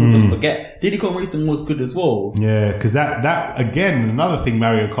 and people just forget. Diddy Kong Racing was good as well. Yeah, because that again, another thing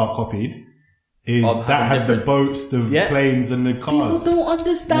Mario Kart copied is that had the boats, the planes, and the cars. People don't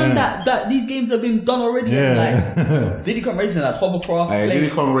understand that these games have been done already. Yeah. Like Diddy Kong Racing had hovercraft. Diddy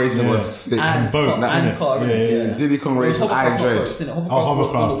Kong Racing was sick. And boats, and car. Diddy Kong Racing, I enjoyed.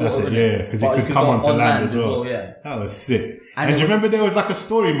 Hovercraft, that's it. Yeah, because it could come onto land as well. Yeah, that was sick. And do you remember there was like a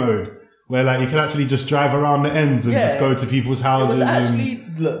story mode where like you could actually just drive around the ends and just go to people's houses? It was actually,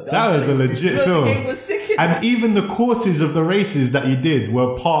 that was a legit film. The game was sick. And even the courses of the races that you did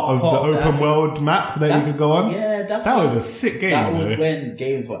were part of the open world map that you could go on. Yeah, that was a sick game. That was when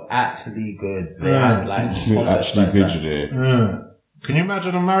games were actually good. They had like actually good. Can you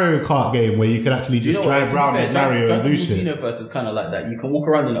imagine a Mario Kart game where you could actually just drive around as Mario and do shit? Dragon Ball Xenoverse is kind of like that. You can walk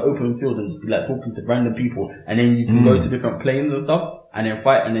around in an open field and just be like talking to random people, and then you can go to different planes and stuff, and then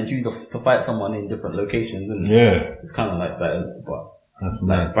fight, and then choose to fight someone in different locations. And it's kind of like that. But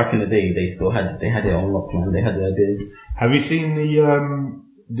like back in the day, they had it on lock, man. They had the ideas. Have you seen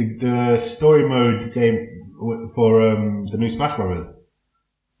the story mode game for the new Smash Brothers?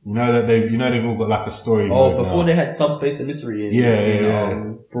 You know that they've all got like a story. Oh, before they had Subspace Emissary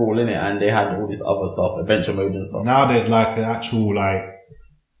in Brawl in it, and they had all this other stuff, adventure mode and stuff. Now there's like an actual like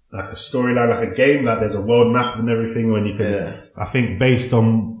a storyline, like a game, like there's a world map and everything when you can, I think based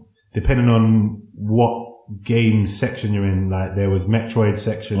on, depending on what game section you're in, like there was Metroid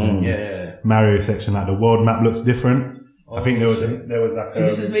section and Mario section, like the world map looks different. I think there was like See,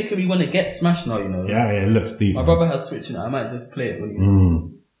 this is making me want to get Smash now, you know. Yeah, it looks deep. My brother has Switch, and I might just play it when he's,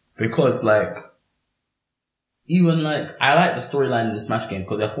 because like, even like, I like the storyline in the Smash games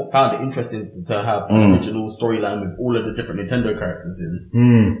because I found it interesting to have an original storyline with all of the different Nintendo characters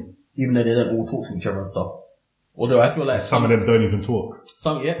in. Even though they don't all talk to each other and stuff. Although I feel like some of them don't even talk.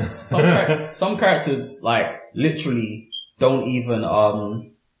 Some characters like literally don't even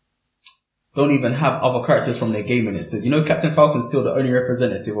have other characters from their game in it still. You know, Captain Falcon's still the only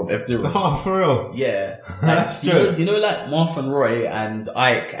representative of F-Zero. Oh, for real? Yeah. Like, you know, like Marth and Roy and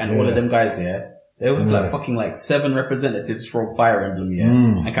Ike and all of them guys, they have like fucking like 7 representatives from Fire Emblem,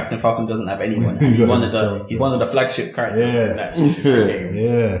 and Captain Falcon doesn't have anyone. He's one of the flagship characters in that game.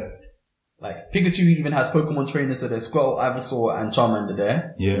 Yeah. Like, Pikachu even has Pokemon trainers, so there's Squirtle, Ivysaur, and Charmander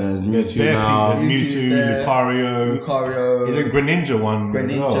there. Yeah, Mewtwo now. Mewtwo, Lucario. Is it Greninja one?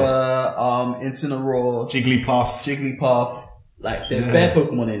 Greninja, Incineroar. Jigglypuff. Like, there's bare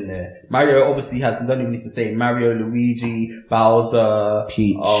Pokemon in there. Mario obviously has, you don't even need to say, Mario, Luigi, Bowser,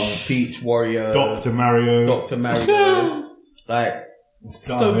 Peach, Wario. Dr. Mario. Like,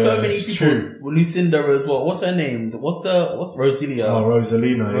 so many people. True. Lucinda as well. What's her name? What's Roselia? Oh,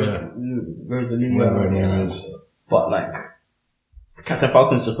 Rosalina, Rosalina. But like, Captain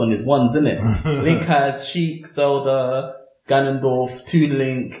Falcon's just on his ones, isn't it? Link has Sheik, Zelda, Ganondorf, Toon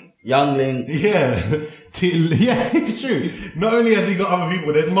Link, Young Link. Yeah, it's true. Not only has he got other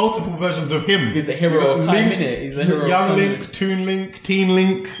people, there's multiple versions of him. He's the hero of time, innit? He's the hero Young of time. Link, Toon Link, Teen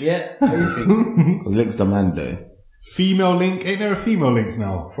Link. Yeah, everything. Link's the man though. Female Link? Ain't there a female Link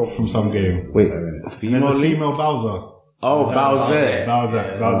now from some game? Wait, there's a female Bowser. Oh, Bowser.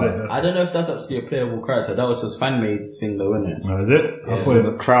 Bowser. I don't know if that's actually a playable character. That was just fan-made thing though, isn't it? Oh, is it? I thought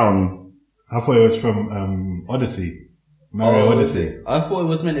the crown. I thought it was from Odyssey. Mario Odyssey. I thought it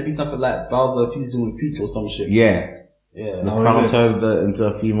was meant to be something like Bowser fusing with Peach or some shit. Yeah. The crown turns into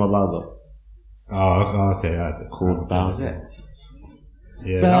a female Bowser. Oh, okay. Called Bowser.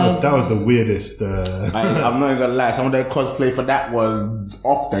 Yeah, that was the weirdest. I'm not even gonna lie. Some of their cosplay for that was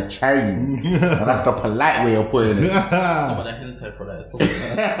off the chain. That's the polite way of putting it. Some of the hentai for that is probably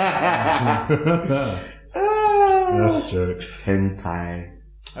That's jokes. Hentai.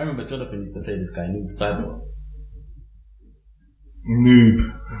 I remember Jonathan used to play this guy, Noob Saibot.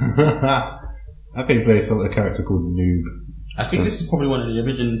 Noob. I think he plays a character called Noob. I think this is probably one of the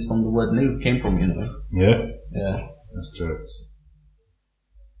origins from the word noob came from, you know. Yeah? Yeah. That's jokes.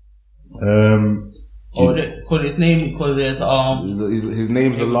 His name, his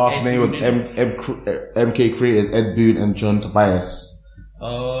name's the last name of MK created Ed Boon and John Tobias.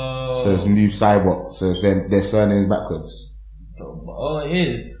 Oh. So it's Noob Saibot. So it's their surnames backwards. Oh, it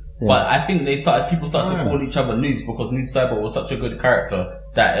is. Yeah. But I think people started to call each other noobs because Noob Saibot was such a good character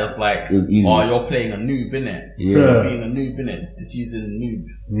that it's like, you're playing a noob, innit? Yeah. You're being a noob, innit? Just using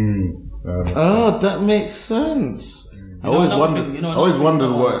noob. That makes sense. I always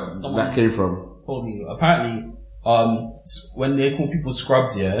wondered what that came from. Told me, apparently, when they call people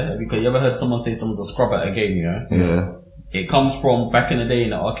scrubs, because you ever heard someone say someone's a scrub at a game, Yeah. It comes from back in the day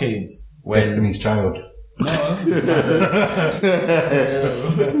in the arcades. Destiny's Child. No.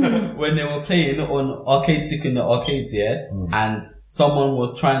 When they were playing on arcade stick in the arcades, and someone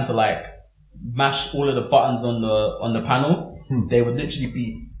was trying to like mash all of the buttons on the panel. They would literally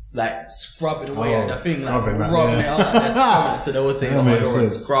be like scrubbing away at the thing, like rubbing it out like they're scrubbing it. So they would say, "Oh, you're a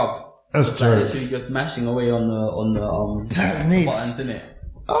scrub." That's true. Like, literally just mashing away on the buttons, innit?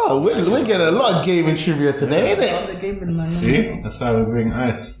 Oh, we're getting a lot of gaming trivia today, innit? I'm the gaming man. See, that's why we bring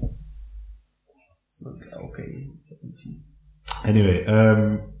ice. Okay, 17. Anyway,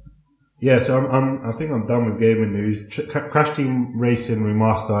 so I think I'm done with gaming news. Crash Team Racing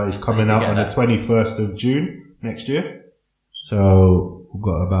Remaster is coming out on the 21st of June next year. So we've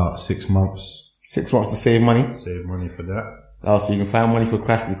got about 6 months. 6 months to save money. Save money for that. Oh, so you can find money for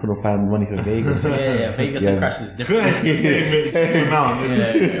Crash, but you couldn't find money for Vegas. Yeah, Vegas and Crash is different. It's the same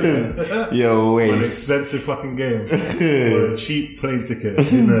amount. Yo, wait. An expensive fucking game. Or a cheap plane ticket.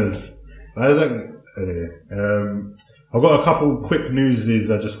 Who knows? Anyway, I've got a couple quick newses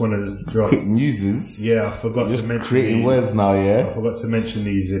I just wanted to drop. Quick newses? Yeah, I forgot Just to mention creating these. words now, yeah? I forgot to mention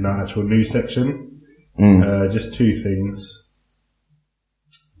these in our actual news section. Just two things.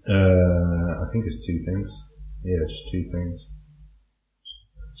 I think it's two things. Yeah, just two things.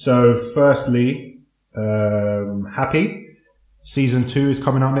 So, firstly, Happy. Season 2 is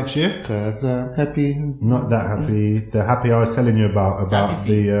coming out next year. 'Cause I'm happy. Not that happy. The Happy I was telling you about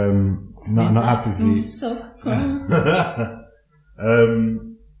Happy the, not Happy Feet.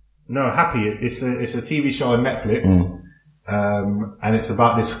 No, Happy. It's a TV show on Netflix. And it's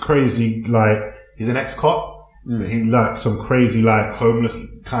about this crazy, like, he's an ex-cop, but he's like some crazy, like, homeless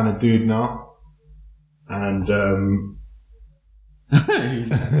kind of dude now. And,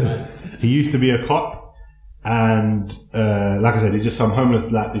 he used to be a cop. And, like I said, he's just some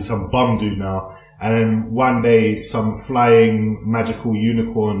homeless, like, he's some bum dude now. And then one day, some flying magical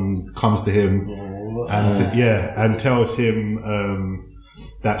unicorn comes to him and tells him,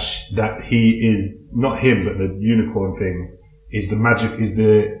 that he is not him, but the unicorn thing is the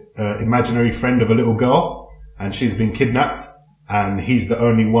imaginary friend of a little girl, and she's been kidnapped, and he's the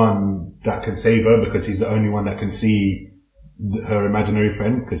only one that can save her because he's the only one that can see her imaginary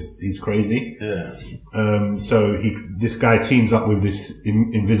friend because he's crazy. Yeah. So this guy teams up with this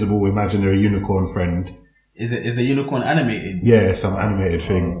invisible imaginary unicorn friend. Is the unicorn animated? Yeah, some animated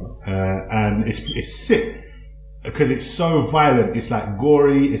thing. And it's sick because it's so violent. It's like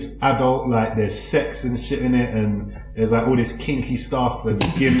gory, it's adult, like there's sex and shit in it, and there's like all this kinky stuff and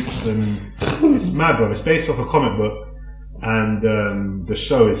gimps, and it's mad, bro. It's based off a comic book, and the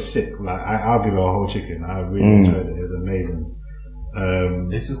show is sick. Like I'll give it a whole chicken. I really enjoyed it. It was amazing.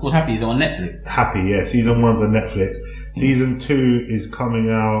 This is called Happy. Is it on Netflix? Happy, yeah. Season 1's on Netflix. Season 2 is coming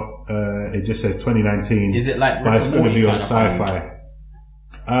out. It just says 2019. Is it like? But it's going to be on Sci-Fi? Sci-Fi.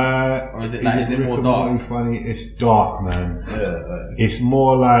 Or is it like? Is it more Rick and dark? Morty funny? It's dark, man. Yeah. It's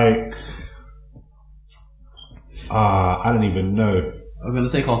more like, I don't even know. I was gonna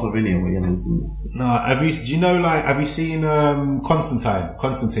say Castlevania, but yeah, No, have you seen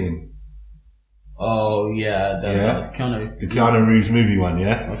Constantine? Oh yeah, the Keanu Reeves movie one,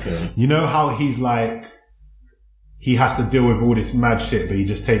 yeah? Okay. You know how he's like, he has to deal with all this mad shit, but he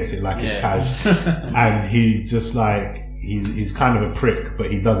just takes it like it's cash. And he's just like, he's kind of a prick, but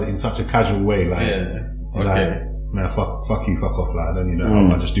he does it in such a casual way, like, like, man, fuck you, fuck off, like, I don't know,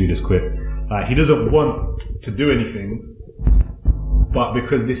 I'll just do this quick. Like, he doesn't want to do anything, but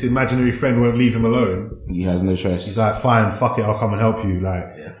because this imaginary friend won't leave him alone, He has no choice. he's like, fine, fuck it, I'll come and help you,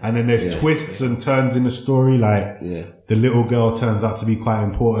 like, and then there's twists and turns in the story, like, the little girl turns out to be quite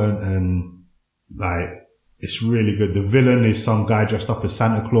important, and, like, it's really good. The villain is some guy dressed up as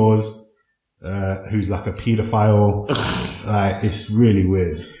Santa Claus, who's like a pedophile. Like, it's really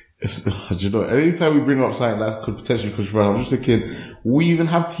weird. Do you know, anytime we bring up something that's could potentially controversial, I'm just thinking, we even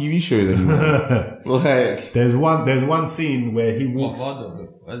have TV shows anymore. Like, there's one scene where he walks.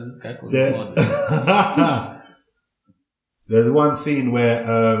 What's this guy called? There's one scene where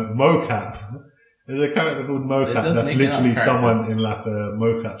Mocap. There's a character called Mocap that's literally someone in like a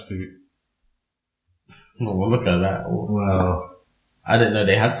mocap suit. Oh, well, look at that. Wow. I didn't know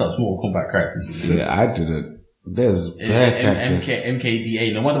they had such small combat characters. yeah, I didn't. There's bare characters.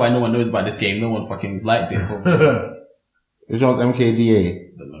 MKDA. No wonder why no one knows about this game. No one fucking liked it. Which one's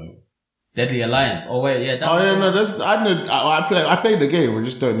MKDA? Don't know. Deadly Alliance. Oh wait, yeah. I played the game. We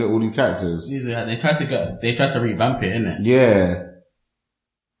just don't know all these characters. They tried to revamp it, innit? Yeah.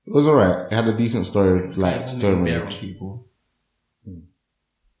 It was alright. It had a decent story, like, story mode. People.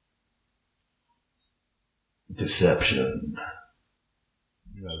 Deception.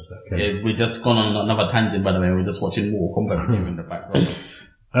 Yeah, we're just gone on another tangent, by the way. We're just watching Mortal Kombat game in the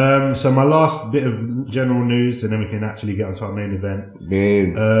background. So my last bit of general news, and then we can actually get onto our main event.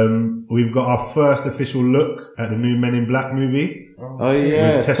 Babe. We've got our first official look at the new Men in Black movie. Oh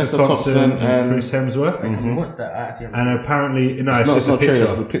yeah. With Tessa Thompson and Chris Hemsworth. What's that? And apparently, it's just a picture.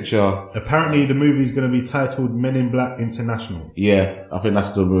 It's the picture. Apparently the movie's going to be titled Men in Black International. Yeah. I think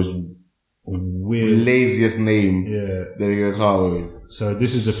that's the most weird, laziest name. Yeah. That you're gonna come with. So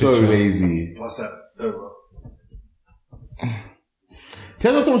this is the so picture. lazy. What's that?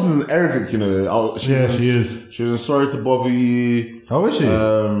 Tessa Thompson is everything, you know. She is. She was Sorry to Bother You. Oh, is she?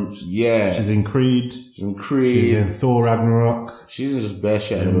 Yeah. She's in Creed. She's in Thor Ragnarok. She's in just bare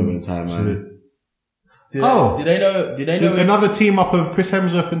shit at the moment in time, man. Do they know another team up of Chris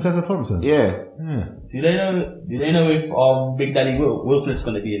Hemsworth and Tessa Thompson? Yeah. Do they know if Big Daddy Will Smith's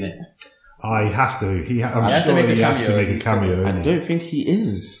gonna be in it? He has to. I'm he sure has to make a he has to cameo. make a cameo. I don't think he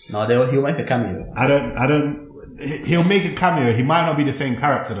is. No, he'll make a cameo. I don't. He'll make a cameo. He might not be the same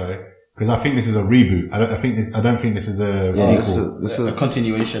character though, because I think this is a reboot. I don't think this is a sequel. This is a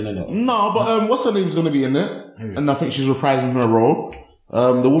continuation, isn't it? No, but what's her name's gonna be in it? And I think she's reprising her role.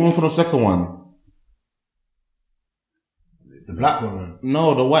 The woman from the second one. The black woman.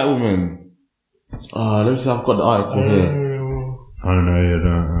 No, the white woman. Let me see. I've got the article here. I don't know. I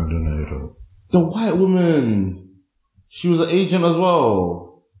don't know. The white woman. She was an agent as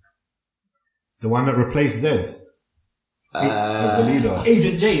well. The one that replaced Zed as the leader.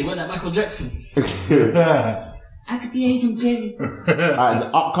 Agent J, wasn't that Michael Jackson? I could be Agent J. The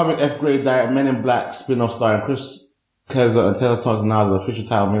upcoming F-grade direct Men in Black spin-off starring Chris Keza and Taylor Thompson has the official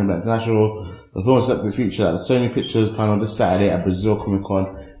title Men in Black International. The film is set to feature at the Sony Pictures panel this Saturday at Brazil Comic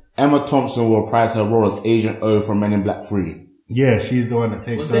Con. Emma Thompson will reprise her role as Agent O from Men in Black 3. Yeah, she's the one that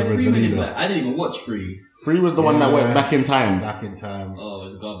takes over as the leader. I didn't even watch 3. 3 was the one that went back in time. Back in time. Oh,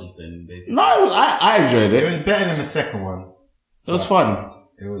 it's garbage then, basically. No, I enjoyed It it. was better than the second one. It was fun.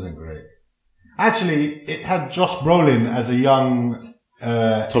 It wasn't great. Actually, it had Josh Brolin as a young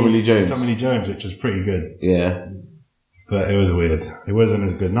Tommy Lee Jones, which was pretty good. Yeah. But it was weird. It wasn't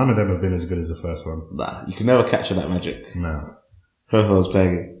as good. None of them have been as good as the first one. Nah, you can never capture that magic. No. First one was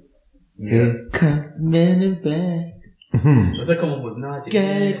playing it. Here comes the Men in Black. The second one was not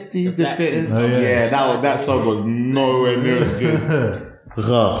Galaxy the Black Suits. Yeah, that song was nowhere near as good.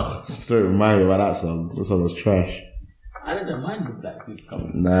 Ugh. Don't remind me about that song. That song was trash. I didn't mind the Black Suits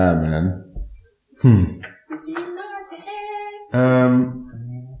coming. Nah, man.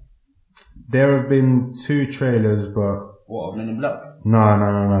 There have been 2 trailers, but What, Men in Black?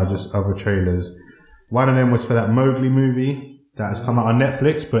 no, just other trailers. One of them was for that Mowgli movie that has come out on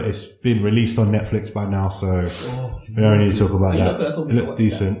Netflix, but it's been released on Netflix by now, so we don't need to talk about that. It looks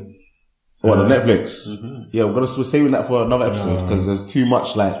decent. What, the Netflix? Yeah, we're saving that for another episode because there's too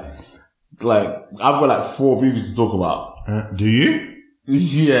much like I've got 4 movies to talk about. Do you?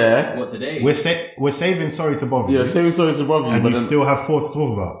 Yeah. What, today? We're saving Sorry to Bother You. Yeah, saving Sorry to Bother You. And but you then, still have 4 to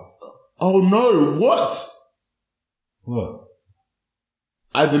talk about. oh no, what? What?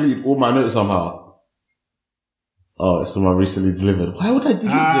 I deleted all my notes somehow. Oh, it's someone recently delivered. Why would I delete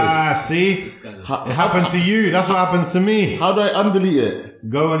this? See? It happened to you. That's what happens to me. How do I undelete it?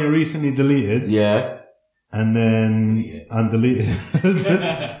 Go on your recently deleted. Yeah. And then undelete it.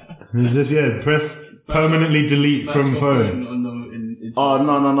 It's just, press permanently delete from phone. Oh,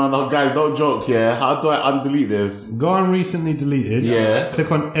 no, guys, don't joke, yeah? How do I undelete this? Go on recently deleted. Yeah.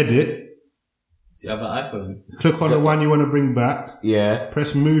 Click on edit. Do you have an iPhone? Click on the one you want to bring back. Yeah.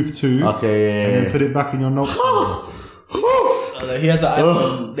 Press move to. Okay, yeah. And then put it back in your notes. He has an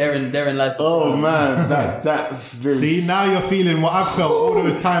iPhone. Therein lies the Oh man, that's... See, now you're feeling what I've felt all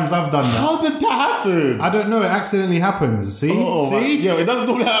those times I've done that. How did that happen? I don't know, it accidentally happens. See? Yeah, it doesn't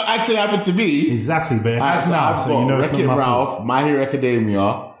normally actually happen to me. Exactly, but it has now, so you know it's Wreck-It not my fault. Ralph, My Hero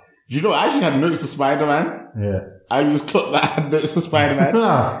Academia. Do you know, I actually had notes of Spider-Man. Yeah. I just clocked that I had notes of Spider-Man.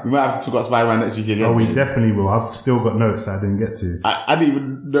 We might have to talk about Spider-Man next week again. Oh, we definitely will. I've still got notes that I didn't get to. I didn't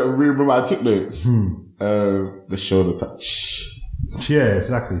even remember I took notes. The shoulder touch. Yeah,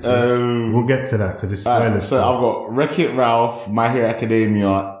 exactly. So we'll get to that because it's spoilers. So I've got Wreck-It Ralph, My Hero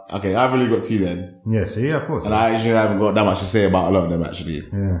Academia. Okay, I've only got 2 then. Yeah, see, I thought so. And I actually haven't got that much to say about a lot of them actually.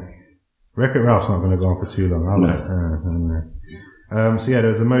 Yeah. Wreck-It Ralph's not going to go on for too long. So yeah, there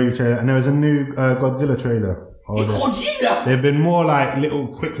was a Mowgli trailer and there was a new Godzilla trailer. Godzilla! They've been more like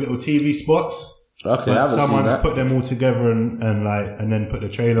quick little TV spots. Okay, I haven't seen someone's that. put them all together and then put the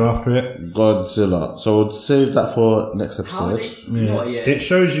trailer after it. Godzilla. So we'll save that for next episode. It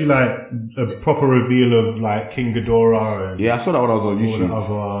shows you like a proper reveal of like King Ghidorah and Yeah, I saw that when I was on YouTube.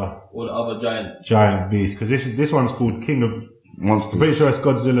 All the other giant beasts. Because this one's called King of Monsters. Pretty sure it's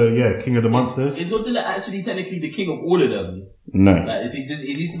Godzilla. King of the Monsters. Is Godzilla actually technically the king of all of them? No. Like, is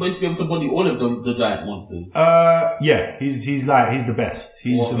he supposed to be able to body all of the giant monsters? Yeah. He's the best.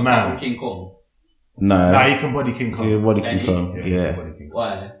 He's the man. King Kong. No. Nah, he can body King Kong. Yeah, body King Kong. Yeah.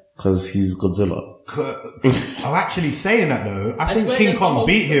 Why? Because he's Godzilla. I'm actually saying that though. I think KingOng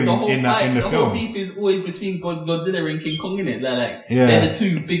beat him in the film. The whole beef is always between Godzilla and King Kong, innit? They're the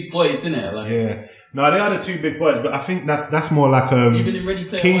 2 big boys, innit? Yeah. No, they are the 2 big boys, but I think that's more like even in Ready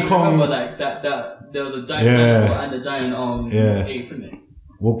Player King One, Kong. remember that there was a giant dinosaur and a giant ape, innit?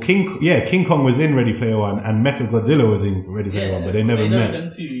 Well, King Kong was in Ready Player One and Mechagodzilla was in Ready Player One, but they never met. Them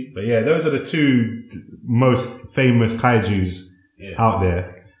two. But yeah, those are the 2 most famous kaijus out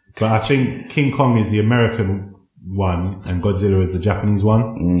there. But I think King Kong is the American one and Godzilla is the Japanese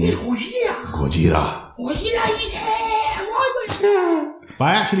one. Gojira is here. But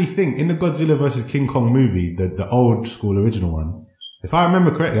I actually think in the Godzilla vs. King Kong movie, the old school original one, if I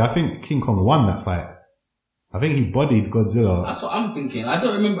remember correctly, I think King Kong won that fight. I think he bodied Godzilla. That's what I'm thinking. I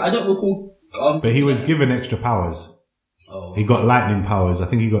don't recall. But he was given extra powers. Oh. He got lightning powers. I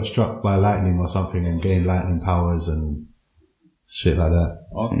think he got struck by lightning or something and gained lightning powers and shit like that.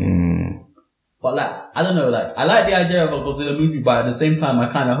 Okay. But like, I don't know, like, I like the idea of a Godzilla movie, but at the same time, I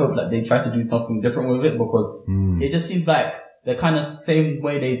kind of hope that they try to do something different with it because it just seems like they're kind of same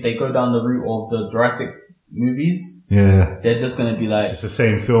way they go down the route of the Jurassic movies. Yeah. They're just going to be like... It's just the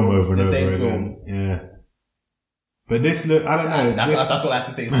same film over and over again. Film. Yeah. But this look, I don't know. That's what I have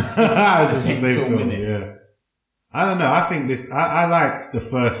to say. It's the same film, innit? Yeah. I don't know. I think this, I liked the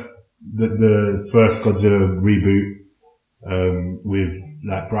first Godzilla reboot, with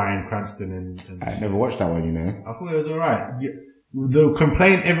like Bryan Cranston and I never watched that one, you know. I thought it was alright. The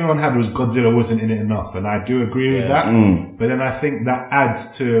complaint everyone had was Godzilla wasn't in it enough, and I do agree with that. But then I think that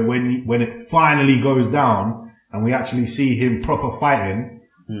adds to when it finally goes down and we actually see him proper fighting,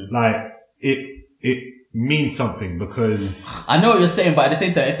 like it means something because I know what you're saying, but at the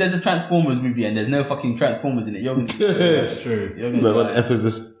same time, if there's a Transformers movie and there's no fucking Transformers in it, you're gonna that's true. Look, what the F is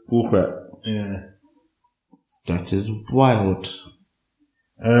this bullcrap? Yeah. That is wild.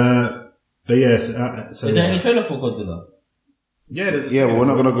 But yes, so is there any trailer for Godzilla? Yeah, there's but we're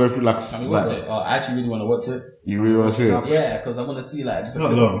not gonna go through like. Can we watch it? Oh, I actually really want to watch it. You really want to see it? Yeah, because I want to see like. It's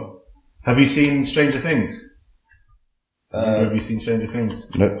not long. Have you seen Stranger Things? Have you seen Stranger Things?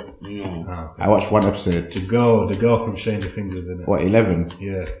 Nope. No. Oh, I watched one episode. The girl from Stranger Things was in it. What, 11?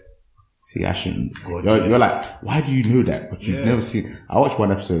 Yeah. See, I shouldn't. You're like, why do you know that? But you've never seen. I watched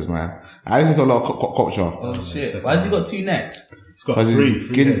one episode, man. I listen to a lot of culture. Oh shit! Why has he got two necks? It's got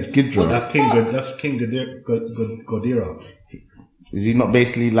three heads. Ghidorah. That's King Ghidorah. Is he not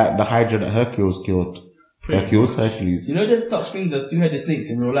basically like the Hydra that Hercules killed? Hercules. You know, there's such things as two-headed snakes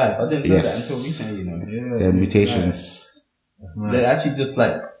in real life. I didn't know that until recently. You know, they're mutations. Right. They're actually just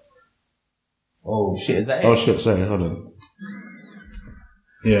like. Oh shit! Is that it? Oh shit! Sorry, hold on.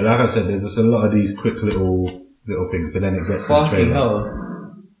 Yeah, like I said, there's just a lot of these quick little things, but then it gets to the trailer. Hell.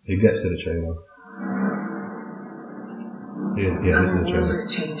 It gets to the trailer. Yeah, this is the trailer. The world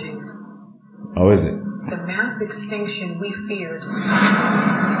is changing. Oh, is it? The mass extinction we feared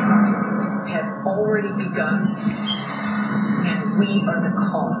has already begun, and we are the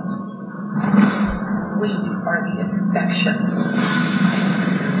cause. We are the infection.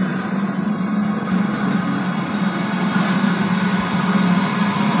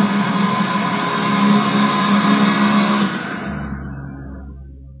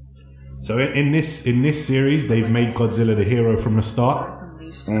 So in this series, they've made Godzilla the hero from the start.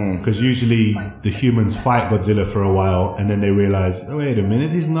 Because usually the humans fight Godzilla for a while and then they realize, oh wait a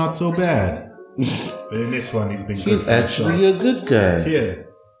minute, he's not so bad. But in this one, he's been good. He's actually a good guy. Yeah.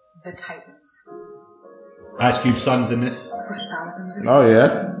 The Titans. Ice Cube's son's in this. For thousands of Oh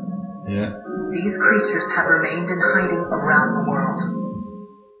years, yeah. Yeah. these creatures have remained in hiding around the world.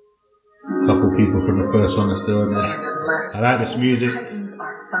 A couple people from the first one are still in this. And unless I like this music. Titans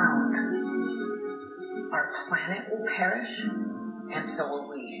are found, our planet will perish, and so will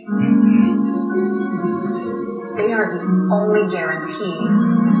we. They are the only guarantee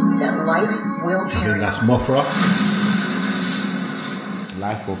that life will I think carry that's on. Mothra.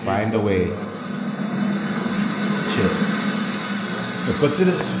 Life will find a way. Shit. But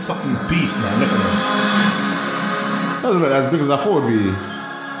Godzilla's just a fucking beast, man. Look at him. Doesn't look as big as I thought it would be.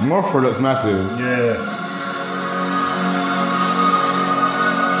 Mothra looks massive. Yeah.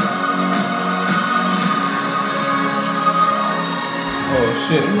 Oh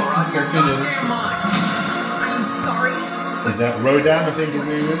shit! I'm sorry. Is that Rodan, I think his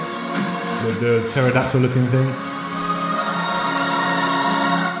name is? With the pterodactyl looking thing?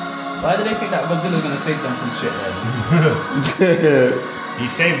 Why do they think that Godzilla's gonna save them from shit then? He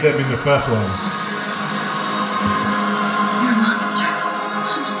saved them in the first one. You're a monster.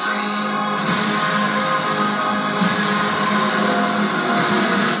 I'm sorry.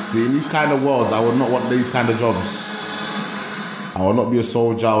 See, in these kind of worlds, I would not want these kind of jobs. I will not be a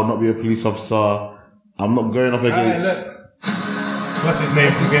soldier. I will not be a police officer. I'm not going up against. What's his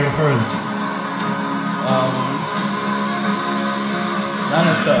name from Game of Thrones?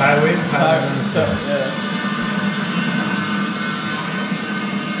 Lannister. Tywin?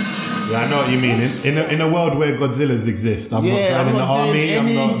 Yeah, I know what you mean. In a world where Godzillas exist, I'm not joining the army.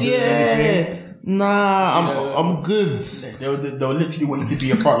 I'm not doing anything. Nah, I'm good. They'll literally want you to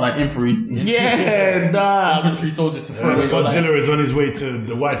be a frontline infantry. Infantry soldier to throw. Godzilla is on his way to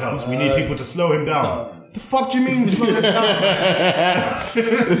the White House. We need people to slow him down. The fuck do you mean slow him down?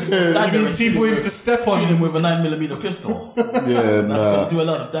 You need people in to step on him with a 9mm pistol. That's gonna do a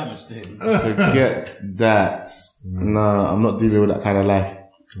lot of damage to him. Forget that. Nah, I'm not dealing with that kind of life.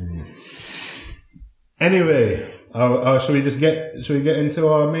 Anyway, should we get into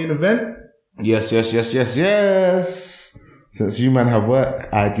our main event? Yes. Since you man have work,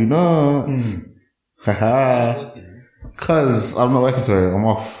 I do not. Haha. Cause I'm not working today, I'm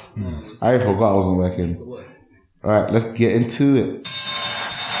off. I forgot I wasn't working. Alright, let's get into it.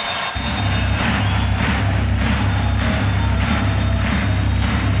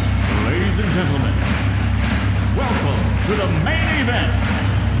 Ladies and gentlemen, welcome to the main event.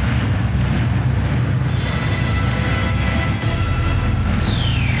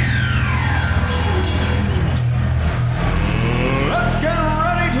 Let's get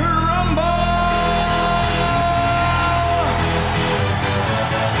ready to rumble!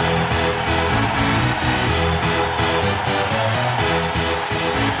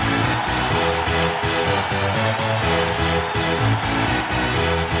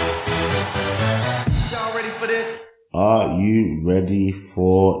 Are you ready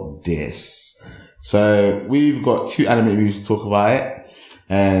for this? So we've got 2 animated movies to talk about it,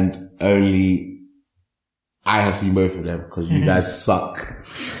 and only I have seen both of them because you guys suck.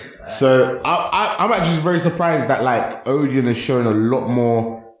 So I'm actually very surprised that like Odeon has shown a lot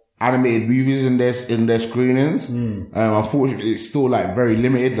more animated movies in their screenings. Unfortunately, it's still like very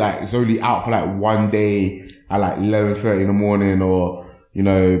limited. Like it's only out for like one day at like 11:30 in the morning, or you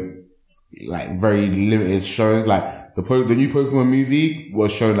know, like very limited shows. Like the new Pokemon movie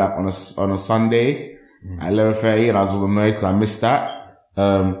was shown like on a Sunday at 11:30, and I was annoyed because I missed that.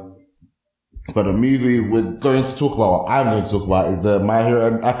 But the movie we're going to talk about, what I'm going to talk about, is the My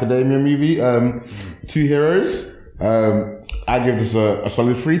Hero Academia movie, 2 Heroes. I give this a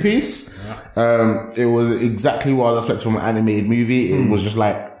solid 3-piece. It was exactly what I was expecting from an animated movie. It was just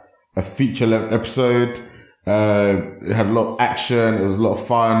like a feature-length episode. It had a lot of action. It was a lot of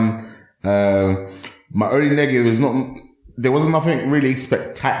fun. My only negative is there wasn't nothing really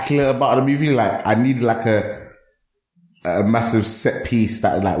spectacular about the movie. Like, I needed like a massive set piece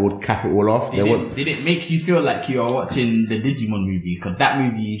that like would cap it all off. Did it make you feel like you are watching the Digimon movie? Because that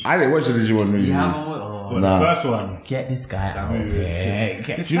movie... I didn't watch the Digimon movie. You haven't watched... The first one. Get this guy out of here.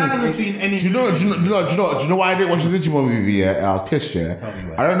 This man hasn't seen any... Do you know why I didn't watch the Digimon movie yet? I was pissed, yeah.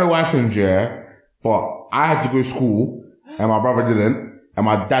 I don't know what happened, yeah, but I had to go to school and my brother didn't, and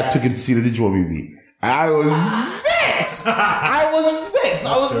my dad took him to see the Digimon movie. And I was vexed.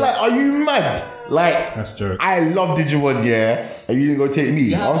 I was like, are you mad? Like, that's joke. I love Digimon, yeah, and you didn't go take me.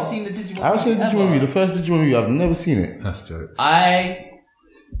 You haven't seen the Digimon movie? I haven't seen the Digimon movie. The first Digimon movie, I've never seen it. That's joke. I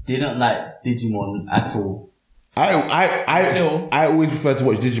didn't like Digimon at all. I always prefer to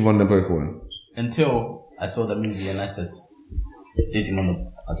watch Digimon than Pokemon. Until I saw the movie and I said,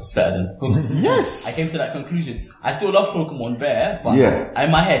 Digimon are just better than Pokemon. Yes. I came to that conclusion. I still love Pokemon better, but in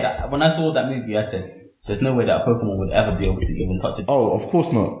my head, when I saw that movie, I said, there's no way that a Pokemon would ever be able to even touch it. Oh, of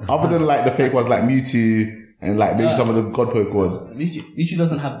course not. Other than like the fake ones like Mewtwo and like maybe some of the god Pokemon. Mewtwo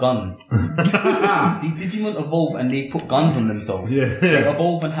doesn't have guns. Digimon evolve and they put guns on themselves. Yeah. They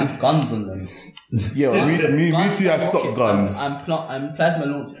evolve and have guns on them. Yeah, Mewtwo has stock guns. And plasma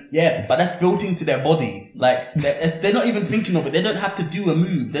launch. Yeah, but that's built into their body. Like, they're not even thinking of it. They don't have to do a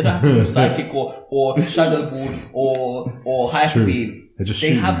move. They don't have to do Psychic or Shadow Ball or Hyper Beam. They just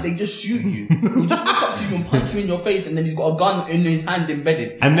shoot you. He'll just walk up to you and punch you in your face, and then he's got a gun in his hand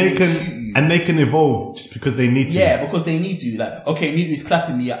embedded. And they can evolve just because they need to. Yeah, because they need to. Like, okay, Mewtwo's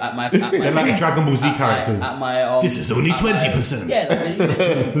clapping me at my they're like Dragon Ball Z characters. This is only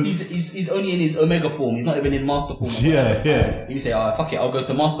 20%. He's only in his Omega form. He's not even in Master form. Yeah. You say, fuck it, I'll go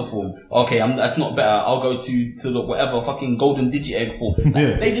to Master form. Okay, that's not better. I'll go to the whatever fucking Golden Digi-Egg form.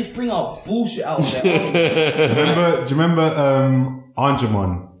 Like, they just bring out bullshit out of their ass. Do you remember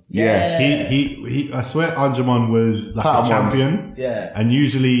Angemon? Yeah. He I swear Angemon was like a champion. Yeah. And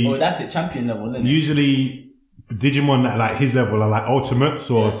usually... Oh, that's it, champion level, isn't it? Usually Digimon at like his level are like ultimates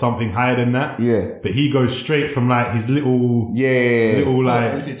or something higher than that. Yeah. But he goes straight from like his little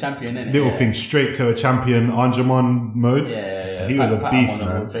champion, thing straight to a champion Angemon mode. Yeah. He was a beast,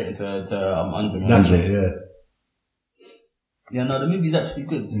 man. Straight into Angemon. That's it, yeah. Yeah, no, the movie's actually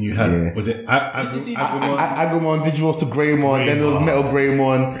good. And you had, was it Agumon, Digimon to Greymon, then it was Metal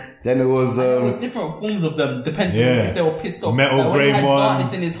Greymon, then it was... there was different forms of them, depending if they were pissed off. Metal like, when Greymon. he had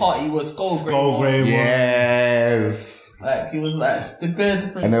darkness in his heart, he was Skull Greymon. Yes. Like, he was like, the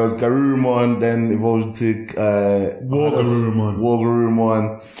different. And there was Garurumon, then evolved to, Garurumon.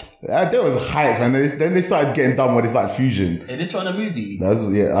 There was hype, and then they started getting done when they started fusion. Is this from a movie? I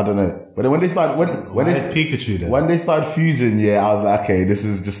don't know. But then when they started, when they started fusing, I was like, okay, this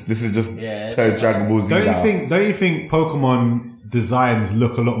is just turns Dragon Ball Z. Don't you think Pokemon designs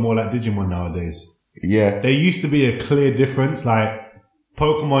look a lot more like Digimon nowadays? Yeah. There used to be a clear difference, like,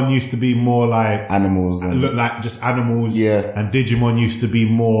 Pokemon used to be more like animals, look like just animals. Yeah. And Digimon used to be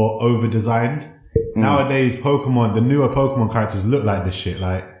more over designed. Nowadays, the newer Pokemon characters look like this shit.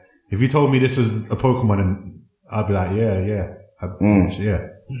 Like, if you told me this was a Pokemon, and I'd be like, yeah.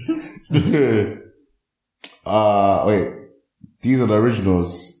 Wait. These are the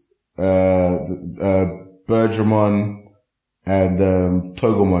originals. Bergermon and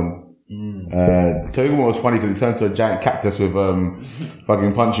Togemon. Togemon was funny because he turned to a giant cactus with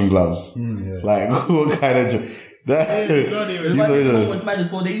fucking punching gloves. Like, what kind of Togemon was mad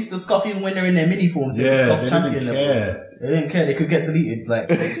as well. They used to scuff even when they're in their mini forms. They would scuff champion levels. They didn't care. They could get deleted. Like,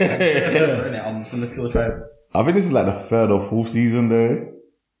 from the Steel Tribe. I think this is like the 3rd or 4th season though.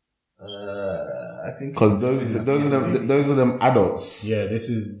 I think because those are them adults. Yeah, this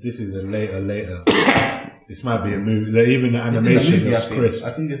is a later. This might be a movie. Like, even the animation looks crisp.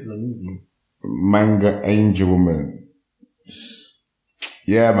 I think this is a movie. Manga Angel Woman.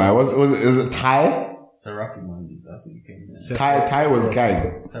 Yeah, man. Was it Tai? Seraphimon. That's what you came with. Tai was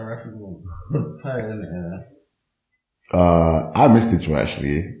gang. Seraphimon. Tai, isn't it? I missed it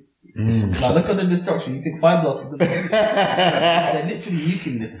actually. Now look at the destruction. You think Fire Blast is the they're literally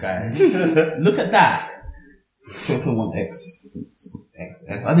nuking this guy. Look at that. Total 1X.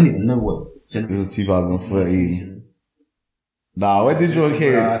 XF. I didn't even know what. This is 2013. Nah, where did you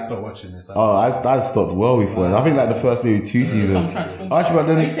I stopped watching this. I stopped well before it. I think like the first maybe 2 seasons. Actually, but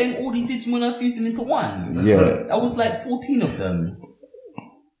then, are you saying all these Digimon are fusing into one? Yeah. That was like 14 of them.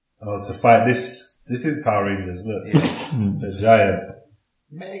 Oh, to fight this is Power Rangers, look. The giant.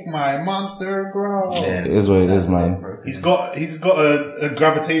 Make my monster grow. Yeah. It is what it is, man. He's got a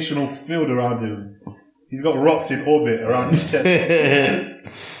gravitational field around him. He's got rocks in orbit around his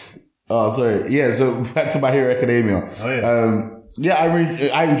chest. Oh, sorry. Yeah, so back to My Hero Academia. Oh, yeah.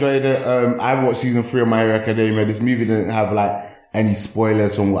 I enjoyed it. I haven't watched season 3 of My Hero Academia. This movie didn't have like any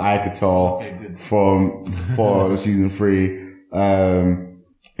spoilers from what I could tell for season 3.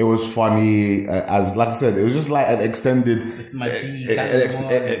 It was funny, as like I said, it was just like an extended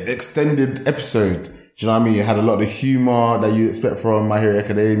episode. Do you know what I mean? You had a lot of the humor that you expect from My Hero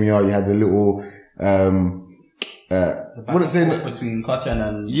Academia. You had the little what it's saying between Kachan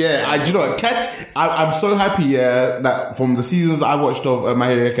and do you know what? I'm so happy that from the seasons that I watched of My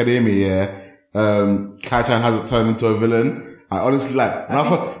Hero Academia, Kachan hasn't turned into a villain. I honestly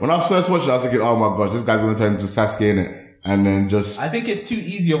when I first watched it, I was thinking, oh my gosh, this guy's gonna turn into Sasuke, innit? And then I think it's too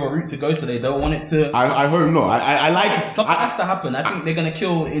easy of a route to go, so they don't want it to. I hope not. I like something has to happen. I think they're gonna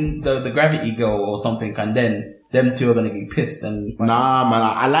kill in the Gravity Girl or something, and then them two are gonna get pissed and. Nah, man.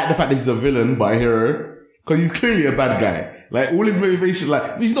 I like the fact that he's a villain, but a hero, because he's clearly a bad guy. Like all his motivation,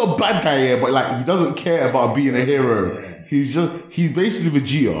 like he's not a bad guy here, but like he doesn't care about being a hero. Yeah. He's basically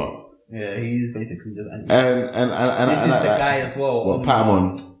Vegeta. Yeah, he's basically just. And this is the guy as well. What,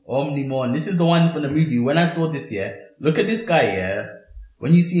 Patamon? Omnimon. This is the one from the movie. When I saw this, look at this guy,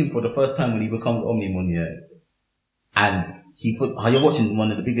 when you see him for the first time when he becomes Omnimon, and you're watching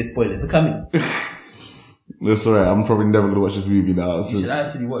one of the biggest spoilers. They're coming. That's alright. I'm probably never gonna watch this movie now. You should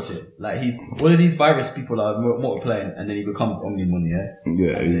actually watch it. Like one of these virus people are multiplying, and then he becomes Omnimon,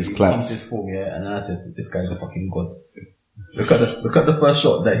 Yeah, he just claps. Becomes his form, and then I said, this guy's a fucking god. Look at the first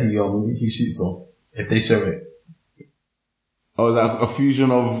shot that he shoots off. If they show it. Oh, is that a fusion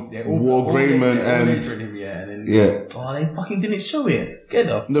of War Greymon and Oh, they fucking didn't show it. Get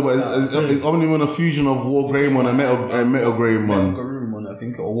off. No, but is Omnimon a fusion of War Greymon and Metal Greymon? Metal Garurumon, I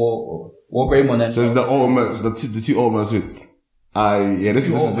think, or War Greymon. And so it's the ultimates, the two ultimates.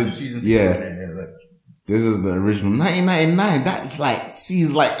 This is the original 1999. That's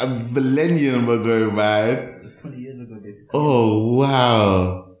seems like a millennium ago, man. It's 20 years ago, basically. Oh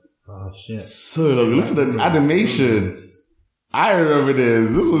wow! Oh shit! So long. Look at the animations. I remember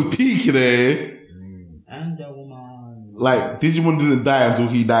this. This was peak, And the woman. Like Digimon didn't die until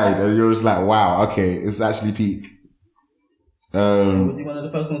he died, and you're just like, wow, okay, it's actually peak. Was he one of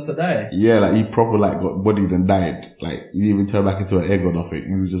the first ones to die? Yeah, like he proper got bodied and died. Like he didn't even turn back into an egg or nothing.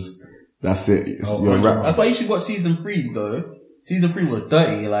 He was just that's it. That's why you should watch season 3 though. Season 3 was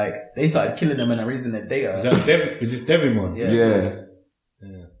dirty. Like they started killing them and erasing their data. Is this Devimon? Yeah.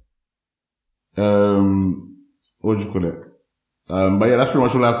 What do you call it? But yeah, that's pretty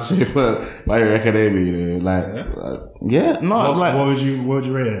much all I have to say for My Hero Academia, you know, like, what would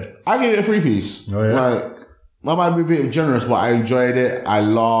you rate it? I gave it a 3-piece. Oh, yeah? Like, I might be a bit generous, but I enjoyed it. I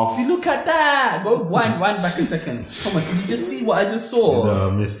laughed. See, look at that. Go wind back a second. Thomas, did you just see what I just saw? No,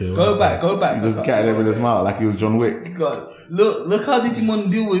 I missed it. Go back. He just cat him in his mouth like he was John Wick. God. Look how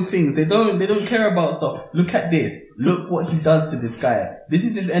Digimon deal with things. They don't care about stuff. Look at this. Look what he does to this guy. This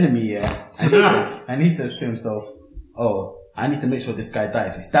is his enemy, yeah? And he says to himself, oh, I need to make sure this guy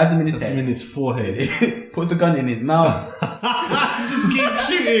dies. He stabs him in his head. in his forehead. Puts the gun in his mouth. Just keep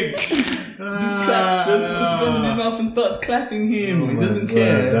shooting. Just puts the gun in his mouth and starts clapping him. He doesn't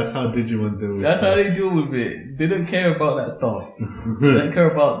care. That's how Digimon deal with it. That's how they deal with it. They don't care about that stuff. They don't care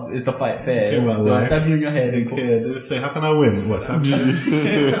about, is the fight fair? They'll stab you in your head. They say, how can I win? What, stab him?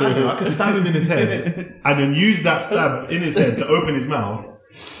 I can stab him in his head and then use that stab in his head to open his mouth.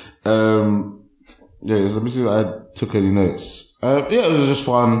 Yeah, so let me see if I took any notes. Yeah, it was just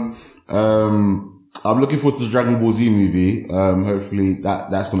fun. I'm looking forward to the Dragon Ball Z movie. Hopefully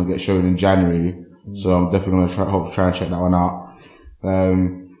that's gonna get shown in January. So I'm definitely gonna try and check that one out.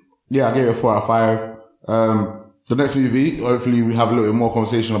 Yeah, I gave it a 4 out of 5. The next movie, hopefully we have a little bit more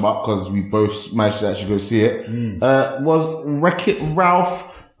conversation about, cause we both managed to actually go see it, was Wreck-It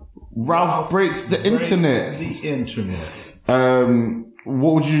Ralph. Ralph Breaks the Internet. The Internet.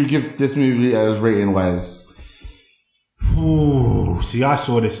 What would you give this movie as rating wise? Ooh, see, I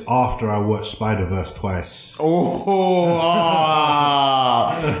saw this after I watched Spider-Verse twice. You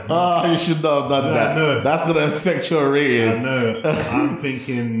should not have done that. No. That's gonna affect your rating. I know. I'm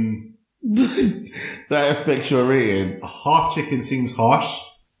thinking that affects your rating. Half chicken seems harsh,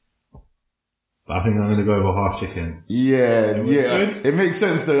 but I think I'm gonna go over half chicken. Yeah. Good. It makes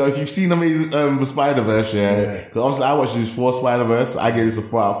sense though. If you've seen Amazing Spider-Verse, because obviously I watched this for Spider-Verse, I gave this a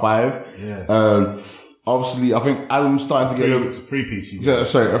 4 out of 5. Yeah. Obviously, I think I'm starting to get a little bit... It's a 3-piece.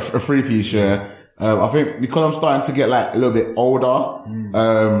 Sorry, a 3-piece, yeah. I think because I'm starting to get like a little bit older,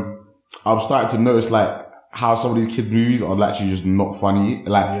 I'm starting to notice like how some of these kids' movies are actually just not funny.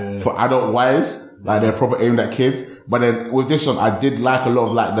 Like for adult wise, like they're proper aimed at kids. But then with this one, I did like a lot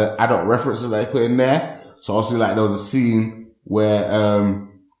of like the adult references that they put in there. So obviously like there was a scene where,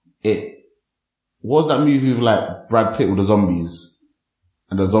 what was that movie with like Brad Pitt with the zombies?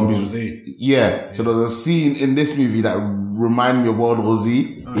 And the zombies. Yeah. So there's a scene in this movie that reminded me of World War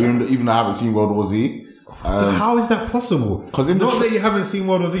Z, even though I haven't seen World War Z. How is that possible? Because not that you haven't seen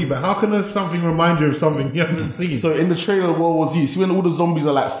World War Z, but how can something remind you of something you haven't seen? So in the trailer of World War Z, see when all the zombies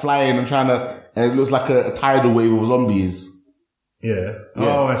are like flying and and it looks like a tidal wave of zombies. Yeah.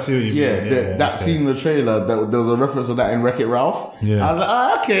 Oh, I see what you mean. That scene in the trailer, there was a reference to that in Wreck-It Ralph. Yeah. I was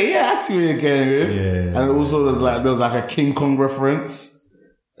like, okay, I see what you're getting with. Yeah. And also there was like a King Kong reference.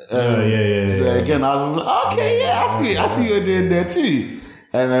 So again, I was like, okay, I see what you're doing there too.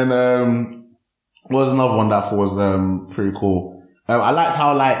 And then, was another one that I thought was, pretty cool. I liked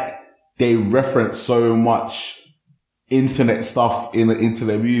how like they reference so much internet stuff in the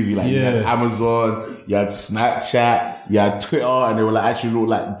internet movie. Like you had Amazon, you had Snapchat, you had Twitter, and they were like actually look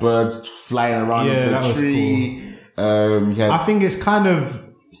like birds flying around into the tree. Cool. I think it's kind of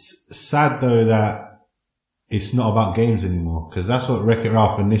sad though that it's not about games anymore, because that's what Wreck-It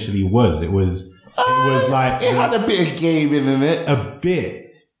Ralph initially was. It was like it had a bit of game in it. A bit.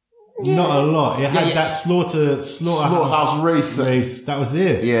 Not a lot. It had that slaughterhouse race. That was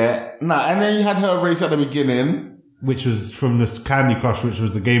it. Yeah. And then you had her race at the beginning, which was from the Candy Crush, which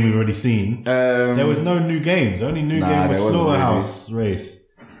was the game we've already seen. There was no new games. The only new game was Slaughterhouse Race.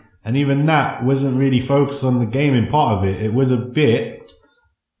 And even that wasn't really focused on the gaming part of it. It was a bit,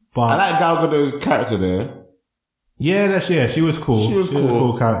 but I like Gal Gadot's character there. Yeah, she was cool. She was a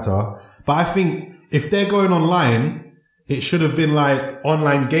cool character. But I think if they're going online, it should have been like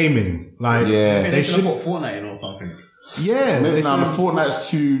online gaming. Like, they should have put Fortnite in or something. Yeah. The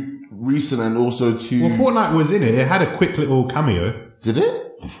Fortnite's too recent and also too... Well, Fortnite was in it. It had a quick little cameo. Did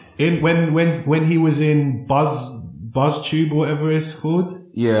it? When he was in BuzzTube or whatever it's called.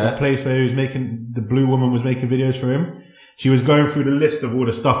 Yeah. The place where the blue woman was making videos for him. She was going through the list of all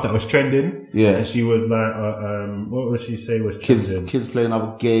the stuff that was trending. Yeah. And she was like, what would she say was trending? Kids playing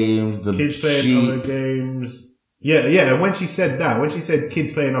other games. Kids playing other games. Yeah. And when she said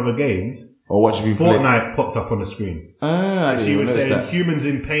kids playing other games, or watching people Fortnite popped up on the screen. And she was saying humans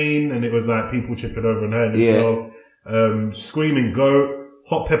in pain, and it was like people tripping over and hurting themselves. Screaming goat,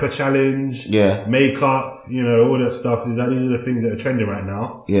 hot pepper challenge, makeup, all that stuff. These are the things that are trending right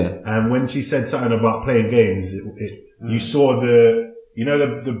now. Yeah. And when she said something about playing games, you saw the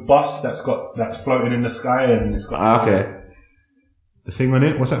bus that's floating in the sky, and it's got the thing on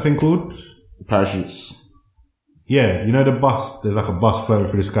it. What's that thing called? Parachutes. Yeah, you know the bus. There's like a bus floating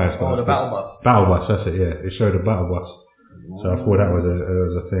through the sky. It's the battle bus. Battle bus. That's it. Yeah, it showed a battle bus. So I thought that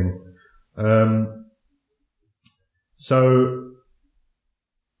was a thing. So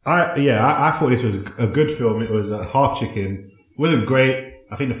I thought this was a good film. It was Half Chickens. Wasn't great.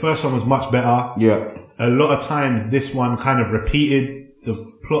 I think the first one was much better. Yeah. A lot of times this one kind of repeated the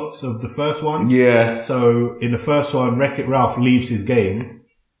plots of the first one. Yeah. So in the first one, Wreck-It Ralph leaves his game.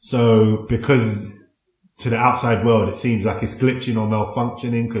 So because to the outside world, it seems like it's glitching or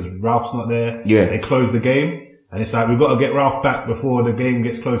malfunctioning because Ralph's not there. Yeah. They close the game and it's like, we've got to get Ralph back before the game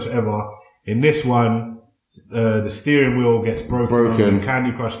gets closed forever. In this one, the steering wheel gets broken on the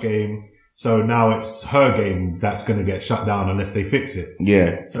Candy Crush game. So now it's her game that's going to get shut down unless they fix it.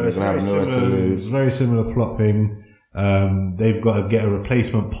 Yeah. So it's a very similar plot thing. They've got to get a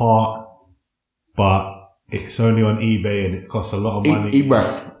replacement part, but it's only on eBay and it costs a lot of money.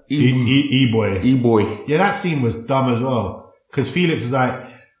 E-boy. Yeah, that scene was dumb as well. Cause Felix was like,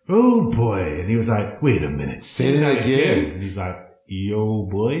 oh boy. And he was like, wait a minute. Say that again. And he's like, yo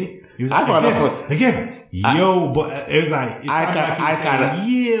boy. He was like, again. Yo boy. It was like,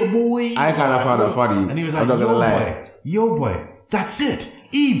 yeah boy. I kind of found it funny. And he was like, yo boy. That's it.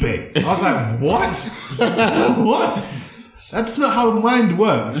 eBay. I was like, what? What? That's not how mind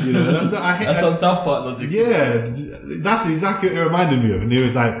works, you know. That's on South Park logic. Yeah, that's exactly what it reminded me of. And he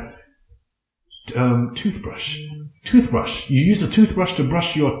was like, toothbrush. You use a toothbrush to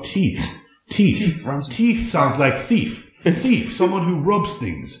brush your teeth. Teeth sounds like thief. Thief, someone who robs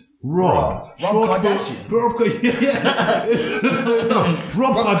things. Rob Kardashian.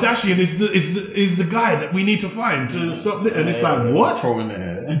 Rob Kardashian is the guy that we need to find to stop this. And it's like, what?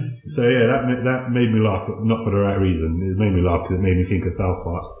 So yeah, that made me laugh, but not for the right reason. It made me laugh because it made me think of South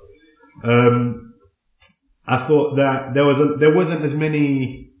Park. I thought that there wasn't as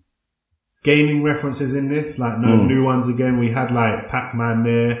many gaming references in this, like no new ones again. We had like Pac-Man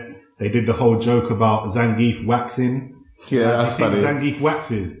there. They did the whole joke about Zangief waxing. Yeah, that's funny. Zangief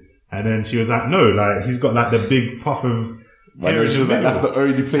waxes. And then she was like, no, like, he's got like the big puff of hair in the middle. That's the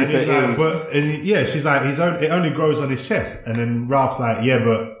only place that is. She's like, it only grows on his chest. And then Ralph's like, yeah,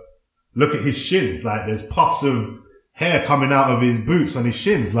 but look at his shins. Like, there's puffs of hair coming out of his boots on his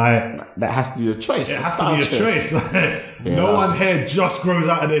shins. Like, that has to be a choice. It has to be a choice. Like, no one's hair just grows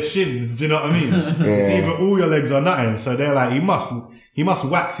out of their shins. Do you know what I mean? It's either all your legs or nothing. So they're like, he must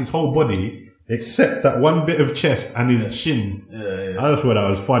wax his whole body. Except that one bit of chest and his shins. I just thought that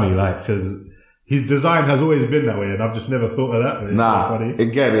was funny, like, cause his design has always been that way and I've just never thought of that. But it's so funny.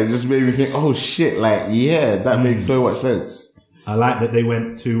 Again, it just made me think, oh shit, like, yeah, that makes so much sense. I like that they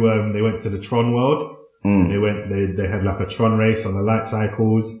went to the Tron world. They had like a Tron race on the light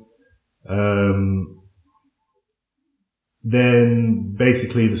cycles. Then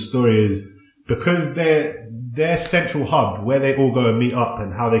basically the story is because their central hub where they all go and meet up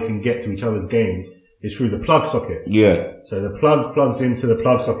and how they can get to each other's games is through the plug socket. Yeah. So the plug plugs into the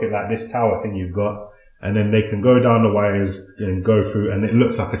plug socket like this tower thing you've got, and then they can go down the wires and go through, and it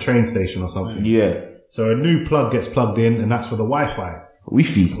looks like a train station or something. Yeah. So a new plug gets plugged in, and that's for the Wi-Fi.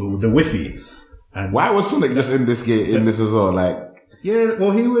 Wi-Fi. The Wi-Fi. And why was Sonic just in this game, in this as well? Like, yeah,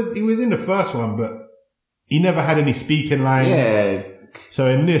 well, he was in the first one, but he never had any speaking lines. Yeah. So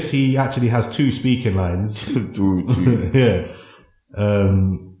in this, he actually has 2 speaking lines. Dude. Yeah.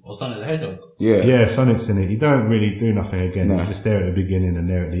 Or Sonic the Hedgehog. Yeah. Yeah, Sonic's in it. He don't really do nothing again. He's just there at the beginning and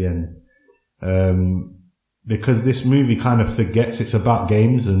there at the end. Because this movie kind of forgets it's about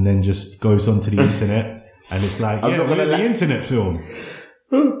games and then just goes onto the internet. And it's like, yeah, we're the internet film.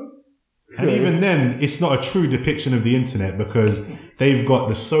 And even then, it's not a true depiction of the internet because they've got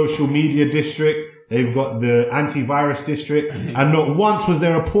the social media district. They've got the antivirus district, and not once was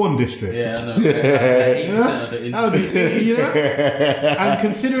there a porn district. Yeah, I know. You know? And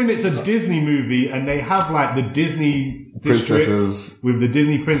considering it's a Disney movie, and they have like the Disney princesses with the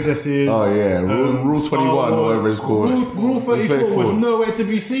Disney princesses. Oh yeah, Rule 21 or whatever it's called. Rule 34 was nowhere to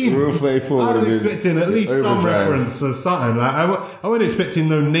be seen. Rule 34. I was expecting at least some reference or something. Like I wasn't expecting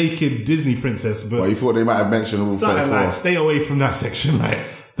no naked Disney princess, but you thought they might have mentioned Rule 34. Like, stay away from that section. Like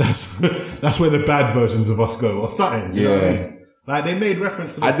that's where the bad versions of us go, or something. You know what I mean? Like they made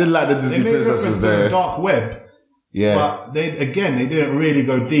reference to. I did like the Disney princesses there. The dark web. Yeah. But they didn't really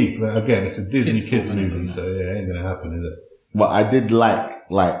go deep. But again, it's a Disney kids movie, so yeah, it ain't gonna happen, is it? But I did like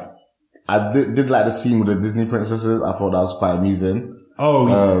the scene with the Disney princesses. I thought that was quite amusing. Oh,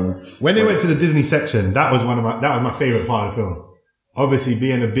 when they went to the Disney section, that was my favorite part of the film. Obviously,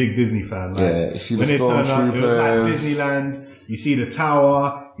 being a big Disney fan, like, yeah, see when the they turned up, it was like Stormtroopers. Disneyland. You see the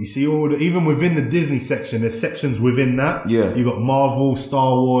tower. You see even within the Disney section, there's sections within that. Yeah. You got Marvel,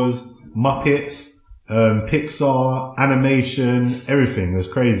 Star Wars, Muppets. Pixar, animation, everything. It was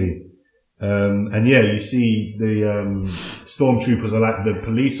crazy. And yeah, you see the stormtroopers are like the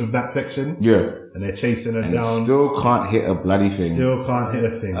police of that section. Yeah. And they're chasing her and down. Still can't hit a bloody thing. Still can't hit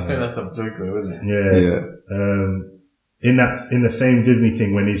a thing. I think that's a joke though, isn't it? Yeah. In the same Disney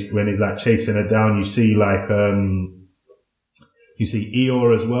thing, when he's like chasing her down, you see like, you see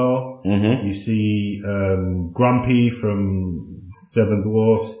Eeyore as well. Mm-hmm. You see, Grumpy from Seven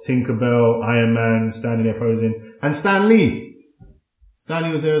Dwarfs, Tinkerbell, Iron Man standing there posing, and Stan Lee. Stan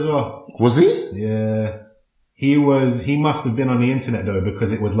Lee was there as well. Was he? Yeah. He must have been on the internet though,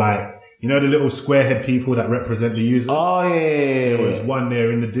 because it was like, you know, the little squarehead people that represent the users? Oh yeah. There was one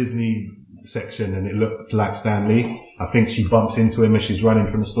there in the Disney section and it looked like Stan Lee. I think she bumps into him as she's running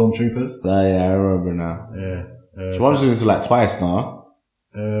from the stormtroopers. Oh yeah, I remember now. Yeah. She bumps into like twice now.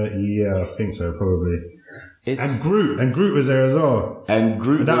 Yeah, I think so, probably. And Groot was there as well. And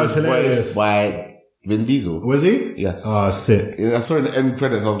Groot was voiced by Vin Diesel. Was he? Yes. Oh, sick. I saw in the end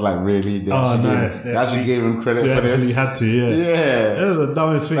credits, I was like, really? Nice. They actually gave him credit for this. They had to, yeah. Yeah. That was the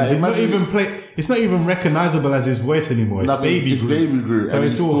dumbest thing. Like, it's not even recognizable as his voice anymore. It's Baby Groot. So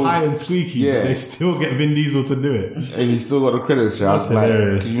it's all high and squeaky. Yeah. But they still get Vin Diesel to do it. And he still got the credits. I was like,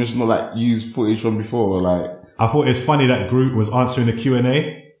 can you just not like use footage from before? Like, I thought it was funny that Groot was answering the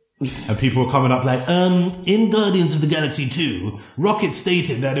Q&A. And people were coming up like, in Guardians of the Galaxy 2, Rocket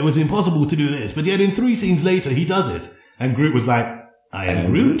stated that it was impossible to do this, but yet in 3 scenes later, he does it. And Groot was like, I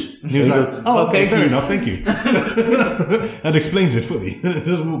am Groot? And he was like, oh, okay, fair enough, thank you. That explains it fully.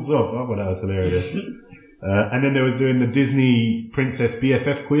 Just walks off. I thought that was hilarious. And then they was doing the Disney Princess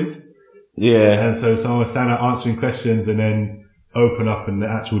BFF quiz. Yeah. And so someone was standing out answering questions and then open up and the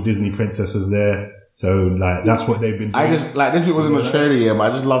actual Disney princess was there. So, like, that's what they've been doing. I just, like, this bit wasn't a trailer yet, but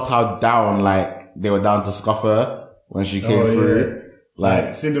I just loved how down, like, they were down to scuff her when she came through. Yeah.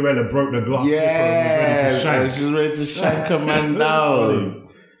 Like, Cinderella broke the glass slipper and was ready to shank a man down.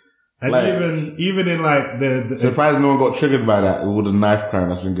 And like, even in, like, the surprised no one got triggered by that, with all the knife crime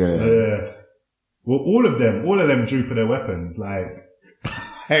that's been going on. Yeah. Well, all of them drew for their weapons, like,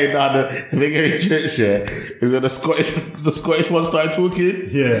 hey, the thing in church here is when the Scottish one started talking.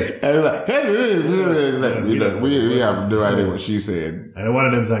 Yeah. And like, hey, we have no idea what she's saying. And one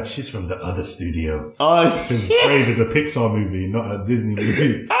of them's like, she's from the other studio. Oh, because Brave is a Pixar movie, not a Disney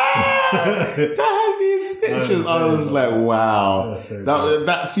movie. Damn these stitches. I was like, wow.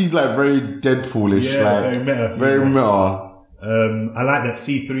 That seemed like very Deadpoolish. Yeah, like, very meta. I like that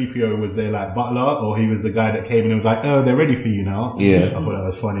C-3PO was their like butler, or he was the guy that came and was like, oh, they're ready for you now. Yeah. I thought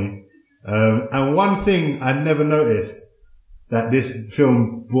that was funny. And one thing I never noticed that this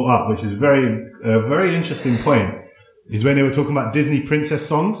film brought up, which is a very interesting point, is when they were talking about Disney princess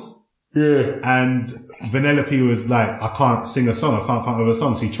songs. Yeah. And Vanellope was like, I can't sing a song. I can't come up with a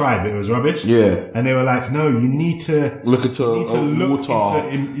song. She tried, but it was rubbish. Yeah. And they were like, no, you need to look at water.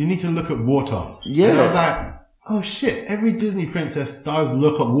 You need to look at water. Yeah. And I was like, oh shit, every Disney princess does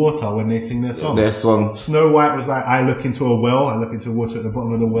look at water when they sing their song. Snow White was like, I look into a well, I look into water at the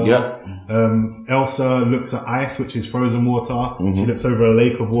bottom of the well. Yep. Elsa looks at ice, which is frozen water. Mm-hmm. She looks over a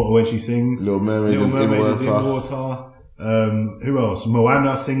lake of water when she sings. Little Mermaid is in water. Who else?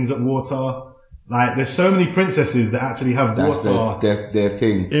 Moana sings at water. Like, there's so many princesses that actually have water. That's their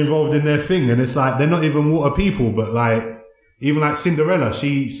thing. Involved in their thing. And it's like, they're not even water people, but like, even like Cinderella,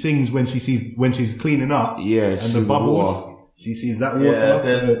 she sings when she's cleaning up. Yeah, and the bubbles. She sees that water. Yeah,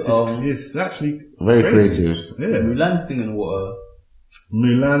 it's actually very crazy. Creative. Yeah. Mulan singing water.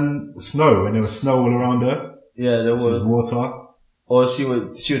 Mulan, snow, and there was snow all around her. Yeah, there was water. Or she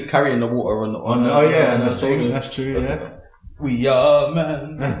was carrying the water on her shoulders. That's true. Yeah. We are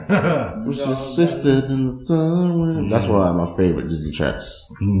man. Which is swifter than the storm. That's one of my favorite Disney tracks.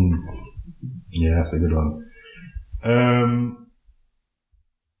 Yeah, that's a good one.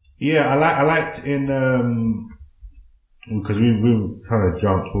 Yeah, I liked in, because we've kind of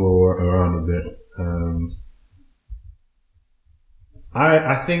jumped all around a bit.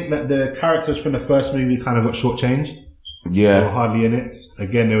 I think that the characters from the first movie kind of got shortchanged. Yeah. They were hardly in it.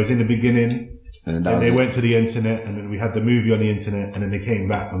 Again, there was in the beginning, and then they went to the internet, and then we had the movie on the internet, and then they came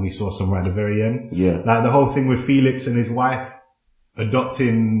back and we saw some right at the very end. Yeah. Like the whole thing with Felix and his wife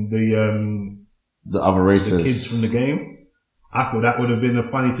adopting the other races, the kids from the game. I thought that would have been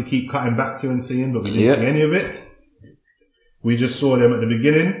funny to keep cutting back to and seeing, but we didn't see any of it. We just saw them at the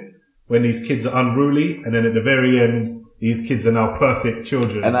beginning when these kids are unruly, and then at the very end, these kids are now perfect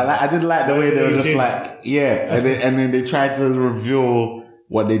children. And I did like the way they were just like, yeah, and then they tried to reveal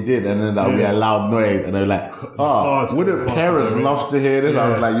what they did, and then that would be a loud noise, and they were like, wouldn't parents love to hear this? Yeah. I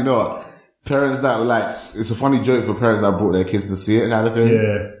was like, you know what? Parents that were like, it's a funny joke for parents that brought their kids to see it kind of thing.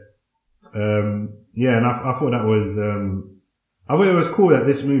 Yeah. Yeah, and I thought that was, I thought it was cool that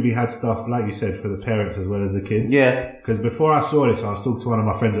this movie had stuff, like you said, for the parents as well as the kids. Yeah. Because before I saw this, I was talking to one of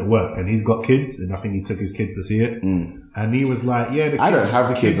my friends at work, and he's got kids, and I think he took his kids to see it. And he was like, yeah, the kids, I don't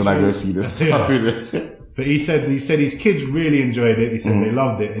have kids and I go see this stuff. But he said his kids really enjoyed it. He said they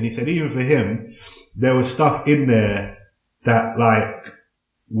loved it. And he said even for him, there was stuff in there that like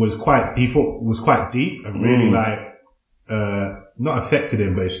he thought was quite deep and really not affected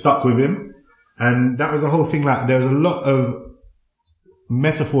him, but it stuck with him. And that was the whole thing. Like, there's a lot of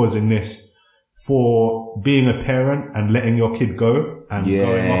metaphors in this for being a parent and letting your kid go and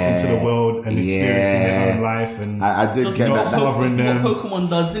going off into the world and experiencing their own life. And I did get that. Just what Pokemon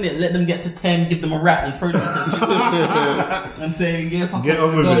does, isn't it? Let them get to 10, give them a rat and throw them and say, yeah, fuck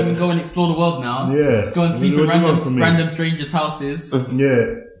off, go and explore the world now. Yeah. Go and sleep in random strangers' houses.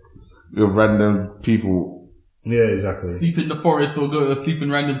 Yeah. With random people. Yeah, exactly. Sleep in the forest or go sleep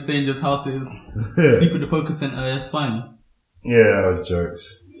in random strangers' houses. Sleep in the Poké Center, it's fine. Yeah, that was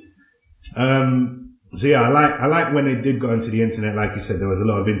jokes. So yeah, I like when they did go into the internet, like you said, there was a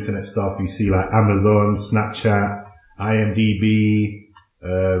lot of internet stuff. You see like Amazon, Snapchat, IMDb,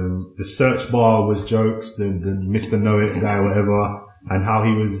 the search bar was jokes, the Mr. Know It guy, whatever, and how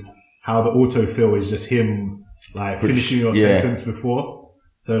the autofill is just him, like, finishing your sentence before.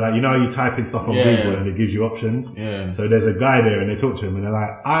 So like, you know, you type in stuff on Google and it gives you options. Yeah. So there's a guy there and they talk to him and they're like,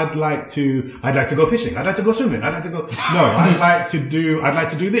 I'd like to go fishing. I'd like to go swimming. I'd like to do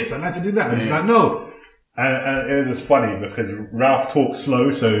this. I'd like to do that. And it's like, no. And it was just funny because Ralph talks slow,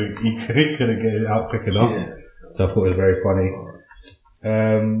 so he couldn't get it out quick enough. Yeah. So I thought it was very funny.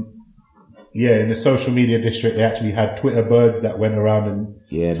 In the social media district, they actually had Twitter birds that went around and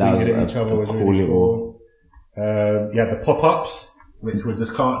tweeted at each other. Was really cool. You had the pop-ups, which would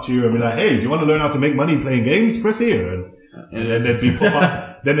just come up to you and be like, hey, do you want to learn how to make money playing games? Press here. And then there'd be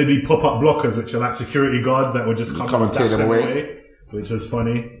pop-up blockers, which are like security guards that would just come and take them away, which was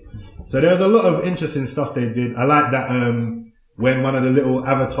funny. So there was a lot of interesting stuff they did. I like that, when one of the little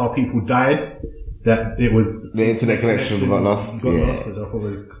avatar people died, that it was the internet connection got lost. Which I thought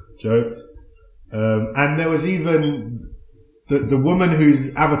was jokes. And there was even the woman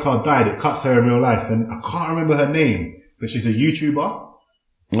whose avatar died, it cuts her in real life, and I can't remember her name, but she's a YouTuber.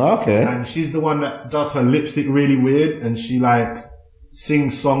 Okay. And she's the one that does her lipstick really weird, and she like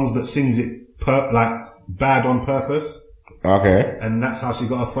sings songs, but sings it like bad on purpose. Okay. And that's how she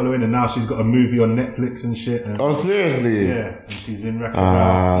got her following, and now she's got a movie on Netflix and shit. And, oh, seriously? Yeah. And she's in Record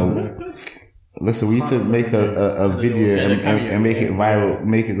House. Listen, we need to make a video and make it viral,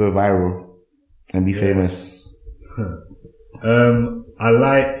 make it go viral and be famous. I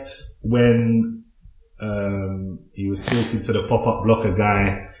liked when he was talking to the pop-up blocker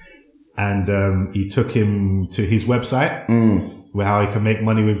guy and he took him to his website where how he can make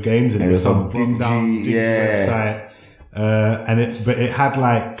money with games, and it was some dingy website. But it had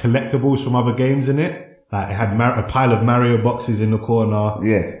like collectibles from other games in it. Like it had a pile of Mario boxes in the corner.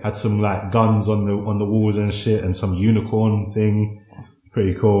 Yeah. Had some like guns on the walls and shit, and some unicorn thing.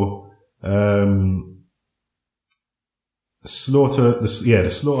 Pretty cool. The Slaughter race.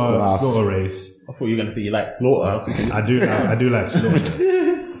 I thought you were going to say you like Slaughter. I do like Slaughter.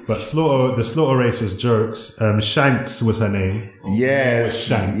 But the Slaughter race was jokes. Shanks was her name. Yes.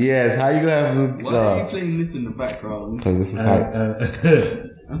 Shanks. Yes. How you gonna have Why are you playing this in the background? Because this is hype.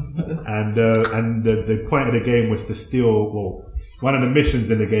 And the point of the game was to steal, one of the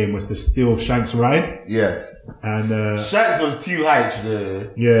missions in the game was to steal Shanks' ride. Yeah. And, Shanks was too hyped,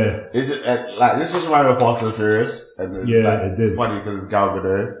 Yeah. This was right with Fast and Furious. And it's it did. Funny because it's Gal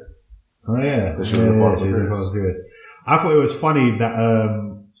Gadot. Oh yeah. Was good. I thought it was funny that,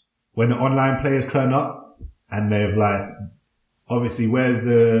 when the online players turn up and they've like, obviously whereas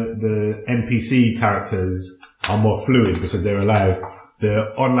the NPC characters are more fluid because they're alive,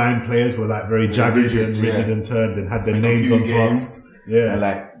 the online players were like very jagged and rigid and turned and had their names on top. Yeah. And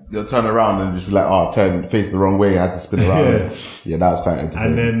like, they'll turn around and just be like, face the wrong way. I had to spin around. Yeah, that was quite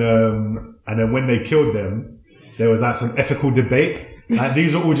entertaining. And then when they killed them, there was like some ethical debate. Like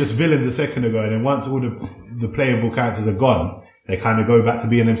these are all just villains a second ago, and then once all the playable characters are gone, they kind of go back to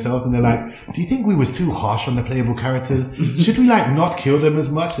being themselves, and they're like, do you think we was too harsh on the playable characters? Should we like not kill them as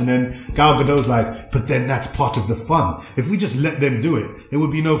much? And then Gal Gadot's like, but then that's part of the fun. If we just let them do it, it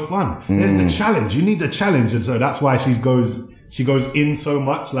would be no fun. There's the challenge. You need the challenge. And so that's why she goes in so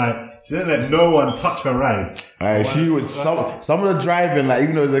much, like, she didn't let no one touch her ride. She was, some of the driving, like,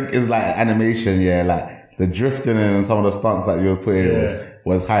 even though it's like animation, like, the drifting and some of the stunts that you were putting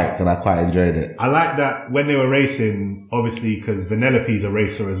was hyped, and I quite enjoyed it. I like that when they were racing, obviously, because Vanellope's a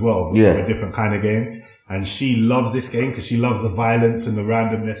racer as well, from a different kind of game. And she loves this game because she loves the violence and the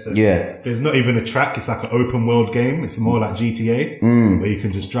randomness. And there's not even a track. It's like an open world game. It's more like GTA where you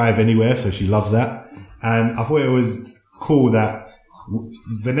can just drive anywhere. So she loves that. And I thought it was cool that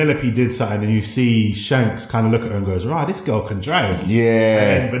Vanellope did something and you see Shanks kind of look at her and goes, right, this girl can drive.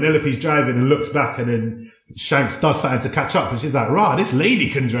 Yeah. And then Vanellope's driving and looks back and then Shanks does something to catch up and she's like, right, this lady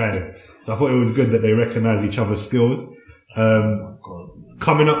can drive. So I thought it was good that they recognize each other's skills.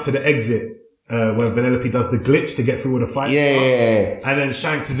 Coming up to the exit, where Vanellope does the glitch to get through all the fights. Yeah. And then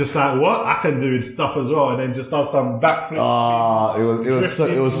Shanks is just like, what? I can do stuff as well. And then just does some backflips.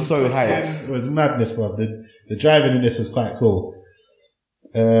 It was so hyped. It was madness, bro. The driving in this was quite cool.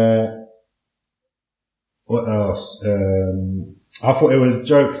 What else? I thought it was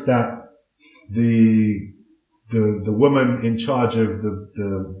jokes that the woman in charge of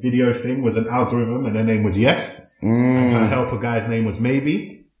the video thing was an algorithm and her name was Yes. And her helper guy's name was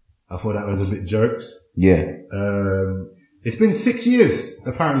Maybe. I thought that was a bit jokes. Yeah. It's been 6 years,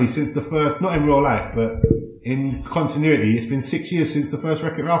 apparently, since the first, not in real life, but in continuity, it's been 6 years since the first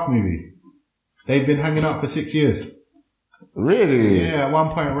Wreck-It Ralph movie. They've been hanging out for 6 years. Really? Yeah, at one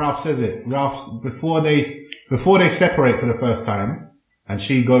point Ralph says it. Ralph's, before they separate for the first time, and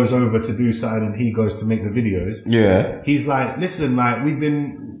she goes over to do something and he goes to make the videos. Yeah. He's like, listen, like,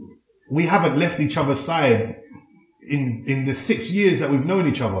 we haven't left each other's side in the 6 years that we've known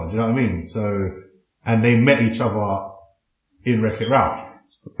each other. Do you know what I mean? So, and they met each other in Wreck-It Ralph.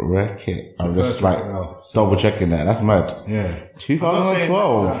 Wreck-It. I'm just like double checking that. That's mad. Yeah.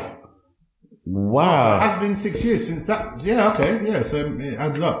 2012. Wow. So it has been 6 years since that. Yeah, okay. Yeah, so it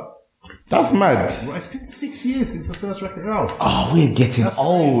adds up. That's mad. Well, it's been 6 years since the first Wreck-It Ralph. Oh, we're getting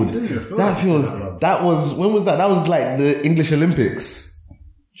old. That was, when was that? That was like the English Olympics.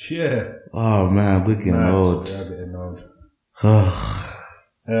 Yeah. Oh man, we're getting old. Yeah, getting old.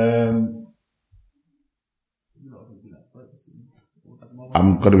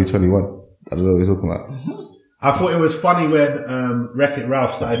 I'm gonna be 21. I don't know what you're talking about. I thought it was funny when Wreck-It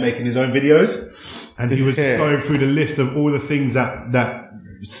Ralph started making his own videos, and he was just going through the list of all the things that are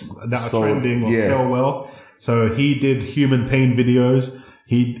trending or sell well. So he did human pain videos.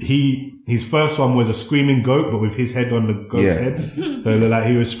 His first one was a screaming goat, but with his head on the goat's head. So it looked like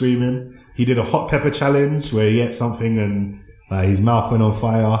he was screaming. He did a hot pepper challenge where he ate something and his mouth went on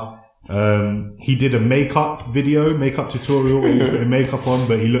fire. He did a makeup tutorial where he put makeup on,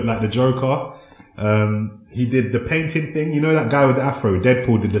 but he looked like the Joker. He did the painting thing. You know that guy with the afro?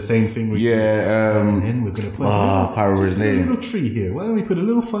 Deadpool did the same thing. And then we're going to put I can't remember his name. A little tree here. Why don't we put a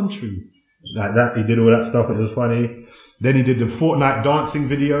little fun tree? Like that. He did all that stuff. It was funny. Then he did the Fortnite dancing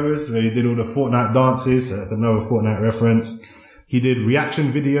videos where he did all the Fortnite dances. So that's another Fortnite reference. He did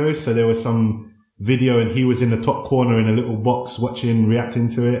reaction videos. So there was some video and he was in the top corner in a little box reacting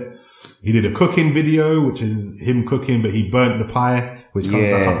to it. He did a cooking video, which is him cooking, but he burnt the pie, which comes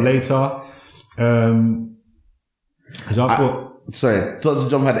back up later. So I thought, sorry, Dr.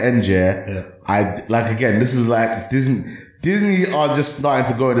 Jump had end, this is like Disney are just starting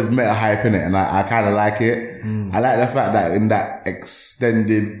to go in this meta hype in it, and I kind of like it. I like the fact that in that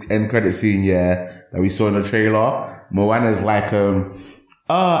extended end credit scene, that we saw in the trailer, Moana's like,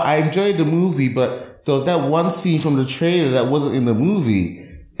 I enjoyed the movie, but there was that one scene from the trailer that wasn't in the movie.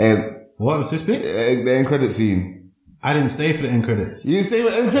 And what was this bit? The end credit scene. I didn't stay for the end credits. You didn't stay for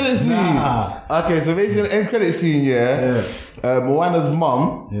the end credit scene? Nah. Okay, so basically the end credit scene, Moana's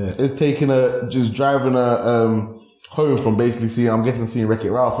mum is just driving her home from basically seeing Wreck-It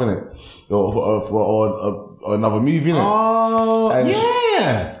Ralph, innit? Or another movie, innit? Oh,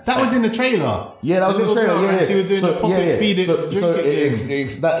 that was in the trailer. Yeah, that was in the trailer. Yeah, she was doing the pocket feed it. So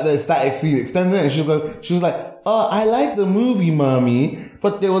that scene extended, and she was like, "Oh, I like the movie, mommy,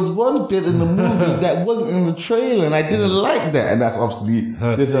 but there was one bit in the movie that wasn't in the trailer, and I didn't like that." And that's obviously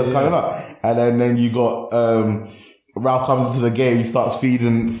this is coming up. And then you got Ralph comes into the game, he starts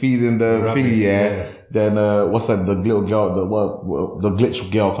feeding the thingy, Then, what's that? The little girl, the glitch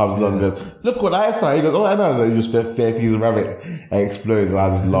girl comes along and goes, "Look what I found." He goes, "Oh, I know." So he just fair feeds rabbits and explodes. And I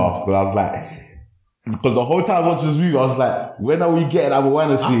just laughed because I was like, because the whole time I watched this movie, I was like, when are we getting our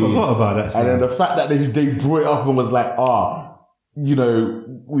Moana scene? I forgot about that scene. And then the fact that they brought it up and was like,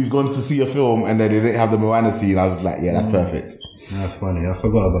 we've gone to see a film and then they didn't have the Moana scene. I was like, yeah, that's perfect. That's funny. I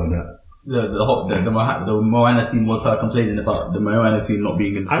forgot about that. The Moana scene was her complaining about the Moana scene not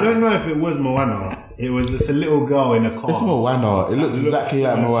being in the film. I don't know if it was Moana. It was just a little girl in a car. It's Moana. It looks exactly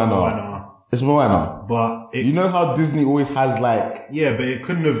like Moana. It's Moana. But you know how Disney always has like... Yeah, but it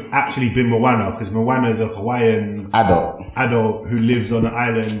couldn't have actually been Moana because Moana is a Hawaiian... adult who lives on an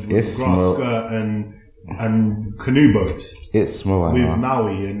island with a grass skirt and and canoe boats. It's Moana. With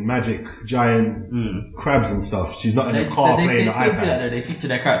Maui and magic giant crabs and stuff. She's not in a car playing the iPad. They feature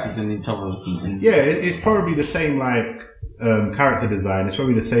their characters in each other's. Yeah, it's probably the same like character design. It's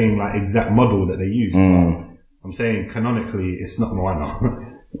probably the same like exact model that they use. I'm saying canonically, it's not Moana.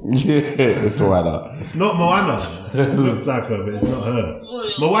 Yeah, it's Moana. It's not Moana. It looks like her, but it's not her.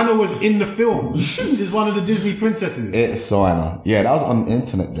 Moana was in the film. She's one of the Disney princesses. It's Moana. Yeah, that was on the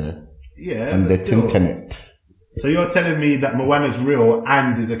internet though. Yeah, on the internet. So you're telling me that Moana's real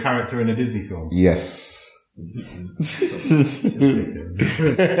and is a character in a Disney film? Yes.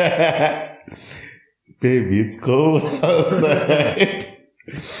 Baby, it's cold outside.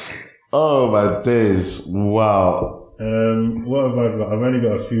 Oh my days! Wow. What have I got? I've only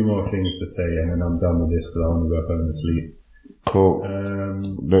got a few more things to say, and then I'm done with this because I want to go home and sleep. Cool.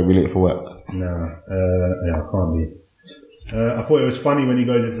 Don't be late for work. No. Yeah, I can't be. I thought it was funny when he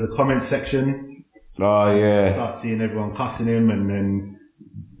goes into the comment section. Oh yeah. Start seeing everyone cussing him, and then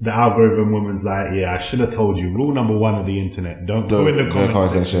the algorithm woman's like, "Yeah, I should have told you. Rule number 1 of the internet: don't go in the comment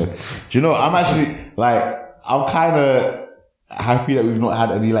section." Do you know? I'm actually I'm kind of happy that we've not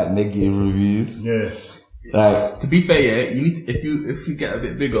had any like negative reviews. Yeah. Like, to be fair, yeah, you need to, if you get a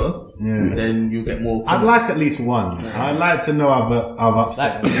bit bigger, then you'll get more. I'd like at least one. I'd like to know I've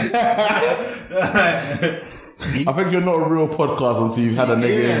upset. I think you're not a real podcast until you've had a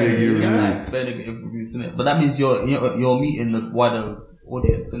negative review. Negative reviews, innit? But that means you're meeting the wider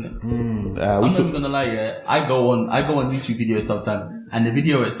audience, innit? I'm not even gonna lie, yeah. I go on YouTube videos sometimes, and the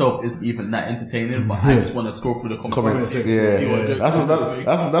video itself isn't even that entertaining, but I just want to scroll through the comments.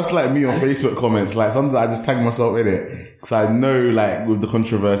 That's like me on Facebook comments. Like sometimes I just tag myself in it because I know, like, with the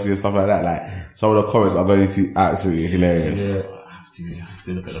controversy and stuff like that, like some of the comments are going to be absolutely hilarious. Yeah. I have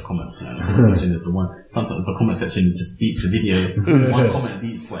to look at the comments. Like, the comment section is the one. Sometimes the comment section just beats the video. One comment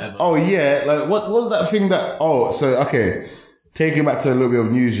beats whatever. Oh yeah, like what was that thing that? Okay. Taking back to a little bit of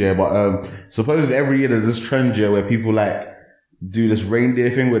news, yeah, but supposedly every year there's this trend, yeah, where people like do this reindeer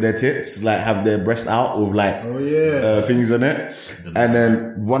thing with their tits, like have their breast out with like things in it. And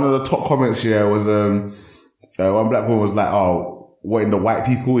then one of the top comments here was one black woman was like, "Oh, what in the white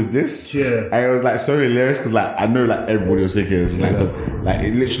people is this?" Yeah. And it was like so hilarious because like I know like everybody was thinking it's like cause like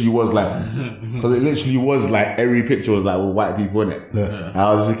it literally was like every picture was like with white people in it. Yeah.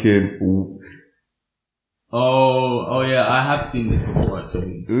 I was thinking. Oh yeah, I have seen this before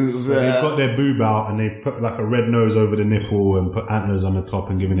actually. So they've got their boob out and they put like a red nose over the nipple and put antlers on the top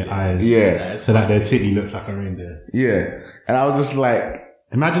and giving it eyes. Yeah. So that their titty looks like a reindeer. Yeah. And I was just like,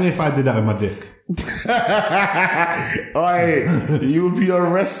 imagine if I did that with my dick. You would be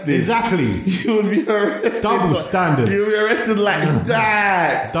arrested. Exactly. You would be arrested. Double standards. You would be arrested like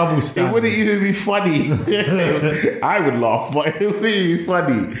that. Double standards. It wouldn't even be funny. I would laugh, but it wouldn't be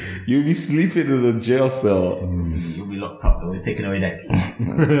funny. You'd be sleeping in a jail cell. You'll be locked up though. They're taking away that key.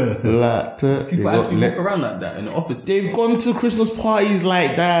 People actually walk around like that in the office. They've gone to Christmas parties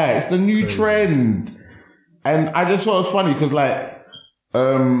like that. It's the new trend. And I just thought it was funny because like,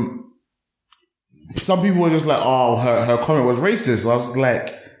 some people were just like, "Oh, her comment was racist." I was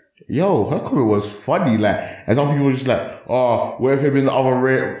like, "Yo, her comment was funny." Like, and some people were just like, "Oh, what if it been the other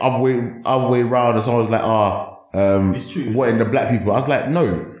way round?" And someone was like, it's true. What in the black people?" I was like,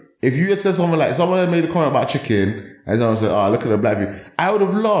 "No. If you had said something like someone had made a comment about chicken, and someone said, 'Oh, look at the black people,' I would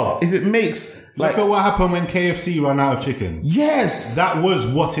have laughed. If it makes like, look at what happened when KFC ran out of chicken. Yes, that was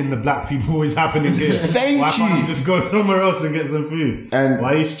what in the black people is happening here. Thank Why you. can't you just go somewhere else and get some food? And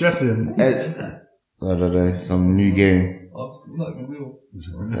why are you stressing? I don't know, some new game. It's not even real.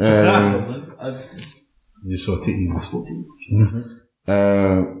 You saw titties.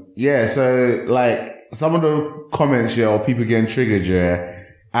 Yeah, so like some of the comments here of people getting triggered, yeah,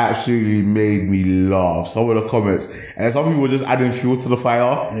 absolutely made me laugh. Some of the comments, and some people were just adding fuel to the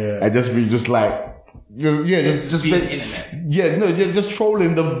fire, and just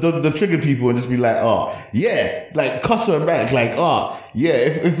trolling the triggered people and just be like, "Oh yeah," like cuss her back, like, "Oh yeah."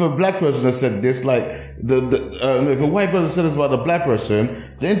 If a black person had said this, like if a white person said this about a black person,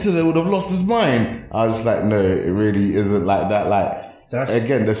 the internet would have lost its mind. I was just like, no, it really isn't like that. Like,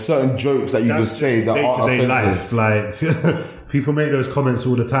 again, there's certain jokes that you can say that are offensive. Like people make those comments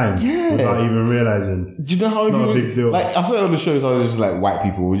all the time, without even realizing. Do you know how not a big deal? Like I saw it on the shows, I was just like, white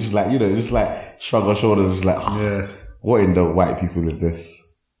people, we just like, just like shrug our shoulders, just like, what in the white people is this?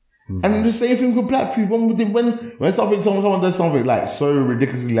 Mm-hmm. And the same thing with black people. When someone does something like so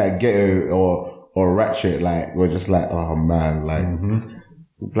ridiculously like ghetto or ratchet, like we're just like, oh man, like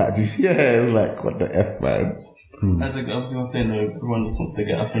black people. Yeah, it's like, what the F, man. I was gonna say, no, everyone just wants to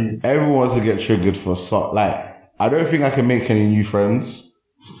get offended. Everyone wants to get triggered for like, I don't think I can make any new friends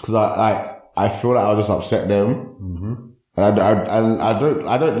because I feel like I'll just upset them. And I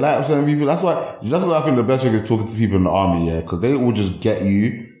don't like upsetting people. That's why I think the best thing is talking to people in the army, yeah, because they all just get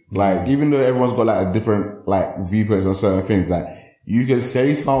you. Like, even though everyone's got like a different, like, viewpoints on certain things, like, you can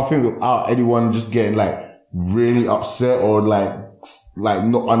say something without anyone just getting like really upset or like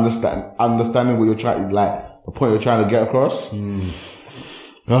not understanding what you're trying, like, the point you're trying to get across.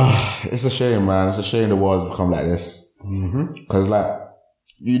 It's a shame, man. It's a shame the world's become like this. Cause like,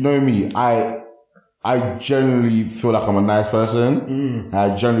 you know me, I generally feel like I'm a nice person.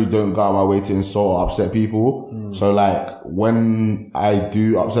 I generally don't go out of my way to insult or upset people. So like, when I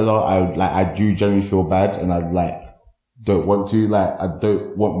do upset them, I do generally feel bad, and I like don't want to, like, I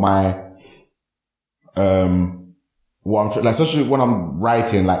don't want my what I'm like, especially when I'm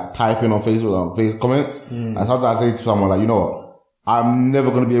writing, like typing on Facebook, on Facebook comments, and sometimes I say to someone like, you know what, I'm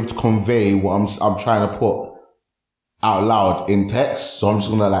never going to be able to convey what I'm trying to put out loud in text, so I'm just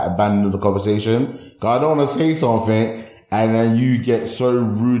going to like abandon the conversation. Cause I don't want to say something and then you get so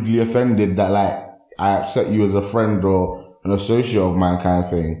rudely offended that like I upset you as a friend or an associate of mine, kind of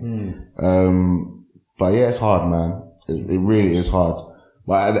thing. But yeah, it's hard, man. It really is hard.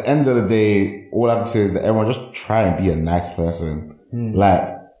 But at the end of the day, all I can say is that everyone just try and be a nice person.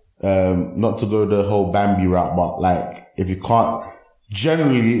 Like, not to go the whole Bambi route, but like, if you can't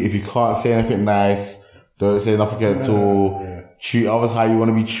say anything nice, don't say nothing at all. Treat others how you want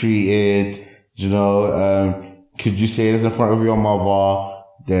to be treated. You know, could you say this in front of your mother?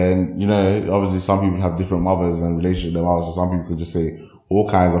 Then, you know, obviously some people have different mothers and relationships with their mothers, so some people could just say all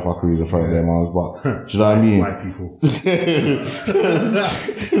kinds of fuckeries in front of their mothers, but, do you know what I mean? White people.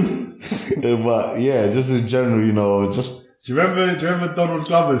 But yeah, just in general, you know, just. Do you remember Donald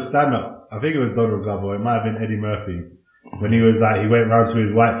Glover's stand-up? I think it was Donald Glover, it might have been Eddie Murphy. When he was like, he went round to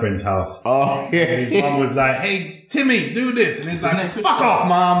his white friend's house. Oh, yeah. And his mum was like, hey, Timmy, do this. And he's like, fuck off,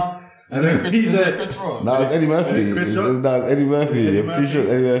 mom. And then he's like, Chris Rock. No, it's Eddie Murphy. Chris Rock? No, it's Eddie Murphy. I'm pretty sure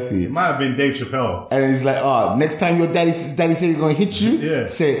Eddie Murphy. It might have been Dave Chappelle. And he's like, next time your daddy say he's gonna hit you,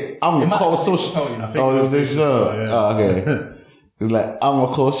 say, I'm gonna call social. Oh, is this show? Yeah. Oh, okay. It's like, I'm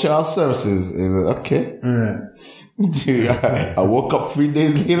gonna call child services. He's like, okay. Dude, I woke up 3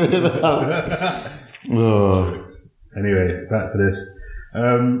 days later. Anyway, back to this.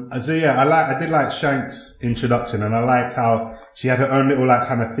 So yeah, I did like Shank's introduction, and I like how she had her own little like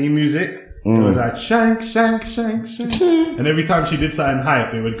kind of theme music. It was like Shank, Shank, Shank, Shank. And every time she did something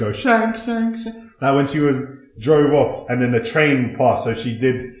hype, it would go Shank, Shank, Shank. Like when she drove off and then the train passed, so she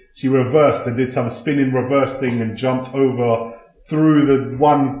reversed and did some spinning reverse thing and jumped over through the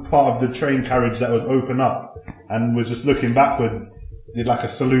one part of the train carriage that was open up and was just looking backwards. Did like a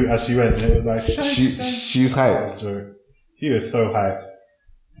salute as she went, and it was like, she's hyped. She was so hyped.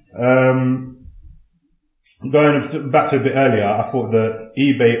 Going back to a bit earlier, I thought the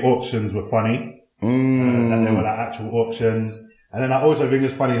eBay auctions were funny. That they were like actual auctions. And then I also think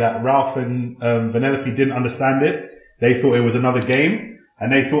it's funny that Ralph and Vanellope didn't understand it. They thought it was another game.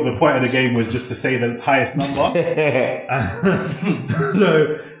 And they thought the point of the game was just to say the highest number.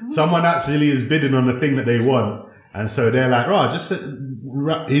 So someone actually is bidding on the thing that they want. And so they're like,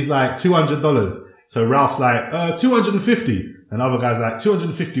 he's like $200. So Ralph's like, 250. And the other guy's like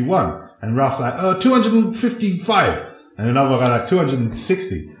 251. And Ralph's like, 255. And another guy's like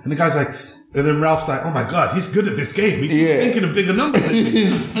 260. And the guy's like, and then Ralph's like, oh my God, he's good at this game. He's thinking of bigger numbers than me.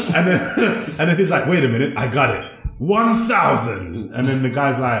 and then he's like, wait a minute, I got it. 1,000. And then the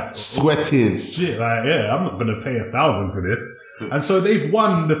guy's like, sweating. Shit, like, yeah, I'm not going to pay 1,000 for this. And so they've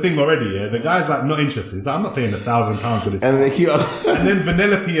won the thing already, yeah. The guy's like, not interested. He's like, I'm not paying £1,000 for this. And they keep on. And then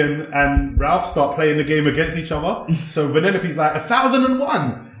Vanellope and Ralph start playing the game against each other. So Vanellope's like,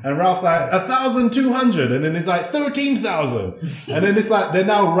 1,001. And Ralph's like, 1,200. And then it's like 13,000. And then it's like, they're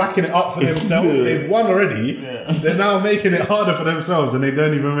now racking it up for themselves. They've won already. Yeah. They're now making it harder for themselves and they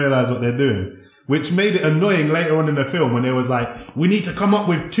don't even realize what they're doing. Which made it annoying later on in the film when it was like, we need to come up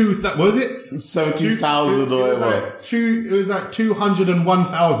with what was it? 17,000 or whatever. It was like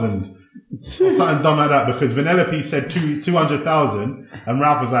 201,000. Or something dumb like that, because Vanellope said 200,000 and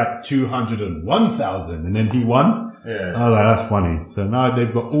Ralph was like 201,000 and then he won. Yeah. I was like, that's funny. So now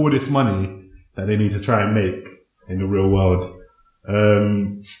they've got all this money that they need to try and make in the real world.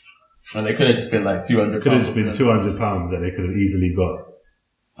 And they could have just been like 200 Could have just been £200 that they could have easily got.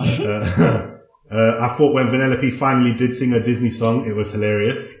 I thought when Vanellope finally did sing a Disney song, it was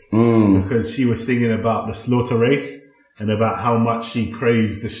hilarious. Because she was singing about the slaughter race and about how much she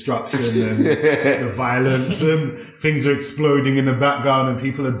craves destruction and the violence and things are exploding in the background and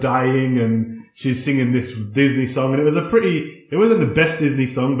people are dying and she's singing this Disney song. And it was it wasn't the best Disney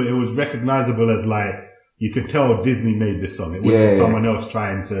song, but it was recognizable as like, you could tell Disney made this song. It wasn't someone else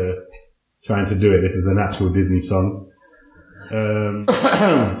trying to trying to do it. This is an actual Disney song.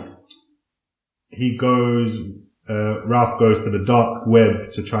 Ralph goes to the dark web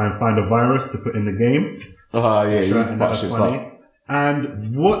to try and find a virus to put in the game. That was funny.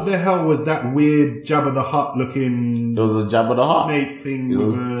 And what the hell was that weird Jabba the Hutt looking? It was a Jabba the Hutt snake thing. It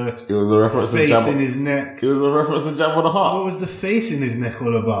was a reference face to Jabba in his neck. It was a reference to Jabba the Hutt. What was the face in his neck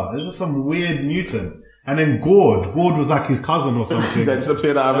all about? This was some weird mutant. And then Gord was like his cousin or something. That just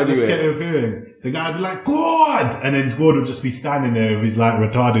appeared out of anywhere. Just kept appearing. The guy would be like, Gord! And then Gord would just be standing there with his like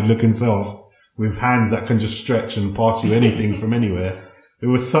retarded looking self with hands that can just stretch and pass you anything from anywhere. It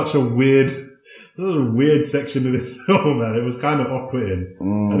was such a weird section of the film, man. It was kind of off-putting.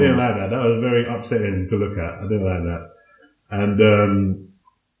 I didn't like that. That was very upsetting to look at. I didn't like that. And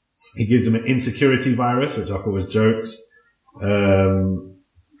he gives him an insecurity virus, which I thought was jokes. And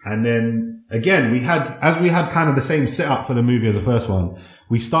then again, we had kind of the same setup for the movie as the first one.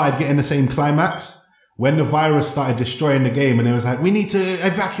 We started getting the same climax when the virus started destroying the game, and it was like, we need to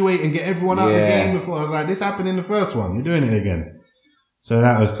evacuate and get everyone out of the game before. I was like, this happened in the first one. You're doing it again. So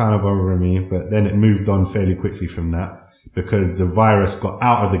that was kind of bothering me, but then it moved on fairly quickly from that because the virus got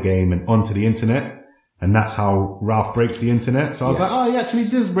out of the game and onto the internet, and that's how Ralph breaks the internet. So I was like, oh, he actually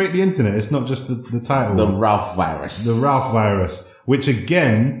does break the internet. It's not just the title. The Ralph virus. The Ralph virus, which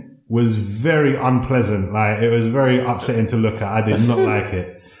again was very unpleasant. Like, it was very upsetting to look at. I did not like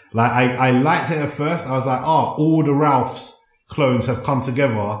it. Like, I liked it at first. I was like, oh, all the Ralphs clones have come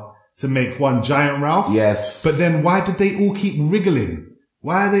together to make one giant Ralph. Yes. But then why did they all keep wriggling?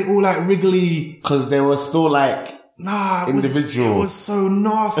 Why are they all like wriggly? Because they were still like individuals. It was so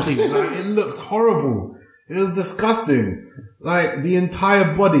nasty. Like, it looked horrible. It was disgusting. Like, the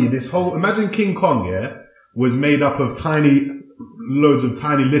entire body, imagine King Kong, was made up of loads of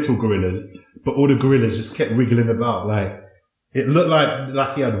tiny little gorillas, but all the gorillas just kept wriggling about. Like, it looked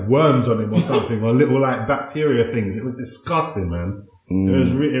like he had worms on him or something, or little like bacteria things. It was disgusting, man.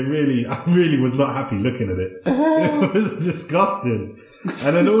 I really was not happy looking at it. It was disgusting.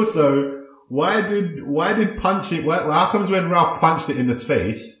 And then also, how comes when Ralph punched it in his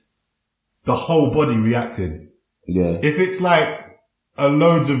face, the whole body reacted? Yeah. If it's like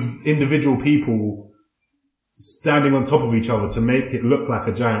loads of individual people standing on top of each other to make it look like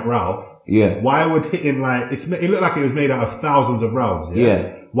a giant Ralph. Yeah. Why would hitting it looked like it was made out of thousands of Ralphs.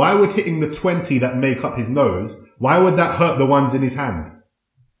 Yeah. Why would hitting the 20 that make up his nose, why would that hurt the ones in his hand? Do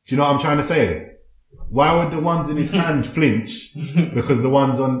you know what I'm trying to say? Why would the ones in his hand flinch? Because the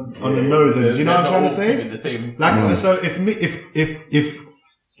ones on the nose, do you know what I'm trying to say? So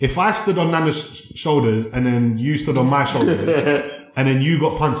if I stood on Nana's shoulders and then you stood on my shoulders, and then you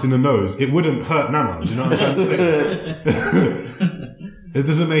got punched in the nose, it wouldn't hurt Nana. Do you know what I'm trying to say? It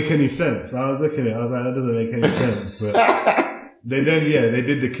doesn't make any sense. I was looking at it, I was like, that doesn't make any sense. But they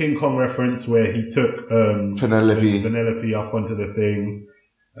did the King Kong reference where he took Penelope up onto the thing.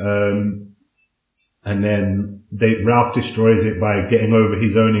 And then Ralph destroys it by getting over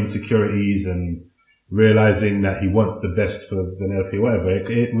his own insecurities and realizing that he wants the best for Penelope, whatever.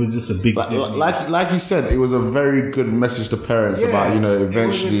 It was just a big... Like you said, it was a very good message to parents about,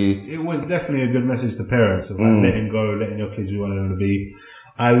 eventually... It was definitely a good message to parents about letting your kids be what they want to be.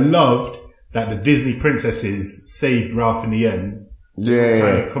 I loved that the Disney princesses saved Ralph in the end.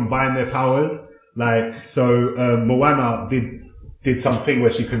 Kind of combined their powers. Like, so, Moana did something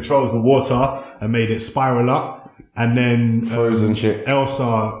where she controls the water and made it spiral up. And then frozen chick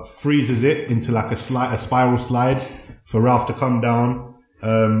Elsa freezes it into like a spiral slide for Ralph to come down.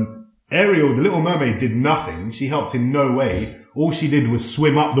 Ariel, the Little Mermaid, did nothing. She helped in no way. All she did was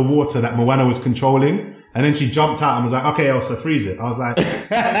swim up the water that Moana was controlling, and then she jumped out and was like, "Okay, Elsa, freeze it." I was like,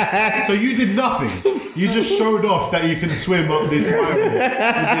 "So you did nothing? You just showed off that you can swim up this spiral. You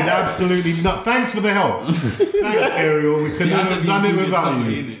did absolutely nothing. Thanks for the help. Thanks, Ariel. We couldn't have done it without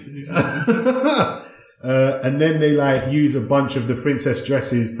you." And then they use a bunch of the princess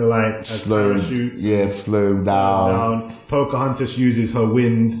dresses to slow him down. Pocahontas uses her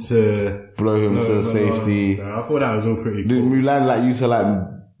wind to blow him to safety. So I thought that was all pretty cool. Did Mulan use her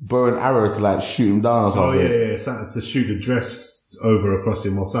bow and arrow to shoot him down or something? Oh yeah, to shoot the dress over across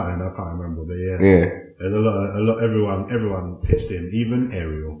him or something. I can't remember, but yeah. There's a lot. Everyone pitched in, even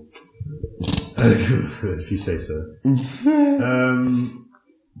Ariel, if you say so.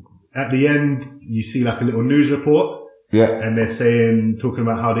 At the end, you see a little news report. Yeah. And they're talking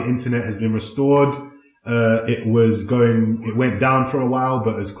about how the internet has been restored. It went down for a while,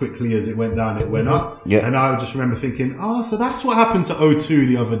 but as quickly as it went down, it went up. Yeah. And I just remember thinking, so that's what happened to O2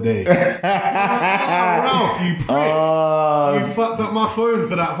 the other day. Ralph, you prick. You fucked up my phone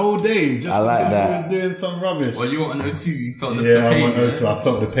for that whole day just because it was doing some rubbish. Well, you were on O2, you felt the pain. Yeah, I'm on O2. I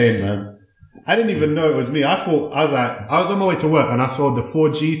felt the pain, man. I didn't even know it was me. I was on my way to work and I saw the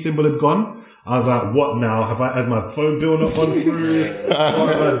 4G symbol had gone. I was like, what now? Has my phone bill not gone through? What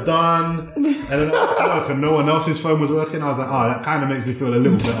have I done? And then I went to work and no one else's phone was working. I was like, that kind of makes me feel a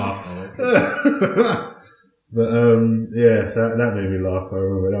little better. But, so that made me laugh. I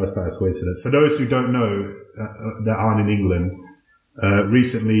remember that was quite a coincidence. For those who don't know, that aren't in England,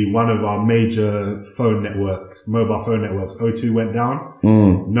 recently one of our major mobile phone networks, O2 went down.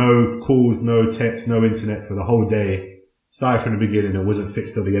 No calls, no text, no internet for the whole day. Started from the beginning. It wasn't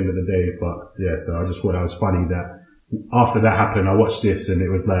fixed till the end of the day. But yeah, so I just thought that was funny that after that happened, I watched this and it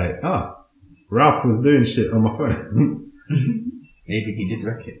was like, Ralph was doing shit on my phone. Maybe he did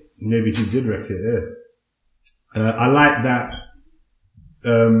wreck it. Yeah. I like that,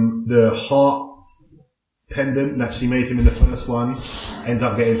 the heart pendant that she made him in the first one ends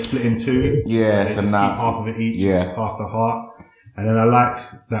up getting split in two. Yeah, so they just keep half of it each, which is half the heart. And then I like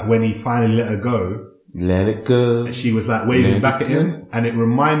that when he finally let her go, let it go. And she was like waving back at him. And it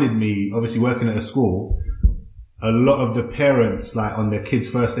reminded me, obviously working at a school, a lot of the parents, like on their kids'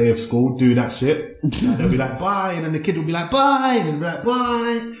 first day of school, do that shit. Like, they'll be like, bye. And then the kid will be like, bye. And they'll be like,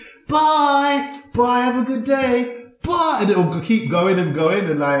 bye, have a good day, bye. And it'll keep going and going.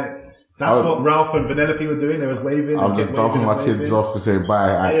 And like, that's what Ralph and Vanellope were doing. They was waving. I'm just knocking my kids off and say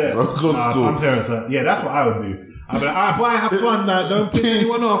bye. Go to school. Some parents that's what I would do. I'd be like, alright, bye, have fun, don't piss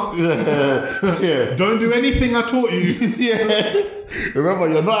anyone off. Yeah. Don't do anything I taught you. Remember,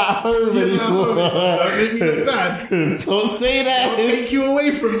 you're not at home anymore. Don't make me look bad. Don't say that. Don't take you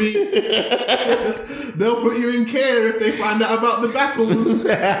away from me. They'll put you in care if they find out about the battles.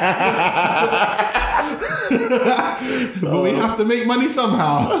 But we have to make money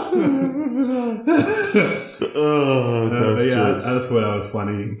somehow. I just thought that was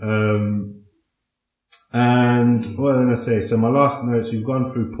funny. And what was I going to say? So my last notes, we've gone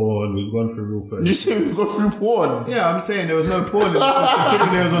through porn, we've gone through Rule 30. Did you say we've gone through porn? Yeah, I'm saying there was no porn.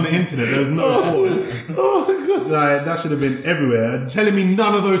 Considering there was on the internet, there was no porn. Oh my god. Like, that should have been everywhere. And telling me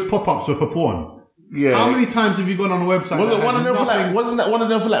none of those pop-ups were for porn. Yeah. How many times have you gone on a website? Wasn't that one of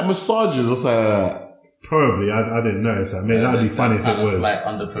them for like massages or something like that? Probably. I didn't notice that. Maybe that'd be funny if it was. Like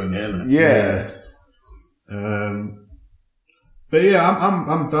undertone, isn't it? Yeah. But yeah,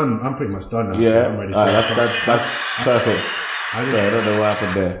 I'm done. I'm pretty much done now. Yeah, so I'm ready. That's perfect. I don't know what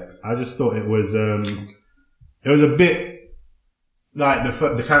happened there. I just thought it was a bit like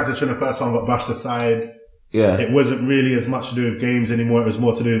the characters from the first one got brushed aside. Yeah, it wasn't really as much to do with games anymore. It was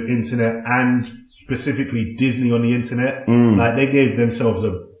more to do with internet and specifically Disney on the internet. Like they gave themselves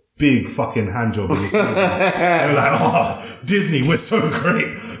a big fucking handjob in this movie. They were like, Disney, we're so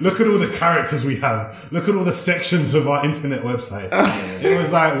great. Look at all the characters we have. Look at all the sections of our internet website. It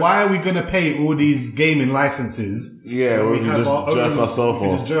was like, why are we going to pay all these gaming licenses? Yeah, we can just jerk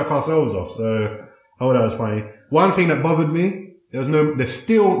ourselves off. So, that was funny. One thing that bothered me, there's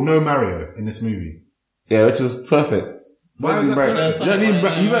still no Mario in this movie. Yeah, which is perfect. Why is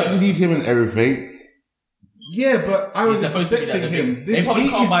that? You don't need him in everything. Yeah, but I was expecting him. They probably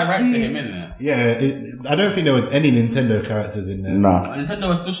can't buy rights to him, innit? Yeah, I don't think there was any Nintendo characters in there. No. Nintendo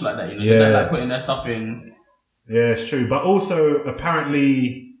was just like that, you know? They're like putting their stuff in. Yeah, it's true. But also,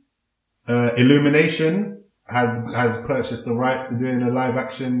 apparently, Illumination has purchased the rights to doing a live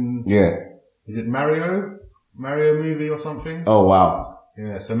action. Yeah. Is it Mario movie or something? Oh, wow.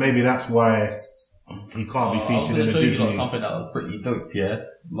 Yeah, so maybe that's why he can't be featured in a Disney. You something that was pretty dope, yeah?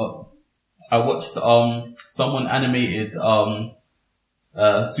 I watched, someone animated,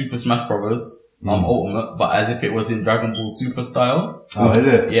 Super Smash Bros. Ultimate, but as if it was in Dragon Ball Super style. Oh, is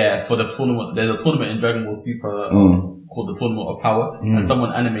it? Yeah, for the tournament. There's a tournament in Dragon Ball Super, called the Tournament of Power, and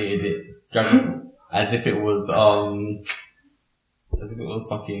someone animated it, as if it was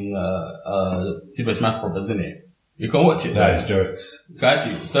fucking, Super Smash Bros., isn't it? You can watch it. That is jokes. You can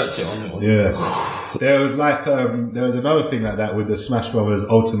actually search it on yeah. There was like, there was another thing like that with the Smash Brothers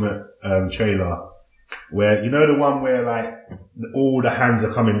Ultimate, trailer, where, you know, the one where like, all the hands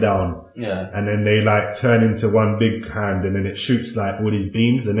are coming down. Yeah. And then they like turn into one big hand and then it shoots like all these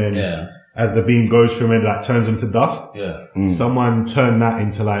beams and then as the beam goes through it, like turns them to dust. Yeah. Someone turned that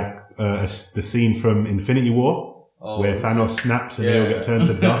into like, the scene from Infinity War, where Thanos snaps and they all get turned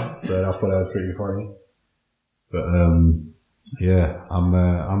to dust. So I thought that was pretty funny. But, yeah, I'm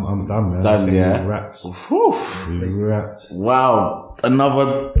done, man. Done, yeah. We're wrapped. Wow.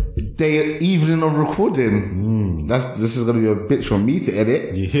 Another evening of recording. This is gonna be a bitch for me to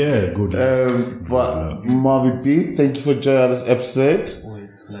edit. Yeah, good. But Marvin B, thank you for joining this episode.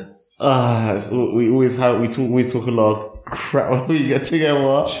 Always glad. We always talk a lot of crap when we get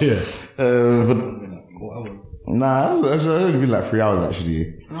together. Yeah. Nah, that's only been like 3 hours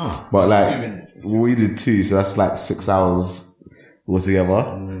actually. Oh, but like, we did 2, so that's like 6 hours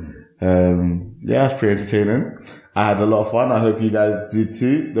altogether. Yeah, it's pretty entertaining. I had a lot of fun. I hope you guys did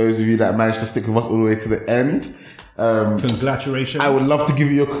too. Those of you that managed to stick with us all the way to the end. Congratulations. I would love to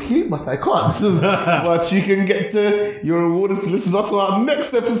give you your cue, but I can't. But you can get your reward to listen to us on our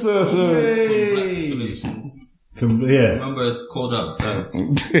next episode. Congratulations. Yeah. Remember, it's cold outside.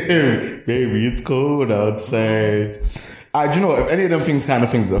 Baby, it's cold outside. Do you know what? If any of them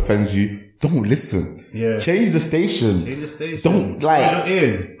things offends you, don't listen. Yeah. Change the station. Don't like. Close your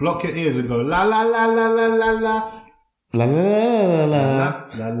ears. Block your ears and go la la la la la la la. La la la la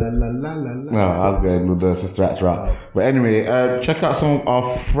la la la la la. No, I was going with the Sister Act rap. But anyway, check out some of our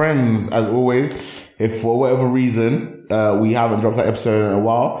friends as always. If for whatever reason, we haven't dropped that episode in a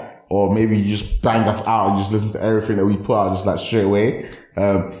while, or maybe you just bang us out and just listen to everything that we put out just like straight away.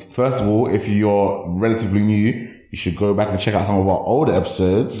 First of all, if you're relatively new, you should go back and check out some of our older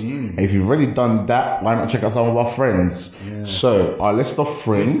episodes. And if you've already done that, why not check out some of our friends? Yeah. So, our list of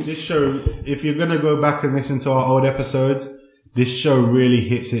friends. This show, if you're going to go back and listen to our old episodes, this show really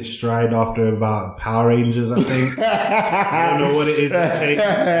hits its stride after about Power Rangers, I think. I don't know what it is that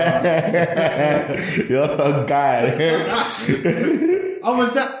changes. You're some guy. Oh,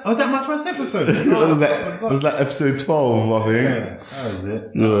 was that my first episode? was that episode 12, I think? Yeah, that was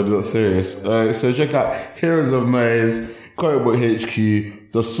it. No, not serious. So check out Heroes of Noise, Comic Book HQ,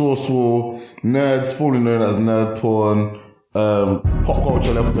 The Source War, Nerds, formerly known as Nerd Porn, Pop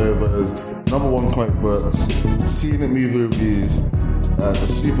Culture Leftovers, #1 Comic Books, Seen It Movie Reviews, the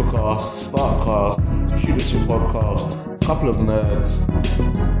Supercast, Startcast, Shoot the Shit Podcast, Couple of Nerds,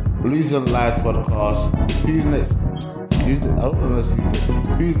 Losing Lives Podcast, Who's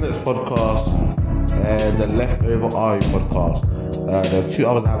Next Podcast, and the Leftover Army Podcast. There are 2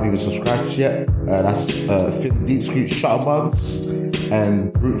 others that I haven't even subscribed to yet. That's Fit Deep Street Shutterbugs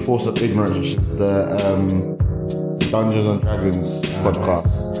and Brute Force of Ignorance, which is the Dungeons and Dragons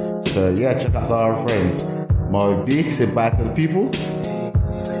podcast. So yeah, check out some of our friends. Marvin B, say bye to the people.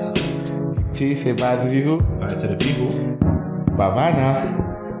 T, say bye to the people. Bye to the people. Bye bye now.